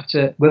 we're going to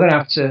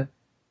have to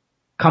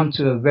come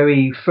to a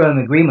very firm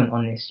agreement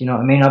on this. You know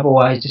what I mean?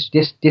 Otherwise,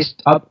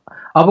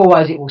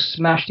 otherwise it will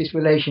smash this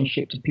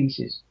relationship to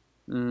pieces.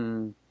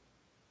 And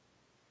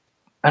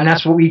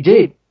that's what we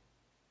did.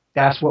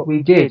 That's what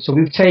we did. So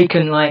we've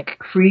taken like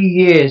 3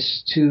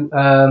 years to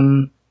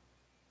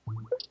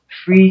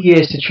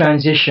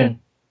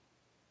transition,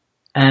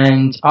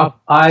 and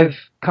I've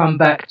come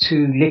back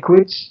to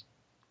liquids,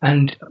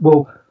 and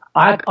well,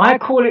 I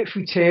call it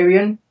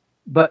fruitarian,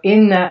 but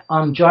in that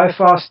I'm dry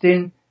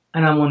fasting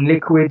and I'm on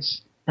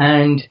liquids.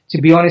 And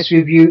to be honest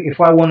with you, if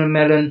I want a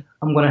melon,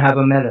 I'm going to have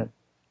a melon.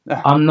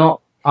 I'm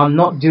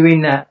not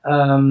doing that.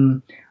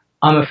 I'm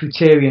a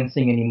fruitarian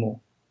thing anymore.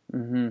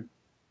 Mm-hmm.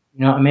 You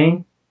know what I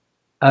mean?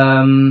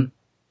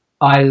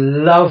 I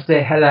love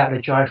the hell out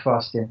of dry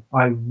fasting.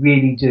 I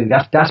really do.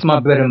 That's my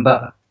bread and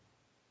butter.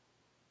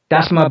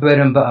 That's my bread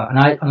and butter.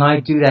 And I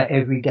do that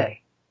every day.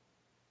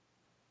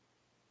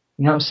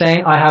 You know what I'm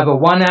saying? I have a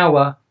 1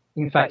 hour.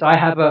 In fact, I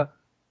have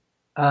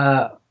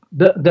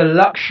the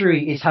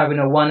luxury is having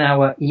a 1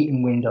 hour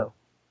eating window.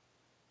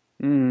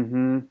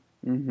 Mm-hmm.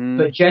 Mm-hmm.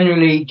 But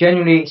generally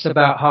it's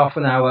about half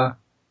an hour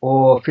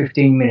or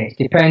 15 minutes.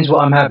 Depends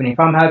what I'm having. If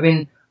I'm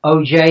having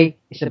OJ,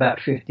 it's about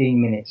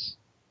 15 minutes.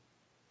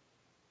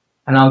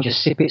 And I'll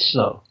just sip it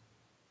slow.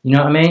 You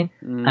know what I mean?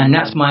 Mm. And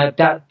that's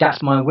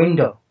my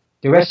window.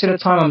 The rest of the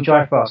time I'm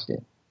dry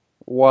fasting.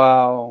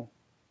 Wow.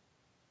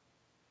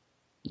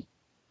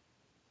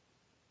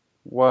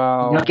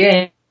 Wow.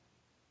 Again,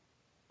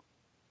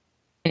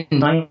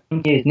 9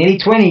 years, nearly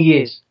 20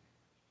 years.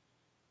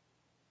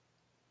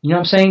 You know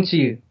what I'm saying to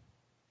you?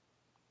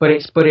 But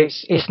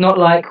it's not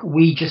like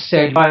we just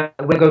said, right,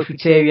 we'll go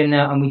fruitarian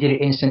now and we did an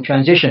instant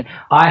transition.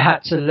 I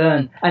had to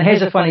learn. And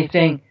here's a funny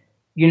thing,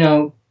 you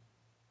know,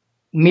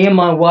 me and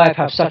my wife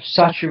have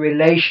such a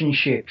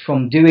relationship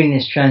from doing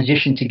this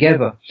transition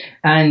together,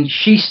 and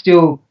she's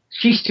still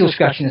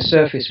scratching the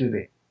surface with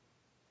it.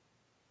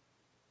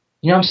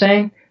 You know what I'm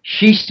saying?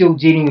 She's still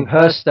dealing with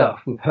her stuff,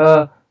 with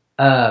her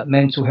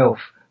mental health.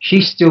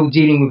 She's still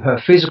dealing with her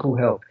physical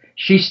health.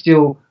 She's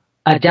still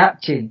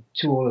adapting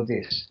to all of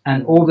this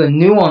and all the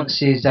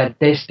nuances that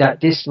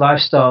this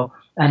lifestyle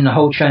and the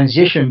whole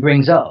transition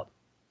brings up.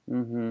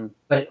 Mm-hmm.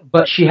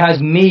 But she has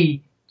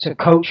me to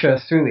coach her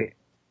through it.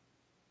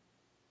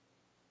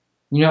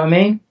 You know what I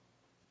mean?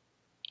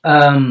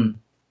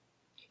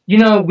 You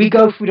know, we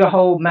go through the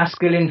whole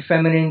masculine,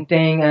 feminine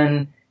thing,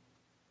 and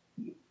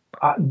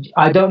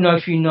I don't know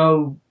if you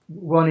know,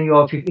 Ronnie,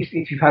 or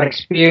if you've had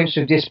experience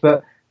with this,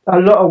 but a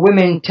lot of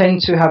women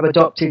tend to have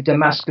adopted the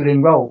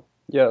masculine role.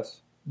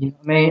 Yes. You know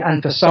what I mean?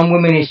 And for some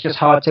women, it's just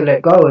hard to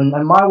let go. And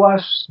my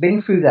wife's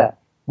been through that.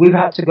 We've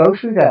had to go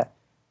through that.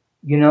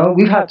 You know,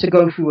 we've had to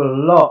go through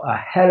a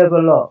hell of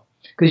a lot.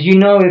 Because, you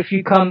know, if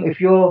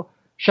you're,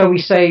 shall we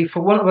say,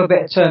 for want of a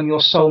better term, your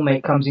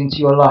soulmate comes into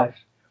your life,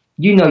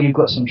 you know you've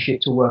got some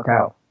shit to work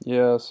out.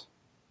 Yes.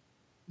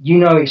 You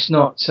know it's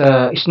not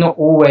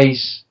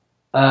always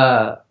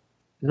love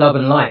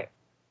and light.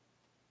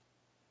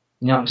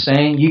 You know what I'm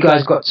saying? You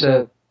guys got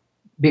to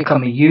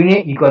become a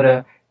unit. You got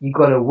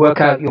to work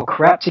out your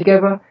crap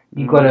together.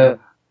 You got to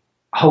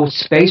hold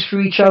space for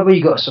each other.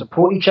 You got to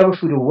support each other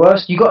through the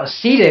worst. You got to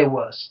see their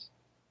worst.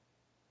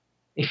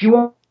 If you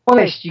want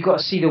honest, you got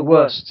to see the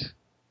worst.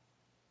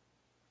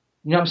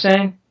 You know what I'm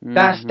saying?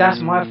 Mm-hmm.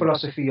 That's my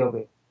philosophy of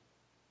it.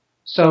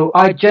 So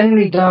I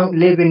generally don't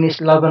live in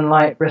this love and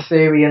light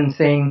breatharian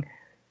thing.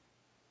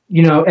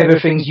 You know,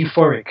 everything's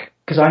euphoric,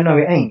 because I know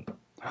it ain't.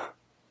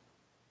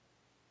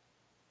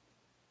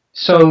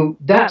 So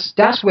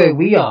that's where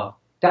we are.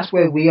 That's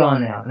where we are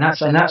now,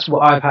 and that's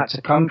what I've had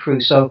to come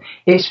through. So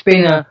it's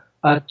been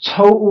a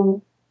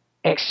total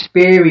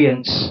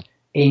experience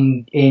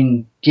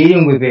in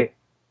dealing with it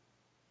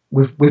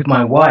with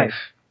my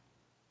wife,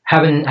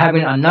 having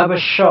another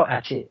shot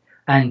at it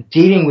and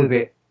dealing with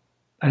it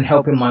and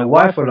helping my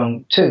wife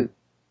along too,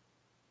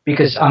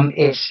 because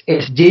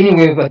it's dealing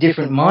with a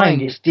different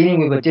mind. It's dealing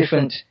with a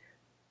different,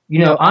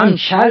 I'm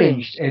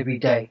challenged every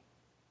day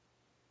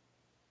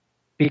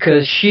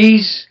because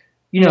she's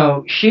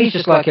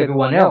just like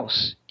everyone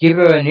else. Give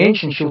her an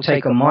inch and she'll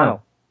take a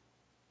mile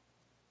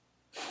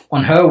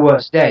on her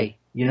worst day,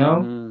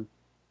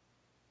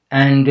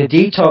 And the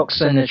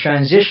detox and the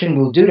transition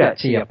will do that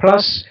to you.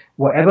 Plus,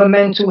 whatever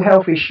mental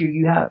health issue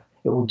you have,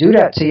 it will do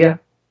that to you.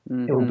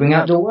 It will bring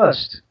out the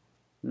worst.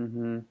 You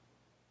know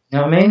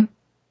what I mean?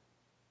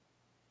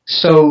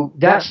 So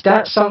that's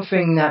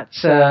something that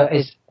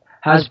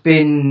has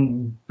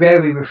been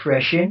very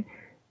refreshing.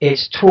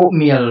 It's taught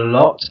me a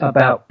lot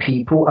about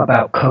people,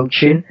 about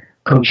coaching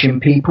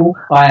people.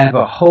 I have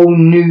a whole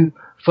new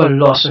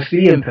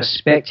philosophy and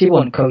perspective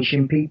on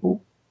coaching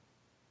people.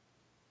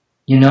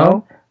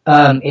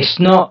 It's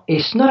not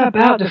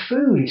about the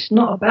food. It's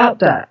not about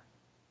that.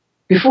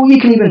 Before you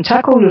can even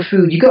tackle the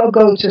food, you got to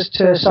go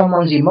to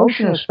someone's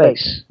emotional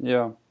space.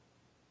 Yeah.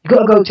 You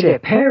got to go to their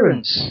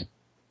parents,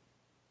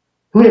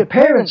 who their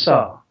parents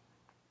are.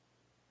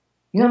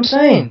 You know what I'm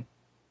saying?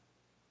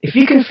 If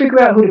you can figure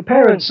out who the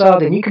parents are,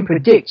 then you can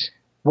predict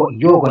what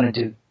you're going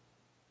to do.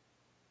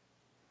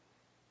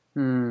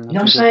 You know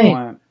what I'm saying?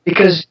 Point.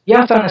 Because you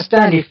have to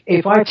understand,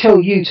 if I tell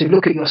you to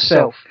look at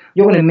yourself,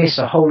 you're going to miss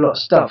a whole lot of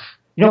stuff.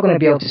 You're not going to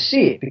be able to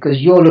see it because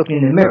you're looking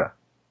in the mirror.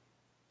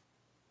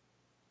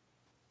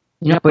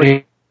 But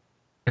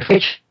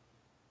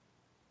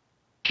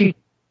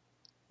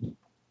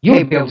you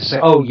may be able to say,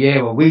 oh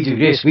yeah, well we do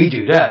this, we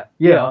do that.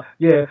 Yeah,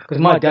 because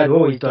my dad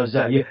always does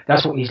that. Yeah,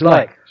 that's what he's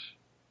like.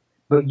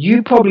 But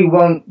you probably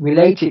won't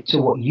relate it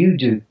to what you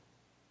do.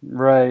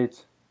 Right.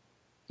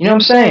 You know what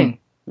I'm saying?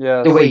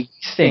 Yes. The way you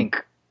think.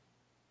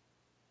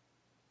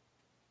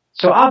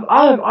 So I've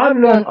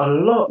learned a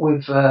lot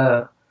with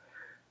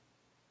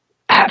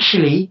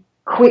actually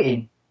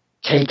quitting,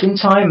 taking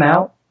time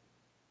out,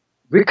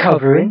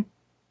 recovering,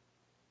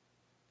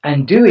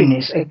 and doing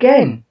this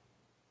again.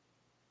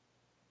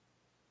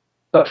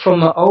 But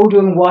from an older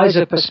and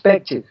wiser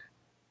perspective.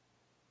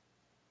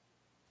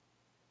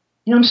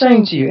 You know what I'm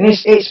saying to you? And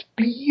it's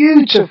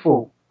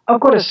beautiful. I've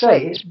got to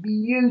say, it's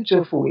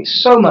beautiful.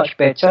 It's so much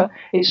better.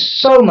 It's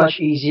so much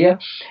easier.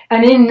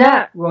 And in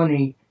that,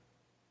 Ronnie,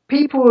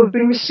 people have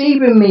been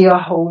receiving me a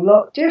whole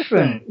lot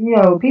different.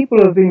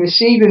 People have been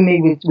receiving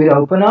me with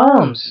open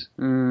arms.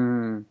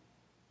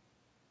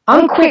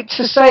 I'm quick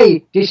to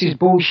say this is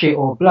bullshit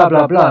or blah,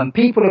 blah, blah. And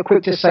people are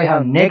quick to say how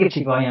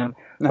negative I am.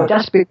 But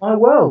that's been my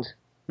world.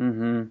 You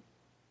know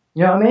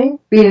what I mean?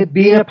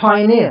 Being a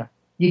pioneer,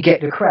 you get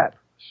the crap.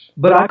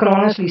 But I can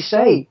honestly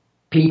say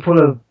people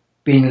have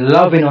been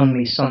loving on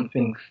me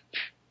something.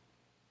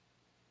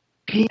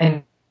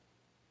 And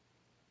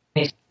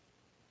it's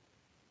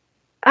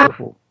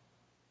awful.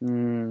 Really,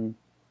 you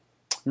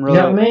know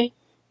what I mean?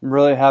 I'm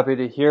really happy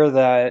to hear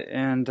that.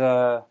 And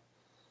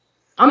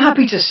I'm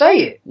happy to say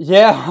it.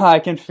 Yeah, I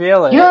can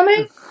feel it. You know what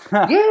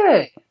I mean?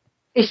 Yeah.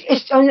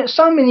 It's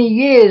so many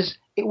years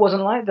it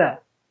wasn't like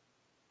that.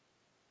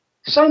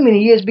 So many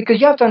years, because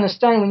you have to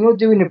understand when you're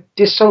doing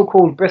this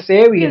so-called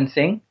Breatharian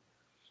thing,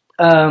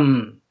 I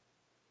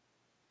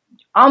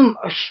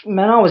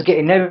was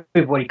getting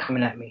everybody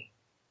coming at me.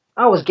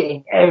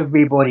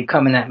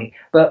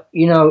 But,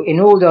 in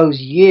all those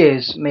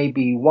years,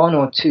 maybe one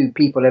or two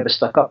people ever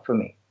stuck up for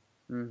me.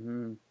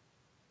 You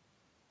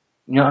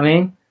know what I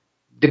mean?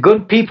 The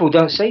good people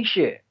don't say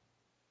shit.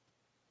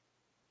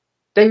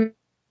 And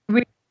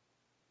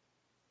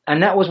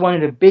that was one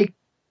of the big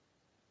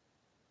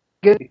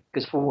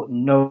because for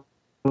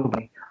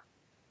nobody.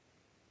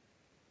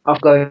 I'm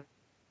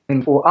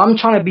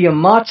trying to be a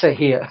martyr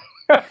here.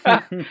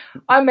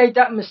 I made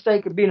that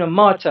mistake of being a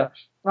martyr.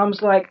 I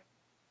was like,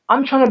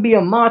 I'm trying to be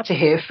a martyr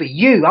here for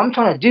you. I'm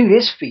trying to do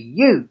this for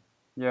you.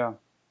 Yeah.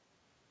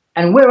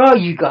 And where are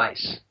you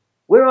guys?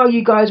 Where are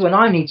you guys when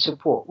I need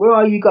support? Where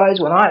are you guys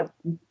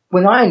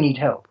when I need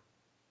help?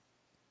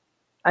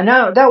 And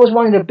now that was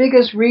one of the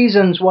biggest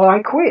reasons why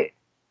I quit.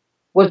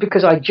 Was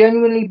because I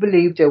genuinely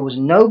believed there was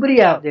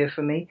nobody out there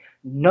for me,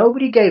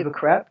 nobody gave a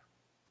crap,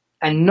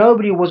 and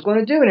nobody was going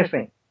to do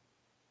anything.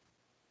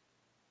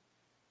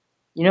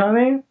 You know what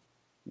I mean?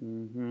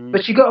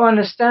 But you got to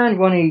understand,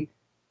 Ronnie,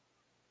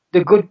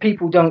 the good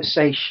people don't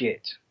say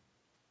shit.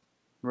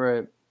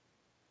 Right.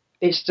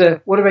 It's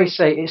what do they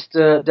say? It's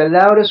the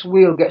loudest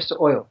wheel gets the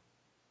oil.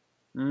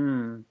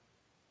 You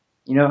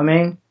know what I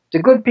mean?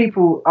 The good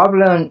people, I've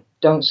learned,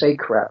 don't say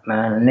crap,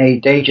 man, and they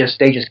just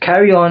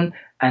carry on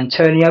and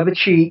turn the other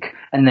cheek,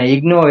 and they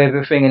ignore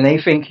everything, and they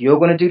think you're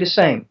going to do the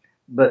same.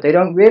 But they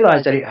don't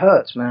realize that it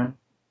hurts, man.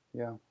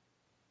 Yeah.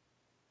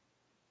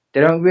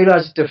 They don't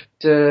realize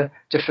the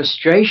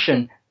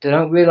frustration. They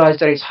don't realize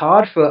that it's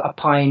hard for a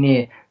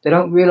pioneer They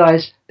don't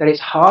realize that it's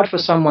hard for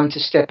someone to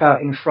step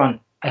out in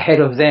front ahead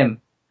of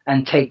them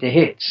and take the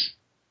hits.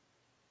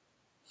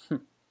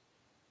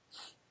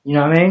 You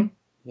know what I mean?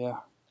 Yeah.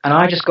 And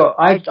I just got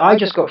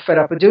fed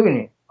up of doing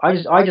it.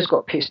 I just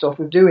got pissed off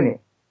with doing it.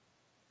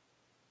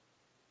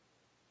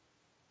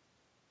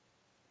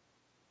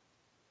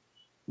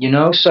 You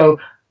know, so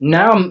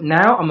now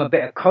I'm a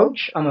better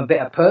coach. I'm a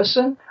better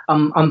person.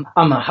 I'm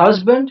a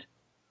husband.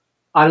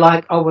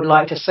 I would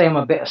like to say I'm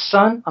a better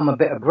son. I'm a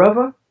better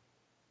brother.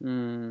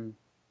 Mm.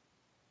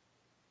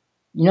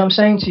 You know what I'm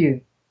saying to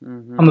you?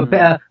 Mm-hmm. I'm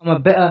a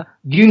better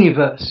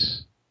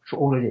universe for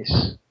all of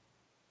this.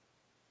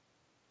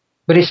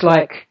 But it's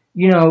like,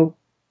 you know,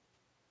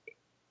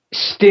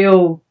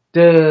 still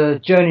the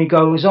journey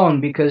goes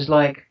on because,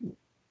 like,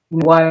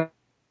 why,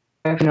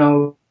 you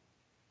know,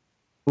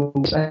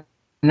 and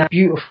that's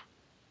beautiful.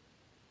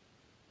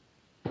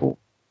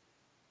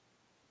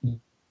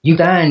 You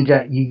stand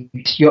that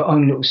it's your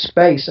own little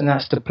space, and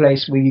that's the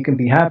place where you can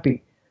be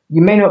happy.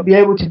 You may not be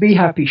able to be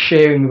happy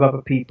sharing with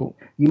other people.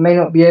 You may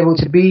not be able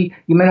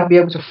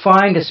to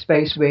find a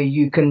space where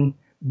you can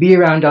be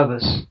around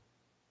others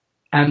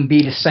and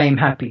be the same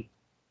happy.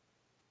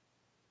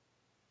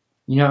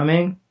 You know what I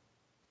mean?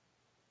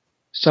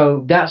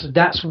 So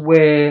that's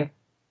where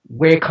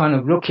we're kind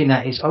of looking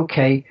at is,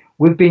 okay,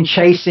 we've been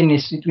chasing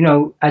this, you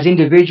know, as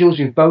individuals,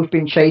 we've both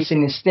been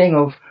chasing this thing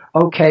of,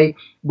 okay,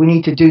 we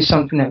need to do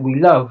something that we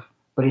love.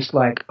 But it's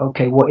like,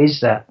 okay, what is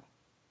that?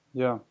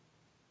 Yeah.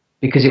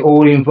 Because it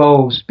all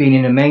involves being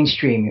in the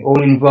mainstream. It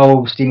all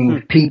involves dealing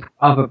with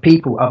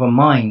people, other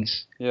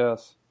minds.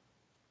 Yes.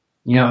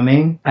 You know what I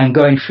mean? And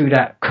going through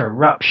that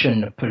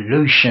corruption, the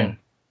pollution,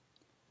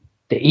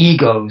 the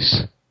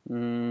egos.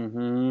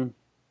 Mm-hmm.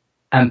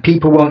 And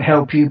people won't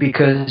help you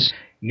because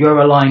you're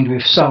aligned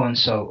with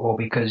so-and-so, or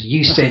because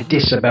you said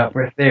this about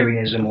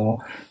breatharianism, or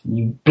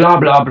you blah,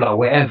 blah, blah,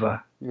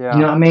 whatever. Yeah.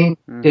 You know what I mean?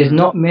 Mm-hmm. There's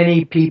not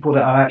many people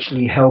that are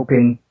actually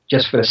helping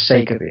just for the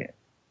sake of it.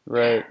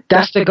 Right.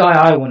 That's the guy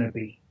I want to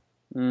be.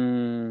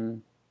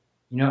 Mm.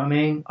 You know what I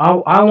mean?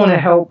 I want to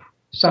help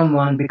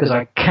someone because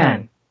I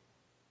can.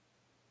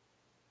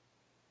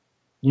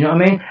 You know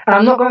what I mean? And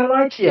I'm not going to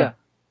lie to you.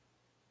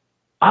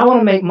 I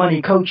want to make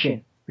money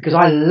coaching because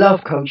I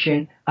love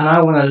coaching and I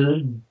want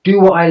to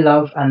do what I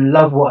love and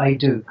love what I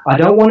do. I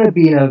don't want to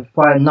be in a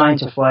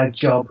 9-to-5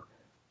 job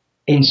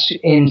in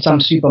some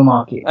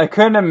supermarket. I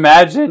couldn't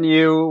imagine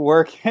you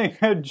working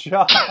a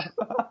job.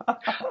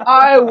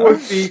 I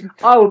would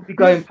be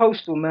going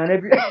postal, man.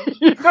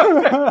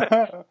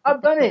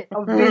 I've done it.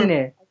 I've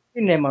been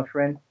there, my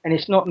friend. And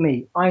it's not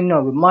me. I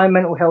know with my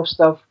mental health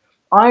stuff,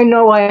 I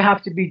know I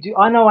have to be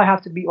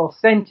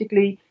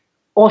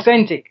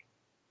authentic.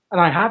 And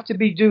I have to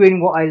be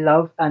doing what I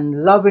love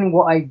and loving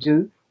what I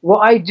do. What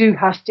I do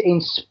has to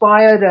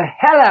inspire the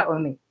hell out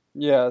of me.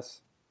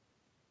 Yes.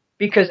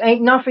 Because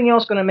ain't nothing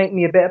else going to make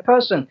me a better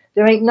person.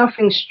 There ain't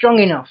nothing strong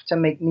enough to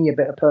make me a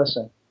better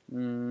person.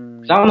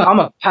 Mm. So I'm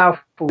a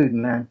powerful dude,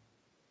 man.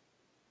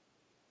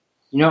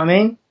 You know what I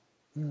mean?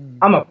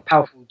 I'm a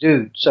powerful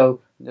dude.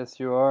 So yes,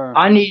 you are.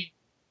 I need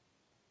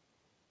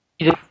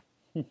you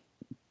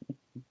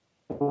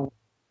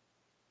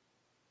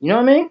know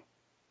what I mean?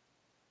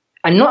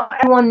 And not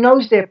everyone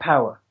knows their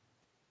power.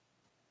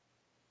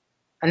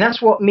 And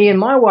that's what me and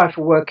my wife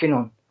are working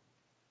on.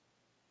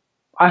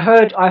 I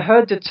heard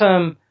the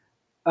term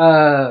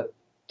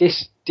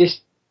this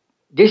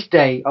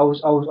day. I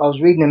was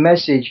reading a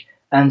message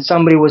and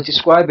somebody was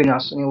describing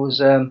us, and it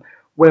was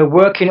we're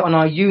working on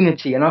our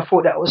unity, and I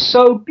thought that was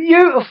so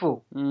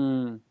beautiful.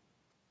 Mm.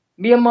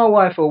 Me and my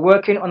wife are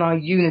working on our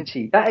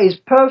unity. That is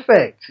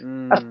perfect.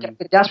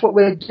 That's what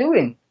we're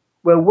doing.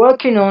 We're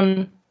working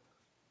on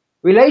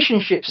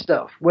relationship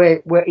stuff.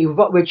 We're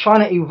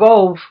trying to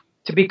evolve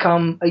to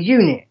become a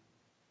unit.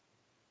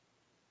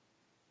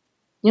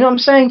 You know what I'm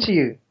saying to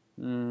you?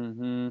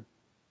 Mm-hmm.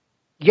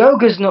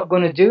 Yoga's not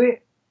going to do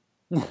it.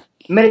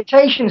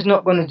 Meditation's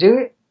not going to do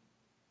it.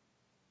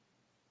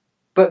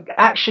 But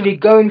actually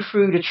going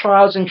through the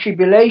trials and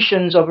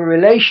tribulations of a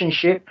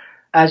relationship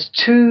as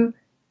two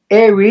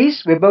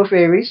Aries, we're both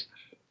Aries,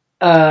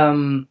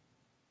 going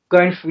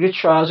through the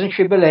trials and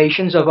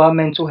tribulations of our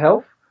mental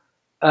health,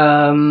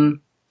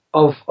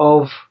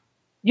 of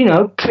you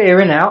know,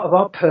 clearing out of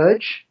our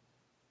purge.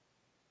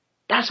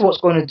 That's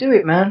what's going to do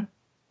it, man.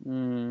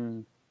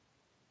 Mm.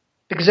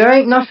 Because there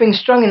ain't nothing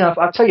strong enough.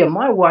 I tell you,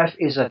 my wife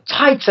is a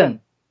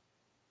titan.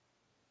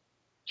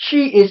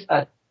 She is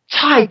a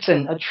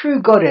titan, a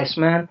true goddess,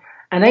 man.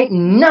 And ain't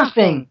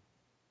nothing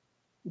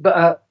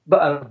but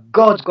a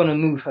God's going to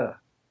move her.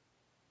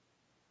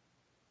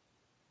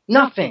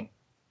 Nothing.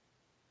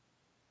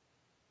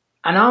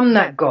 And I'm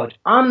that God.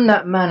 I'm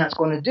that man that's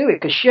going to do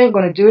it, because she ain't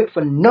going to do it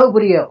for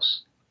nobody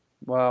else.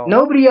 Wow.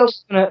 Nobody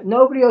else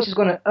is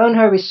going to earn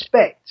her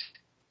respect.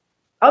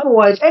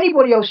 Otherwise,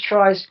 anybody else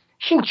tries,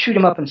 she'll chew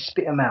them up and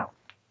spit them out.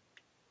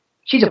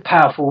 She's a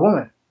powerful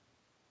woman.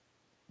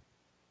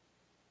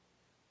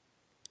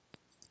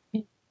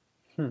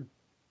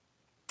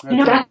 You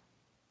know, that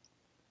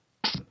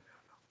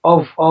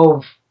of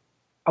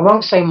I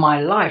won't say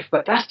my life,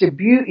 but that's the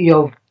beauty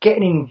of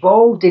getting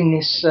involved in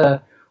this, how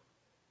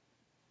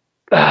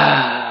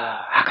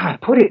can I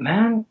put it,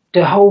 man?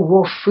 The whole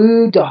raw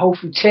food, the whole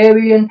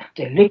fruitarian,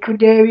 the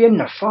liquidarian,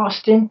 the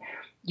fasting.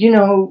 You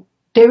know,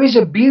 there is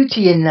a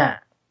beauty in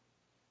that.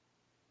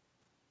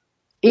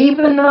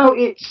 Even though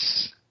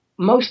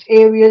most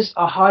areas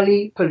are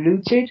highly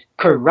polluted,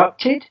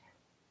 corrupted,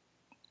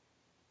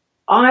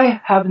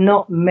 I have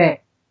not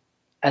met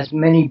as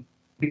many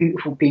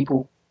beautiful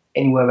people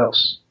anywhere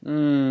else.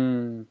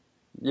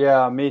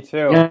 Yeah, me too.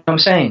 You know what I'm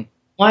saying?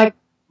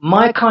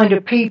 My kind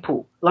of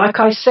people, like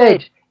I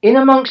said, in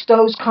amongst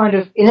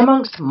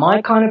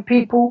my kind of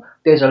people,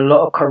 there's a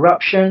lot of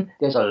corruption,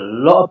 there's a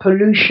lot of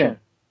pollution.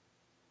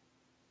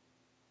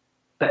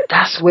 But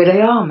that's where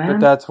they are, man. But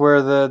that's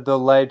where the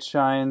light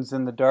shines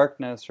in the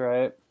darkness,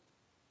 right?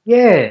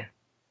 Yeah.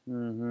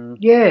 Mm-hmm.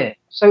 Yeah.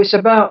 So it's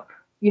about,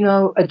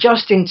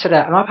 adjusting to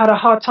that. And I've had a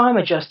hard time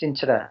adjusting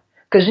to that.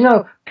 Because,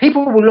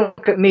 people will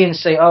look at me and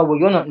say, oh, well,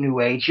 you're not New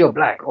Age, you're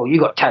black, or you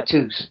got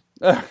tattoos.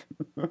 You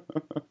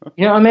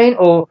know what I mean?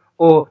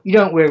 Or you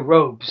don't wear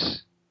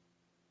robes.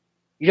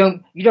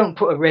 You don't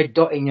put a red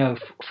dot in your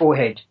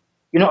forehead.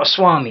 You're not a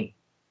Swami.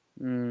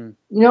 You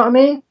know what I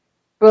mean?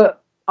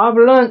 But I've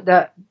learned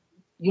that,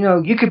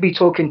 you could be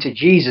talking to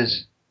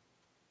Jesus.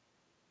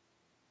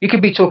 You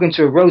could be talking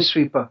to a road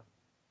sweeper.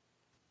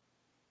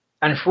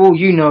 And for all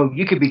you know,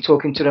 you could be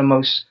talking to the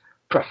most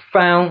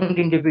profound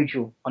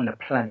individual on the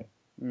planet.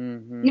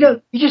 Mm-hmm.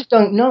 You just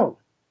don't know.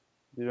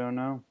 You don't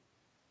know.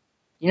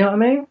 You know what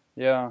I mean?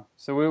 Yeah.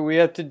 So we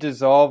have to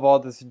dissolve all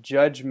this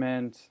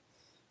judgment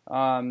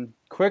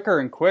quicker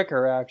and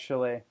quicker,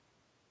 actually.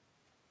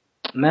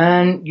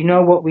 Man, you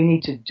know what we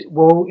need to do?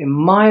 Well, in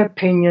my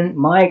opinion,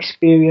 my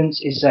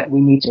experience is that we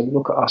need to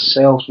look at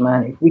ourselves,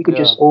 man. If we could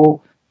just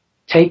all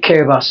take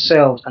care of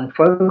ourselves and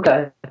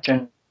focus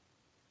attention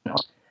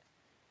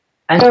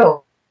and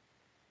so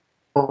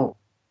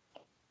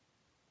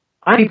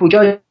people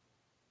judge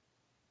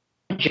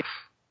you.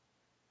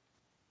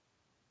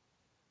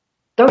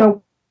 Don't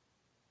know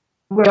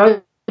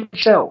where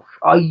yourself.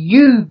 Are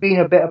you being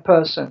a better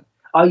person?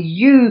 Are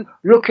you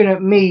looking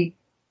at me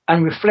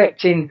and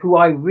reflecting who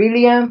I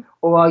really am,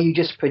 or are you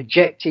just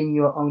projecting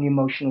your own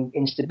emotional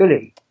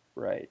instability?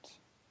 Right.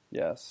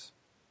 Yes.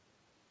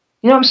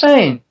 You know what I'm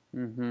saying?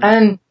 Mm-hmm.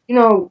 And,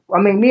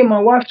 me and my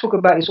wife talk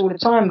about this all the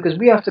time because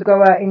we have to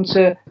go out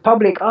into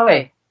public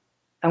eye.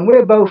 And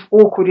we're both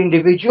awkward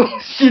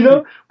individuals,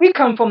 We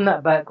come from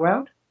that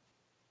background.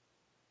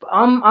 But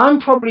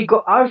I've probably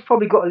got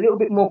a little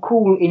bit more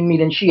cool in me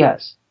than she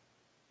has.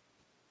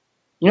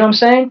 You know what I'm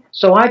saying?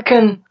 So I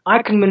can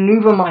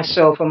maneuver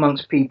myself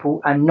amongst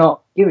people and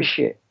not give a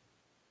shit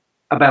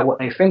about what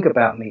they think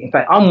about me. In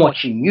fact, I'm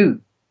watching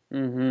you.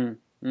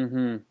 Mm-hmm. Mm-hmm.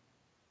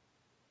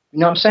 You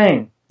know what I'm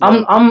saying?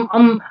 Yeah.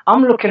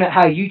 I'm looking at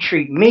how you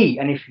treat me,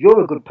 and if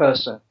you're a good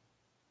person.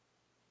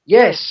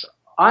 Yes,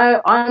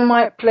 I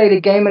might play the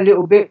game a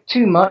little bit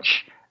too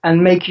much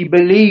and make you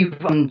believe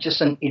I'm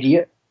just an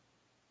idiot.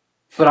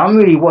 But I'm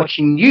really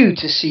watching you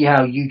to see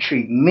how you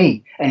treat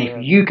me and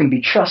if you can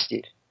be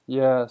trusted.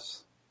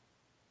 Yes.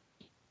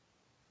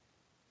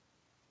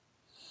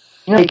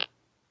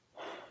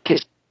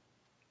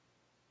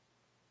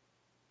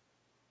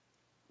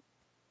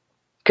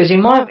 Because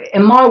in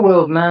my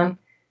world, man,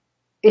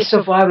 it's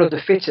survival of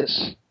the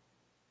fittest.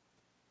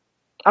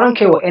 I don't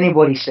care what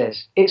anybody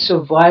says. It's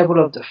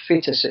survival of the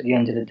fittest at the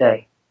end of the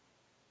day.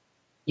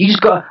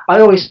 I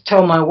always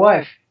tell my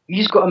wife, you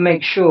just got to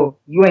make sure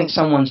you ain't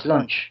someone's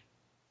lunch.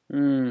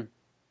 You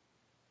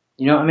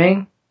know what I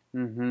mean?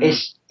 Mm-hmm.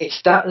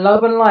 It's that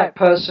love and light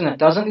person that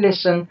doesn't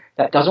listen,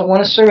 that doesn't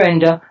want to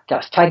surrender,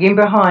 that's tagging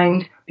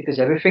behind because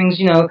everything's,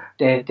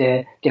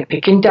 they're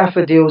picking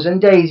daffodils and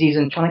daisies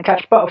and trying to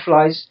catch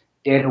butterflies.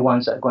 They're the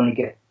ones that are going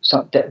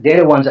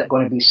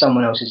to be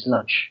someone else's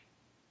lunch.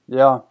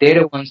 Yeah.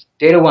 They're the ones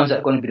that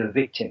are going to be the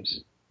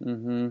victims.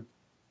 Mm-hmm.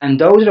 And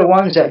those are the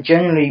ones that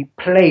generally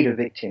play the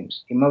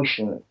victims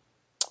emotionally.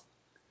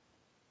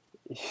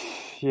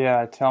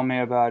 Yeah, tell me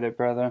about it,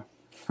 brother.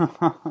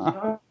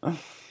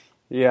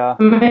 Yeah.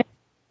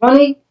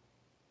 Funny.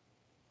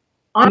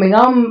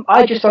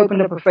 I just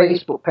opened up a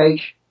Facebook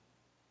page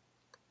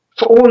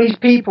for all these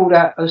people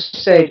that have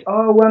said,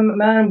 oh, well,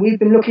 man, we've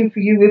been looking for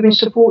you, we've been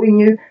supporting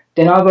you.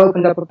 Then I've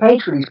opened up a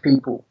page for these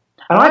people.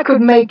 And I could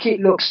make it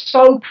look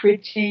so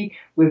pretty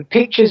with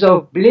pictures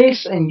of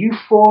bliss and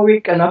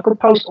euphoric, and I could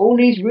post all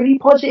these really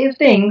positive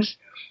things.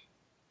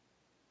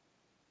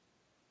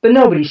 But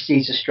nobody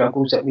sees the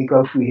struggles that we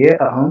go through here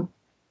at home,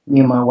 me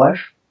and my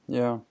wife.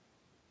 Yeah.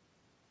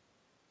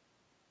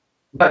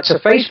 But to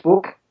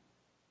Facebook,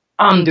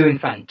 I'm doing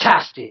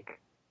fantastic.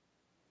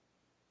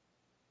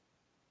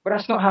 But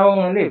that's not how I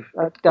want to live.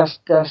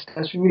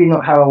 That's really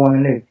not how I want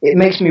to live. It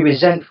makes me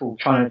resentful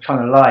trying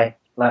to lie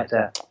like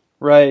that.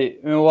 Right.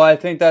 Well, I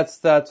think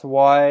that's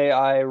why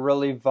I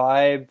really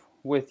vibe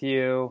with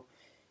you,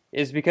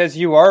 is because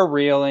you are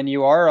real and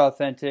you are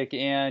authentic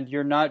and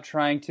you're not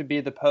trying to be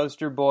the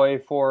poster boy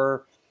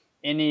for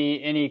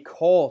any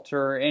cult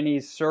or any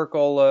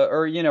circle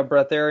or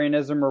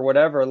breatharianism or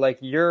whatever. Like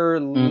you're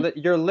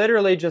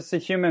literally just a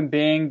human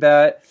being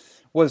that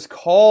was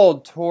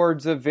called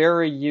towards a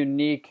very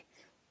unique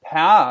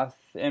path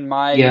in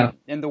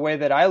the way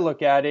that I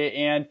look at it,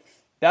 and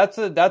that's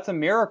a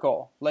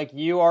miracle. Like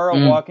you are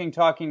a walking,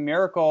 talking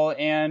miracle,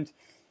 and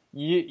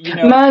you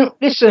know. Man,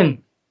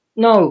 listen,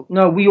 no,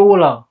 we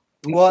all are.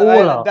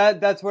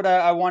 That's what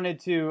I wanted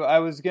to. I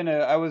was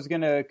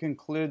gonna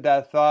conclude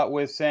that thought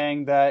with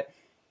saying that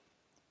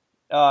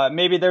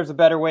maybe there's a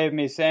better way of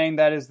me saying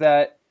that, is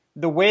that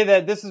the way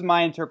that this is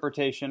my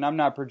interpretation. I'm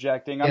not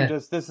projecting.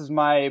 This is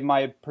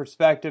my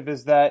perspective,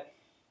 is that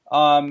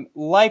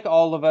like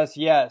all of us,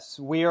 yes,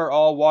 we are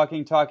all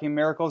walking, talking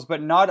miracles,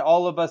 but not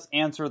all of us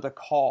answer the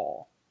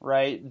call,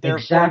 right?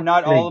 Therefore,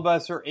 not all of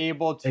us are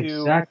able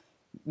to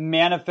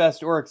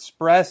manifest or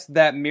express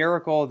that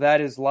miracle that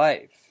is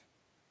life.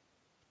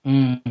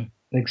 And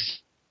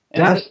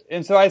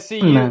so I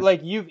see you,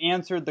 like, you've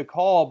answered the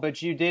call,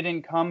 but you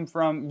didn't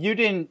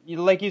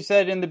like you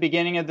said in the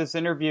beginning of this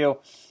interview,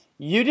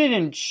 you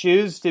didn't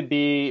choose to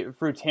be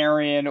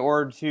fruitarian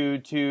or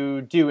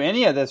to do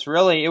any of this,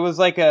 really. It was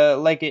like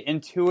an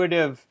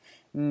intuitive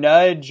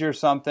nudge or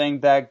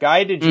something that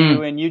guided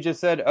you, and you just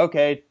said,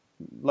 okay,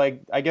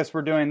 like, I guess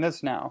we're doing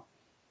this now.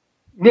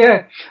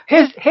 Yeah.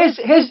 Here's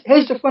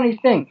the funny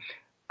thing.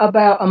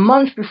 About a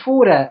month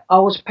before that, I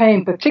was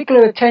paying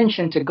particular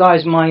attention to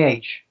guys my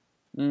age.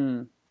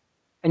 And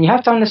you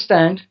have to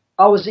understand,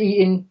 I was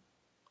eating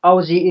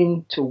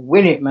to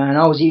win it, man.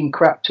 I was eating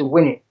crap to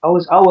win it. I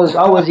was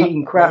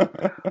eating crap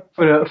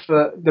for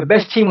the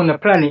best team on the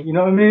planet. You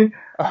know what I mean?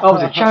 I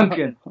was a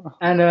champion,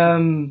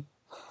 and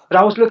but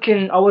I was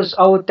looking.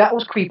 That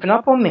was creeping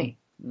up on me,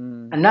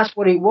 and that's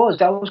what it was.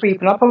 That was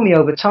creeping up on me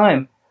over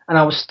time, and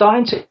I was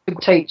starting to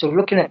take to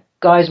looking at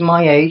guys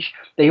my age.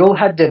 They all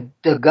had the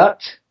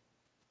gut,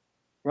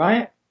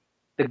 right?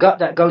 The gut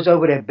that goes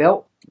over their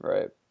belt,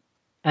 right?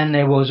 And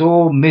they was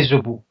all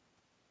miserable.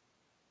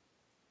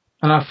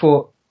 And I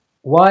thought,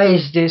 why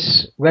is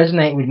this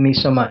resonating with me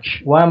so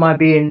much? Why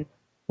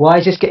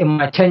is this getting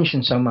my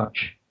attention so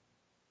much?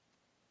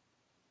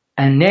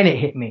 And then it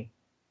hit me.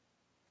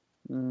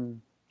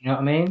 You know what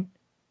I mean?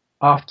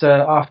 After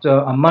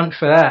a month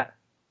for that,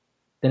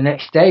 the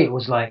next day it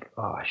was like,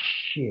 oh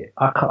shit,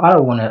 I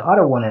don't want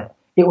to.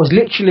 It was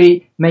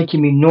literally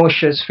making me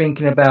nauseous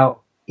thinking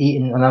about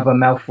eating another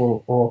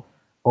mouthful or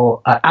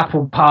an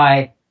apple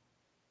pie.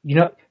 You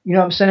know what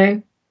I'm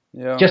saying?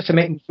 Yeah. Just to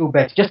make me feel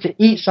better, just to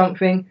eat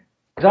something.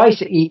 Because I used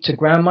to eat to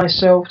ground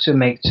myself, for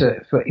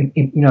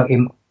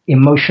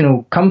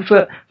emotional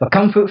comfort, for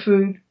comfort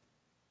food.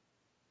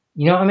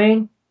 You know what I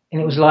mean?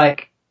 And it was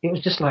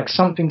just like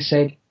something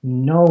said,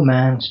 no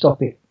man,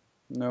 stop it.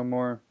 No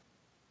more,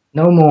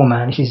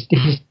 man. This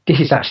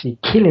is actually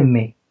killing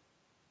me.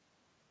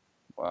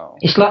 Wow.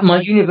 It's like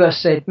my universe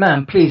said,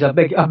 man, please, I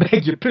beg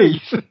you,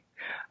 please.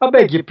 I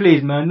beg you,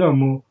 please, man, no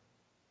more.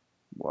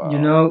 Wow. You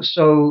know,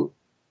 so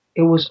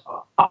it was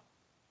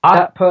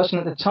that person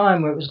at the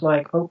time where it was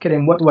like, okay,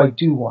 then what do I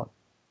want?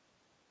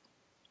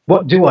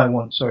 What do I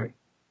want, sorry?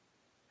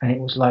 And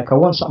it was like, I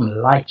want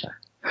something lighter,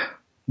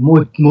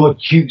 more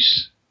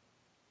juice.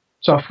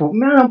 So I thought,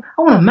 man,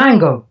 I want a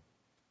mango.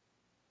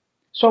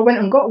 So I went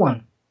and got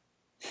one.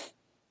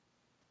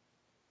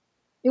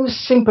 It was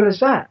simple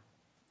as that.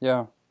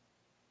 Yeah.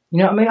 You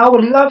know what I mean? I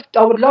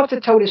would love to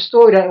tell this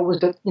story that it was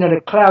the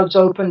clouds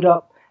opened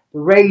up, the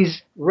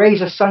rays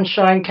of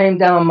sunshine came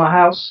down on my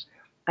house,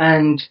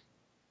 and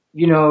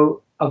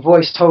a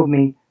voice told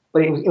me,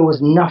 but it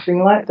was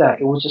nothing like that.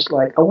 It was just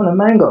like, I want a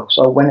mango.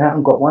 So I went out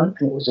and got one,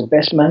 and it was the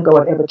best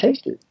mango I'd ever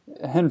tasted.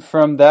 And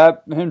from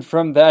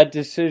that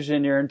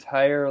decision, your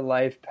entire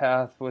life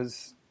path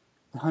was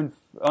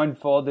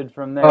unfolded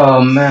from there.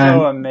 Oh man,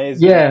 so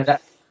amazing! Yeah,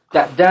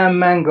 that damn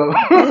mango.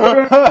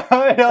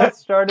 It all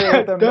started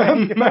with a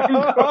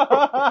mango.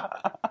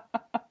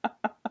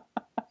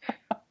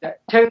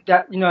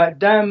 that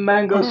damn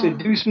mango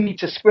seduced me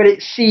to spread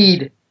its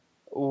seed.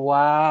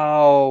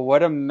 Wow,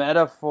 what a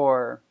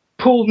metaphor.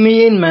 Pulled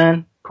me in,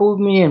 man. Pulled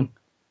me in.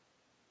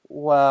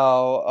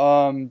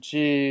 Wow.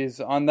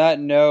 Geez. On that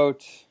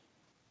note,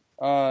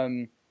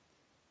 what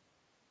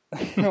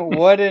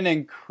an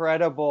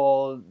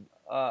incredible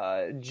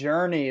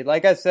journey.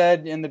 Like I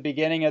said in the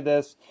beginning of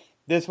this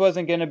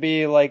wasn't going to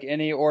be like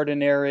any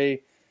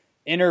ordinary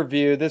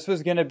interview. This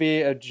was going to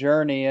be a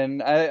journey,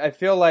 and I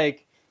feel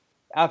like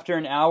after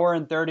an hour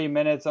and 30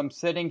 minutes, I'm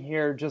sitting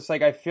here just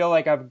like I feel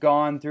like I've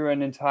gone through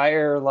an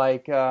entire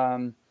like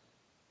a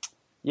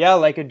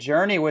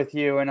journey with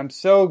you, and I'm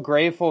so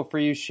grateful for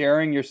you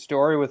sharing your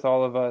story with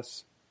all of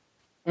us.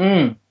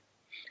 Man,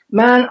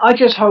 I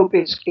just hope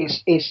it's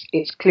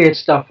cleared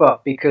stuff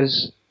up,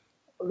 because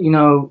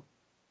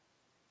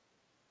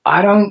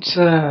I don't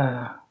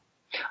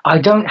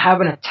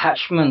have an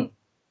attachment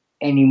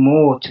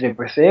anymore to the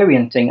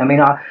Breatharian thing. I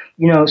mean,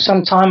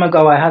 some time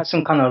ago I had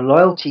some kind of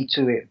loyalty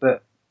to it,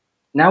 but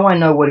now I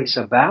know what it's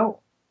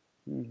about.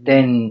 Mm-hmm.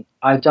 Then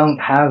I don't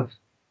have,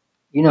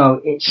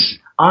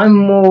 I'm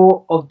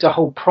more of the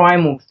whole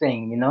primal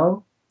thing,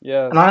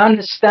 Yes. And I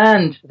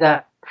understand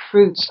that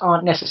fruits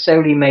aren't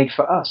necessarily made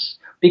for us.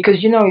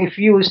 Because, if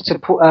you was to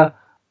put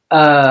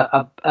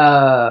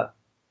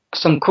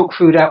some cooked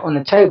food out on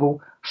the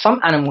table,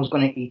 some animal's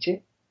going to eat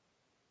it.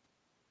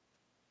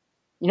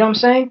 You know what I'm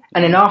saying?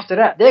 And then after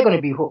that, they're going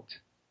to be hooked.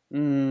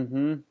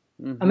 Mm-hmm.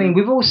 Mm-hmm. I mean,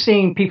 we've all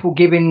seen people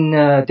giving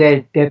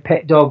their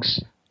pet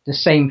dogs the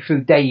same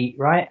food they eat,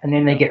 right? And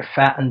then they get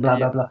fat and blah,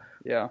 blah, blah.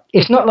 Yeah.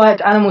 It's not like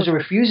the animals are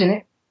refusing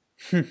it.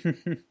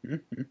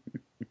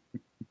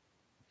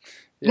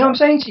 You know what I'm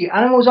saying to you?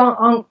 Animals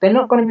they're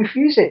not going to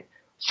refuse it.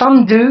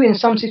 Some do in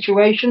some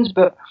situations,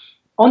 but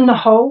on the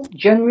whole,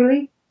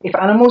 generally, if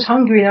an animal's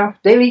hungry enough,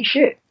 they'll eat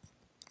shit.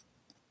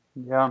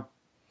 Yeah.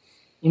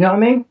 You know what I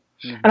mean?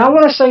 Mm-hmm. And I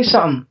want to say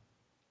something.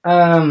 So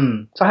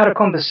I had a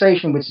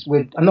conversation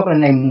with I'm not going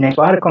to name names,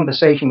 but I had a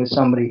conversation with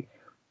somebody,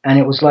 and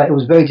it was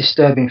very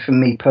disturbing for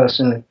me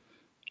personally.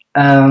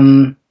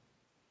 And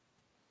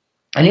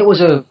it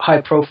was a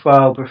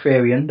high-profile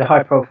breatharian, the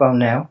high-profile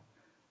now,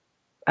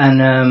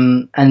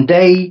 and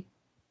they,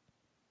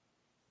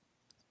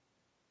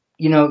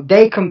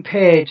 they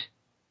compared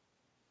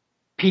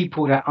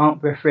people that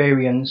aren't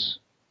breatharians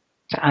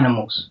to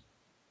animals.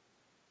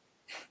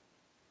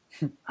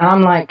 And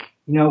I'm like,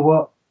 you know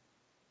what?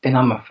 Then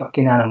I'm a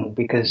fucking animal,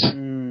 because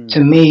to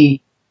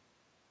me,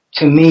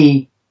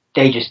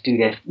 they just do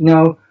that.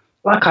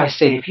 Like I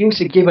said, if you was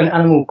to give an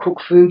animal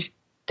cooked food,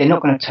 they're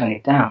not going to turn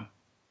it down.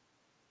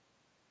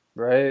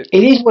 Right.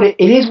 It is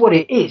what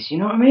it is. You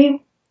know what I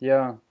mean?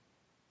 Yeah.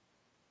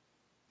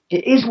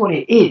 It is what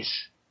it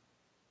is.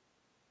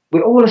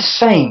 We're all the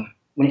same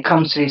when it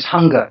comes to this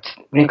hunger,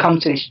 when it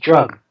comes to this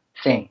drug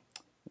thing.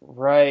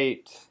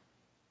 Right.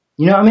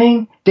 You know what I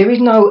mean? There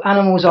is no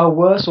animals are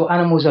worse or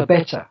animals are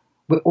better.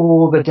 We're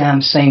all the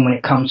damn same when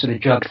it comes to the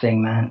drug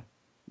thing, man.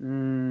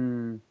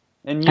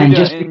 And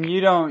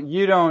you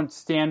don't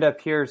stand up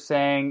here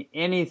saying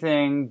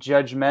anything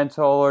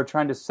judgmental or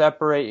trying to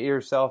separate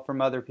yourself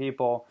from other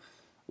people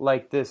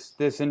like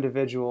this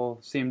individual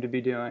seemed to be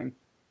doing.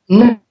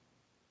 No.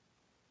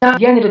 At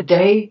the end of the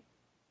day,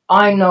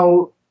 I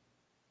know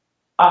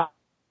I'm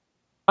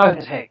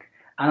as heck,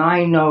 and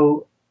I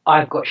know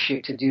I've got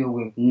shit to deal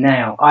with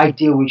now. I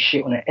deal with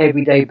shit on an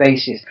everyday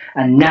basis,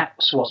 and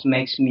that's what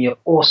makes me an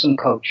awesome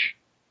coach.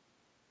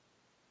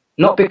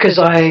 Not because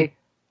I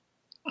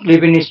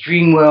live in this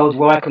dream world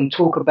where I can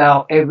talk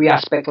about every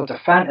aspect of the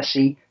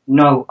fantasy.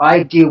 No,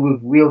 I deal with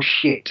real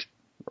shit.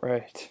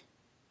 Right.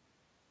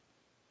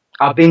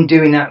 I've been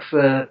doing that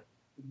for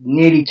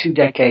nearly 2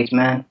 decades,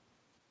 man.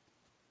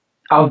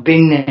 I've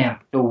been there.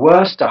 The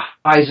worst, the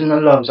highs and the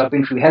lows. I've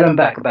been through hell and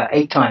back about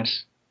 8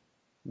 times.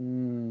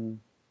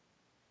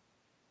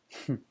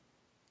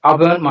 I've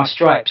earned my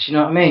stripes, you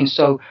know what I mean?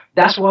 So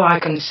that's why I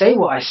can say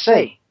what I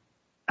say.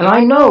 And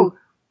I know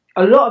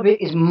a lot of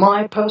it is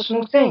my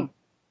personal thing.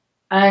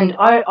 And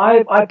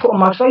I put on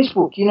my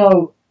Facebook,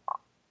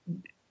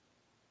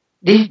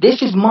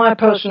 this is my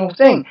personal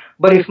thing.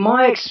 But if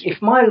my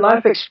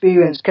life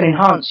experience can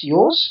enhance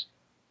yours,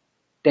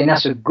 then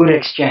that's a good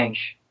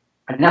exchange.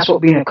 And that's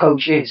what being a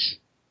coach is.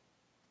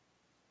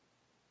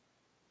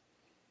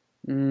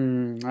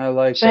 I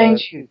like saying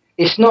that. To you,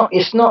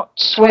 it's not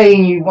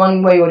swaying you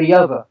one way or the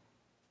other.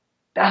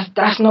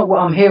 That's not what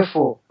I'm here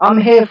for.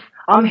 I'm here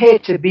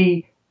to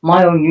be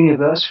my own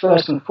universe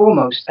first and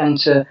foremost, and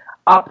to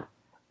up.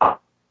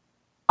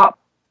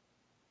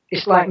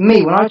 It's like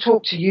me, when I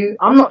talk to you,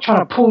 I'm not trying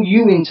to pull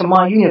you into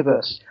my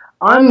universe.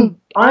 I'm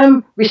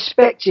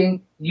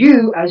respecting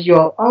you as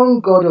your own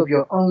god of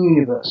your own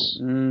universe.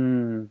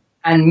 And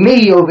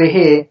me over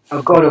here,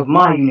 a god of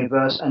my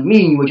universe, and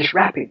me and you were just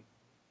rapping.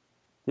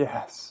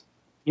 Yes.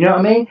 You know what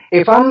I mean?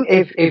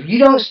 If you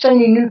don't send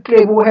your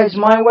nuclear warheads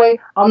my way,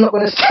 I'm not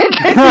going to send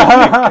any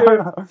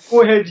nuclear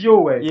warheads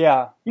your way.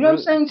 Yeah. You know what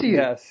I'm saying to you?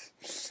 Yes.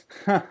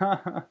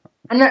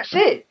 And that's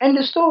it. End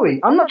of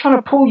story. I'm not trying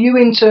to pull you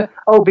into,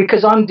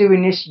 because I'm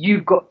doing this,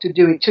 you've got to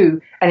do it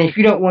too. And if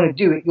you don't want to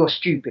do it, you're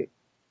stupid.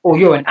 Or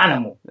you're an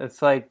animal.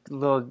 It's like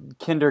little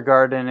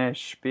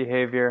kindergarten-ish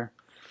behavior.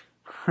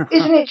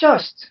 Isn't it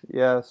just?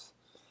 Yes.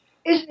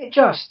 Isn't it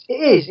just? It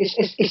is.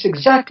 It's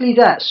exactly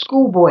that.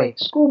 Schoolboy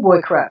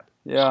crap.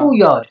 Yeah.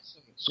 Schoolyard.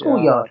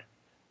 Yeah.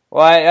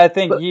 Well, I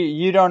think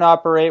you don't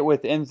operate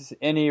with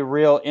any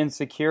real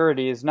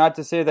insecurities. Not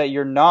to say that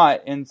you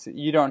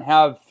don't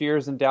have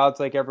fears and doubts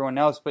like everyone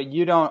else, but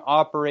you don't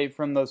operate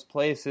from those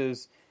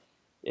places,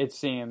 it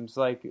seems.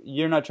 Like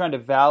you're not trying to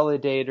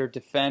validate or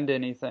defend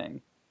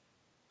anything.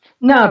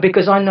 No,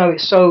 because I know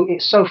it's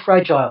so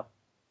fragile.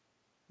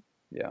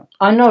 Yeah.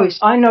 I know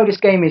this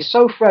game is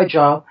so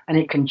fragile, and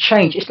it can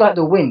change. It's like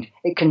the wind.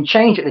 It can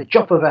change at the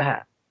drop of a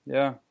hat.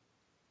 Yeah.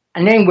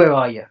 And then where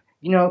are you?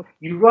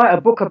 You write a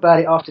book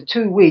about it after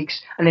 2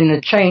 weeks, and then the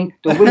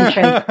wind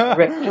changes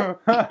direction. You know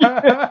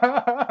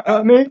what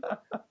I mean?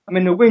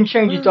 The wind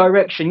changes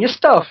direction. You're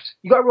stuffed.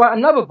 You got to write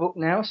another book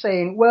now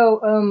saying,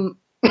 well,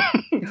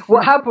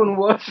 what happened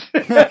was,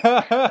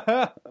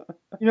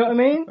 you know what I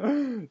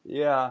mean?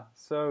 Yeah.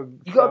 You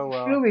got to be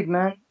fluid,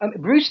 man.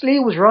 Bruce Lee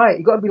was right.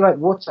 You got to be like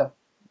water.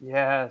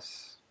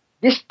 Yes.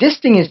 This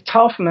thing is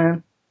tough,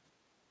 man.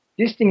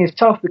 this thing is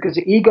tough because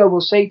the ego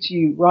will say to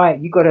you, right,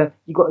 you gotta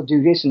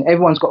do this, and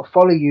everyone's got to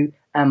follow you,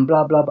 and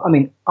blah blah blah. I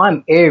mean,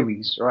 I'm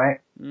Aries,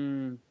 right?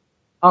 I'm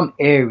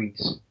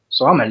Aries,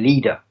 so I'm a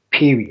leader.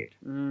 Period.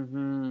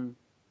 Mm-hmm.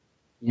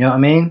 You know what I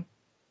mean?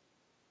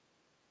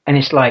 And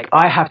it's like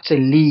I have to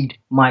lead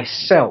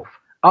myself,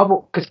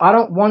 because I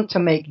don't want to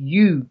make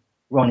you,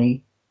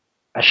 Ronnie,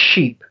 a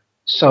sheep.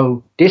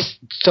 So this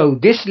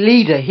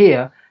leader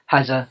here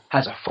has a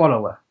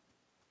follower.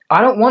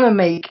 I don't want to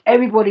make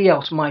everybody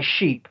else my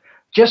sheep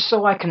just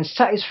so I can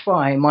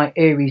satisfy my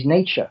Aries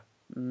nature.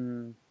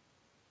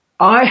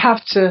 I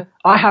have to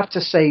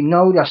say,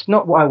 no, that's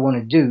not what I want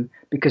to do,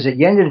 because at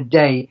the end of the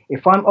day,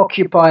 if I'm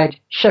occupied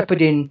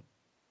shepherding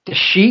the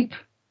sheep,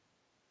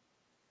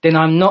 then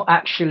I'm not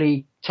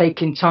actually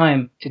taking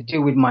time to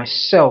deal with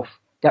myself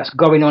that's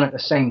going on at the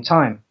same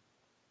time.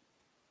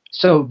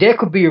 So there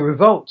could be a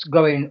revolt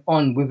going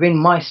on within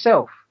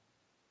myself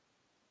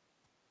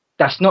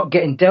that's not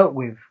getting dealt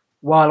with,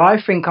 while I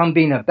think I'm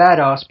being a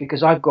badass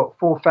because I've got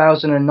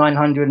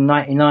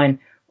 4,999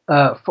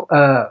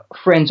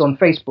 friends on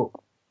Facebook.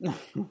 You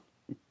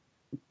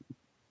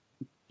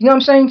know what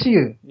I'm saying to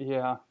you?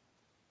 Yeah.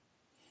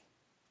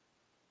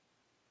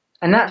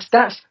 And that's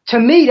to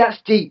me,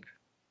 that's deep,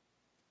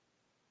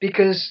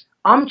 because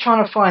I'm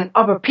trying to find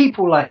other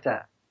people like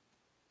that.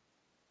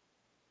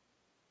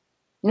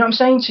 You know what I'm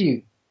saying to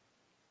you?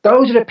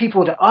 Those are the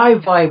people that I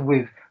vibe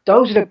with.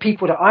 Those are the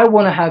people that I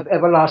want to have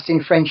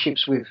everlasting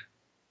friendships with.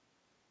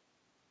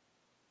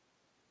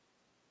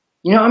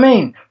 You know what I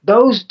mean?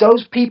 Those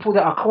people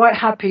that are quite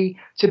happy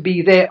to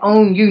be their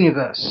own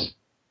universe.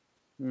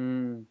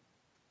 And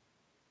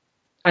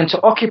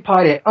to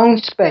occupy their own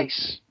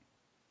space.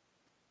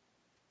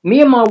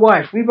 Me and my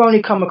wife, we've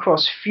only come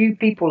across few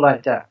people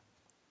like that.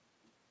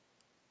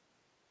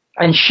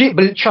 And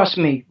but trust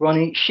me,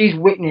 Ronnie, she's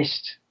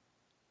witnessed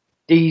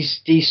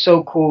these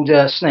so-called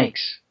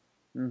snakes.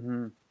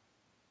 Mm-hmm.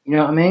 You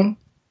know what I mean?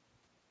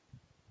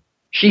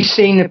 She's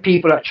seen the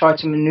people that try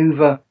to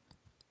maneuver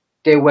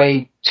their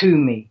way to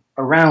me,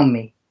 around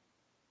me.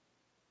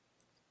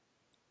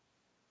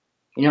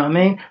 You know what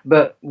I mean?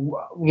 But,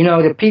 you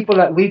know, the people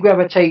that we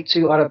gravitate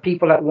to are the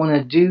people that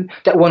want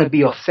to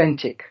be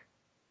authentic.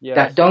 Yes.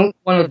 That don't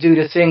want to do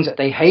the things that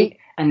they hate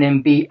and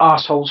then be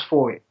assholes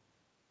for it.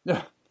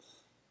 Yeah.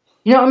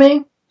 You know what I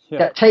mean? Yeah.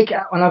 That take it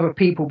out on other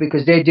people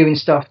because they're doing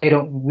stuff they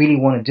don't really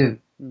want to do.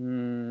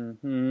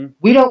 Mm-hmm.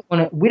 We don't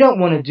want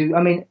to do.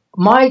 I mean,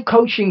 my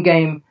coaching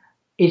game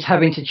is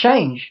having to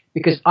change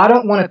because I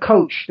don't want to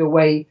coach the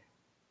way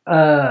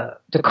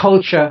the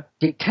culture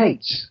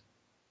dictates.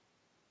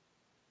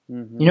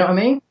 Mm-hmm. You know what I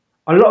mean?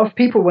 A lot of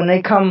people, when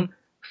they come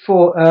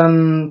for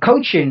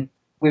coaching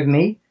with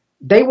me,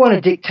 they want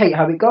to dictate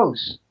how it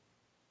goes.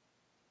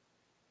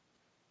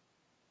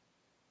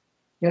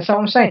 You know what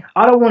I'm saying?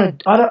 I don't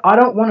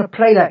want to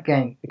play that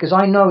game because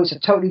I know it's a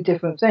totally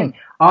different thing.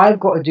 I've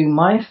got to do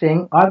my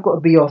thing. I've got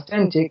to be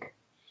authentic,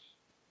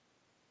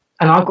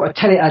 and I've got to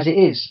tell it as it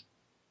is.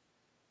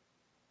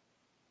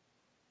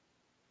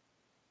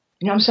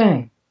 You know what I'm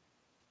saying?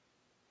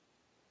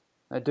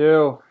 I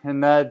do,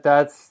 and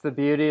that's the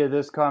beauty of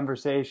this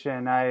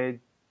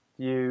conversation.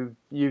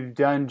 You've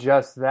done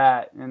just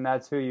that, and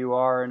that's who you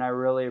are, and I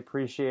really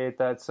appreciate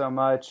that so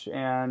much.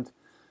 And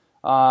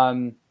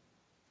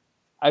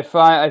I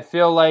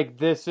feel like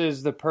this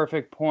is the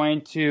perfect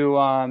point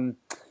to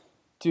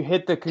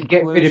hit the conclusion. To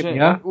get rid of me,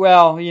 huh?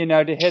 Well, you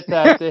know, to hit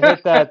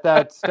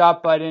that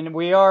stop button.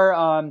 We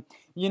are.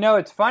 You know,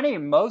 it's funny.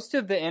 Most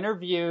of the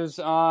interviews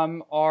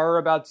are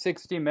about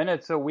 60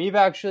 minutes, so we've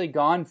actually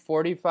gone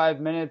 45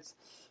 minutes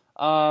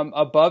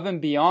above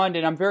and beyond,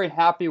 and I'm very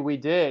happy we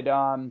did.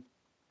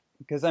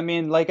 Because I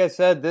mean, like I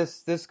said,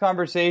 this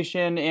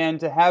conversation and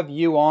to have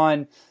you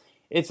on,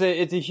 it's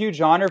a huge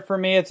honor for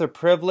me. It's a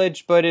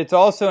privilege, but it's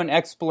also an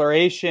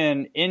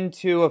exploration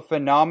into a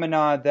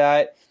phenomena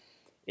that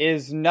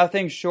is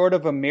nothing short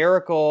of a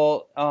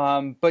miracle.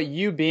 But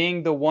you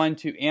being the one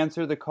to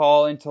answer the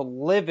call and to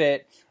live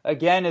it,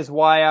 again, is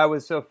why I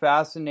was so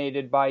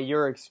fascinated by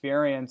your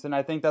experience. And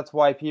I think that's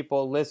why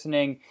people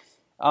listening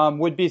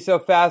would be so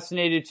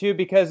fascinated too,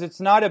 because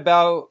it's not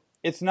about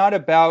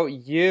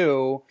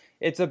you.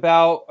 It's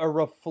about a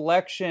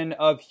reflection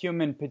of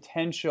human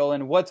potential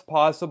and what's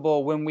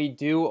possible when we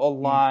do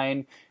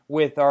align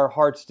with our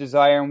heart's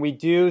desire and we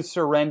do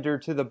surrender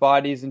to the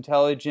body's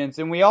intelligence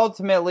and we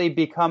ultimately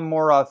become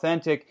more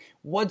authentic.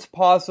 What's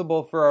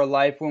possible for our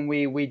life when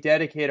we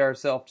dedicate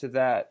ourselves to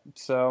that?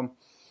 So,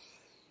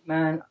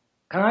 man,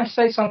 can I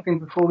say something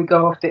before we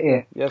go off the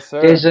air? Yes,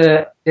 sir.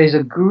 There's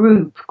a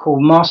group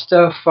called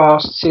Master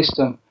Fast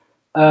System.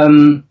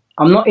 I'm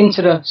not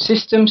into the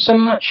system so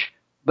much,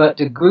 but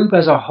the group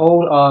as a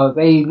whole,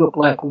 they look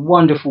like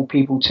wonderful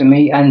people to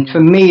me. And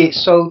for me,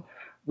 it's so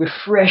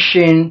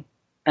refreshing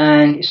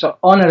and it's an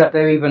honor that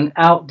they're even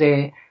out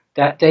there,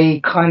 that they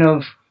kind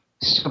of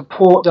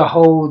support the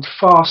whole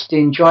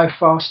fasting, dry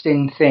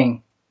fasting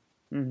thing.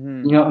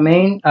 Mm-hmm. You know what I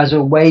mean? As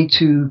a way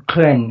to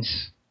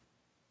cleanse.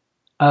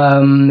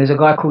 There's a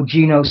guy called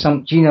Gino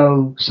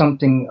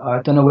something.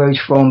 I don't know where he's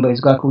from, but there's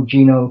a guy called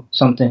Gino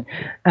something.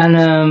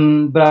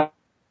 And but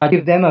I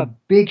give them a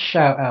big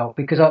shout out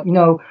because I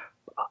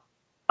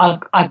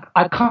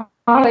can't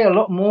say a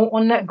lot more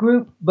on that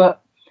group,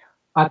 but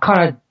I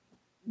kind of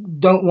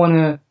don't want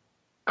to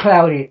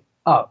cloud it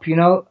up,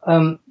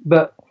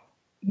 But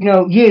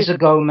years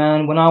ago,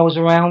 man, when I was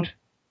around,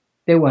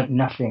 there weren't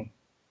nothing.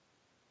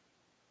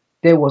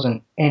 There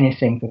wasn't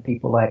anything for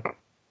people like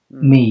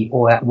me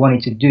or that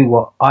wanted to do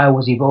what I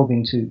was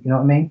evolving to. You know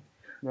what I mean?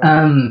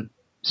 Yeah.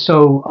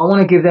 So I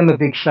want to give them a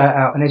big shout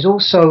out. And there's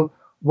also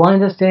one of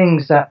the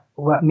things that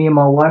what me and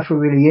my wife are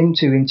really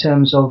into in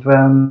terms of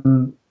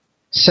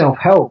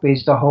self-help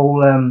is the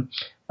whole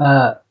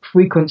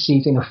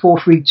frequency thing, the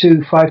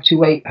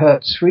 432-528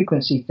 hertz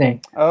frequency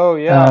thing. Oh,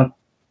 yeah.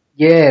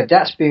 Yeah,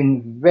 that's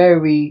been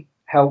very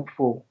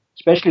helpful,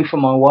 especially for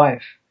my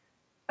wife.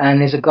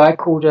 And there's a guy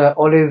called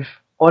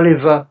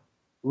Oliver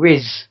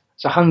Riz.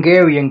 It's a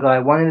Hungarian guy.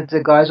 One of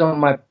the guys on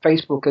my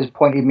Facebook has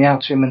pointed me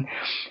out to him, and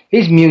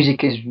his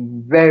music is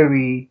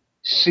very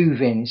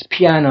soothing. It's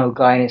piano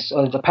guy, and it's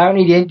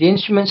apparently the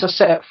instruments are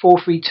set at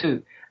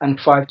 432 and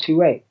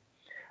 528,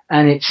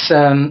 and it's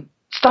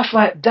stuff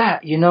like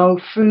that.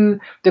 Through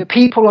the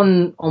people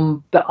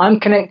on that I'm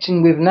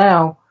connecting with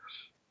now,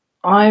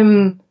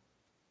 I'm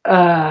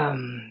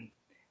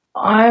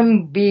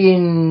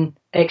being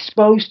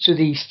exposed to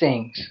these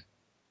things.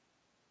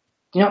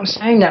 You know what I'm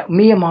saying? That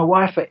me and my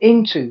wife are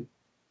into,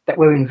 that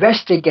we're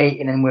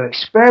investigating and we're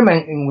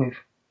experimenting with.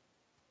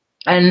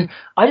 And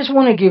I just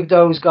want to give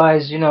those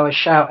guys, a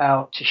shout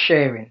out to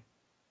sharing.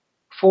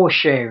 So I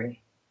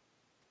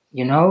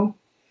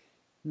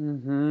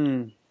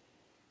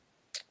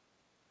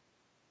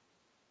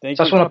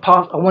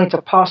wanted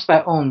to pass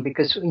that on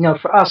because,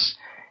 for us,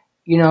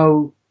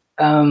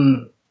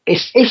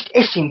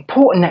 it's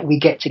important that we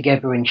get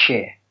together and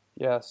share.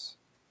 Yes.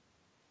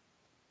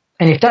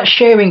 And if that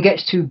sharing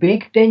gets too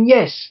big, then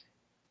yes,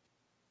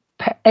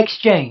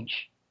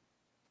 exchange.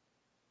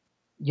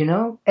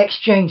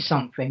 Exchange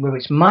something, whether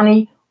it's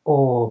money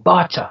or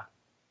barter.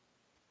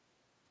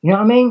 You know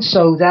what I mean?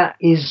 So that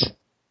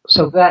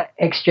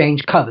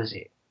exchange covers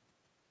it.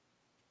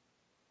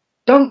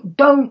 Don't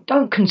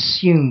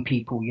consume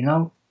people.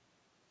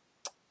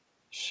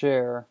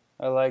 Share.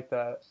 I like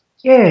that.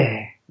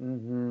 Yeah.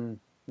 Mm-hmm.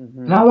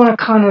 Mm-hmm. And I want to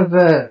kind of,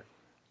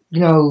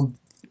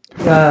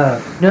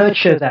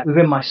 nurture that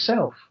within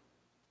myself.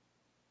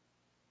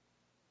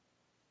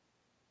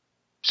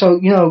 So,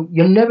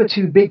 you're never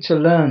too big to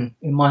learn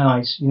in my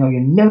eyes. You're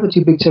never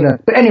too big to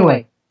learn. But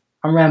anyway,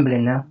 I'm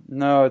rambling now.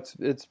 No,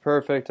 it's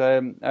perfect.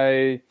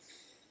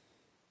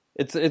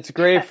 It's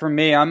great for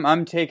me.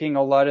 I'm taking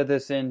a lot of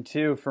this in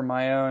too for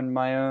my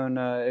own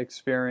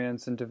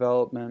experience and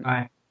development.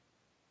 Right.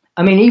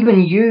 I mean,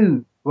 even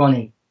you,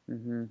 Ronnie.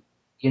 Mm-hmm.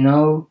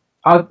 You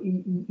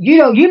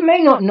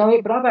may not know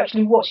it, but I've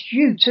actually watched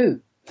you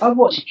too. I've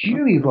watched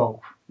you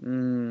evolve.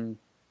 Mm.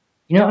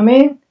 You know what I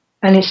mean?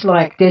 And it's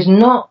like there's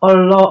not a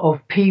lot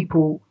of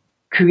people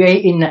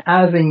creating the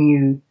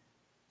avenue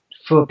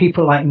for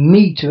people like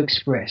me to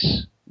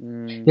express.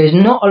 Mm. There's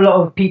not a lot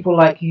of people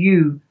like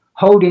you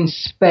holding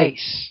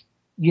space.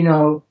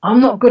 I'm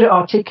not good at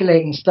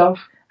articulating stuff,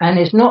 and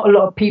there's not a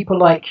lot of people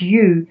like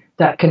you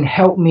that can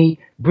help me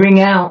bring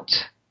out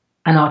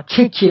and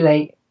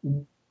articulate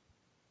in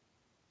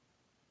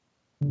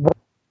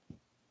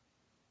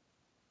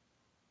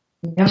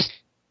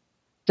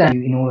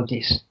all of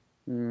this.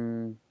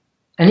 Mm.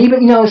 And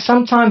even,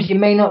 sometimes you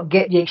may not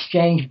get the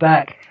exchange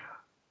back,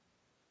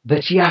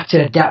 but you have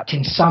to adapt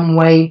in some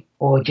way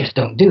or just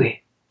don't do it.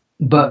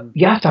 But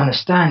you have to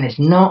understand there's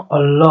not a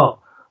lot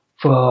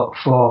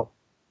for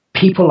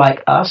people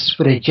like us,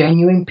 for the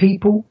genuine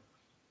people.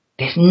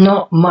 There's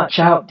not much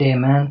out there,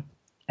 man.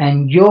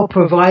 And you're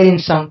providing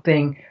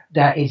something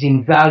that is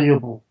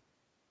invaluable.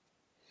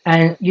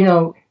 And,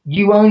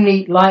 you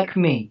only, like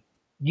me,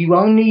 you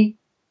only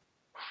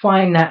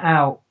find that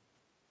out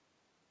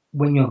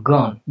when you're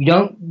gone. You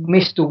don't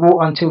miss the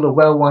water until the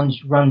well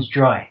runs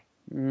dry.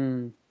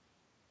 Mm.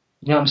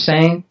 You know what I'm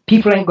saying?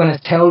 People ain't going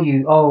to tell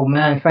you, oh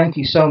man, thank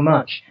you so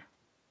much.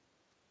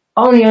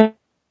 Only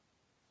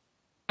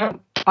I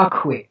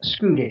quit.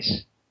 Screw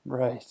this.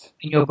 Right.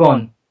 And you're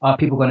gone. Are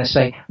people going to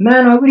say,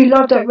 man, I really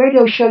love that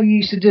radio show you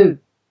used to do?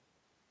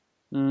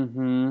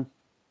 Mm-hmm.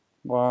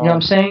 Wow. You know what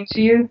I'm saying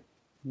to you?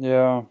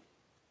 Yeah.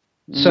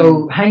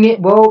 So hang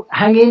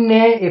in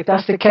there. If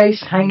that's the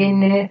case, hang in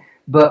there.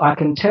 But I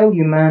can tell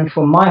you, man,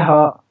 from my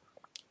heart,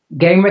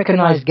 game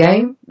recognized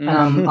game,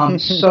 and I'm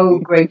so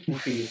grateful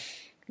for you.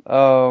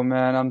 Oh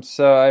man,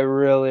 I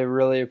really,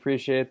 really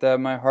appreciate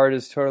that. My heart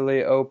is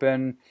totally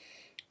open,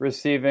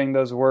 receiving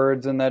those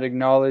words and that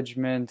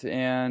acknowledgement.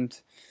 And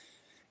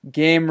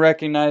game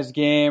recognized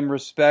game,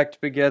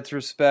 respect begets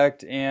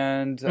respect,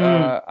 and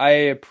I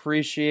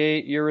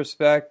appreciate your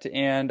respect,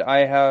 and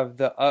I have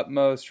the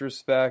utmost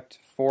respect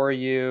for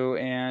you,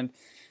 and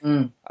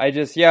I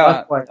just,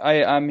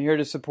 I'm here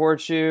to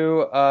support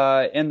you,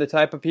 and the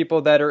type of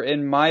people that are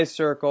in my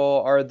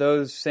circle are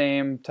those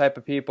same type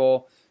of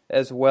people,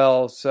 as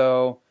well.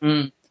 So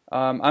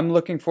I'm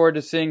looking forward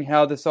to seeing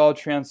how this all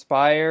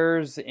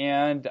transpires,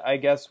 and I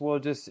guess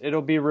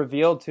it'll be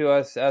revealed to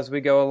us as we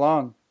go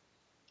along.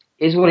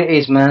 Is what it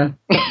is, man.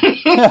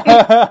 It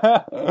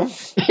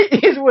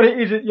is what it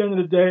is at the end of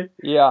the day.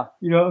 Yeah.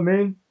 You know what I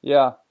mean?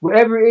 Yeah.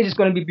 Whatever it is, it's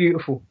going to be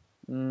beautiful.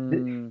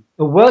 The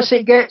worse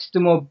it gets, the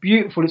more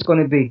beautiful it's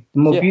going to be. The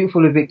more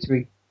beautiful the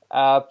victory.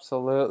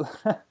 Absolutely.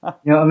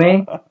 You know what I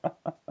mean?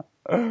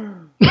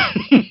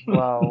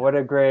 Wow, what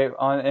a great...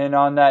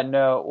 on that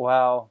note,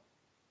 wow.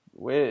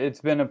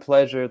 It's been a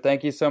pleasure.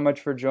 Thank you so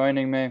much for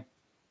joining me.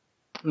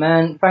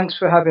 Man, thanks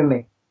for having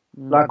me.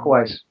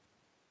 Likewise.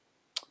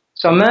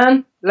 So,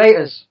 man,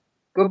 laters.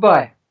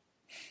 Goodbye.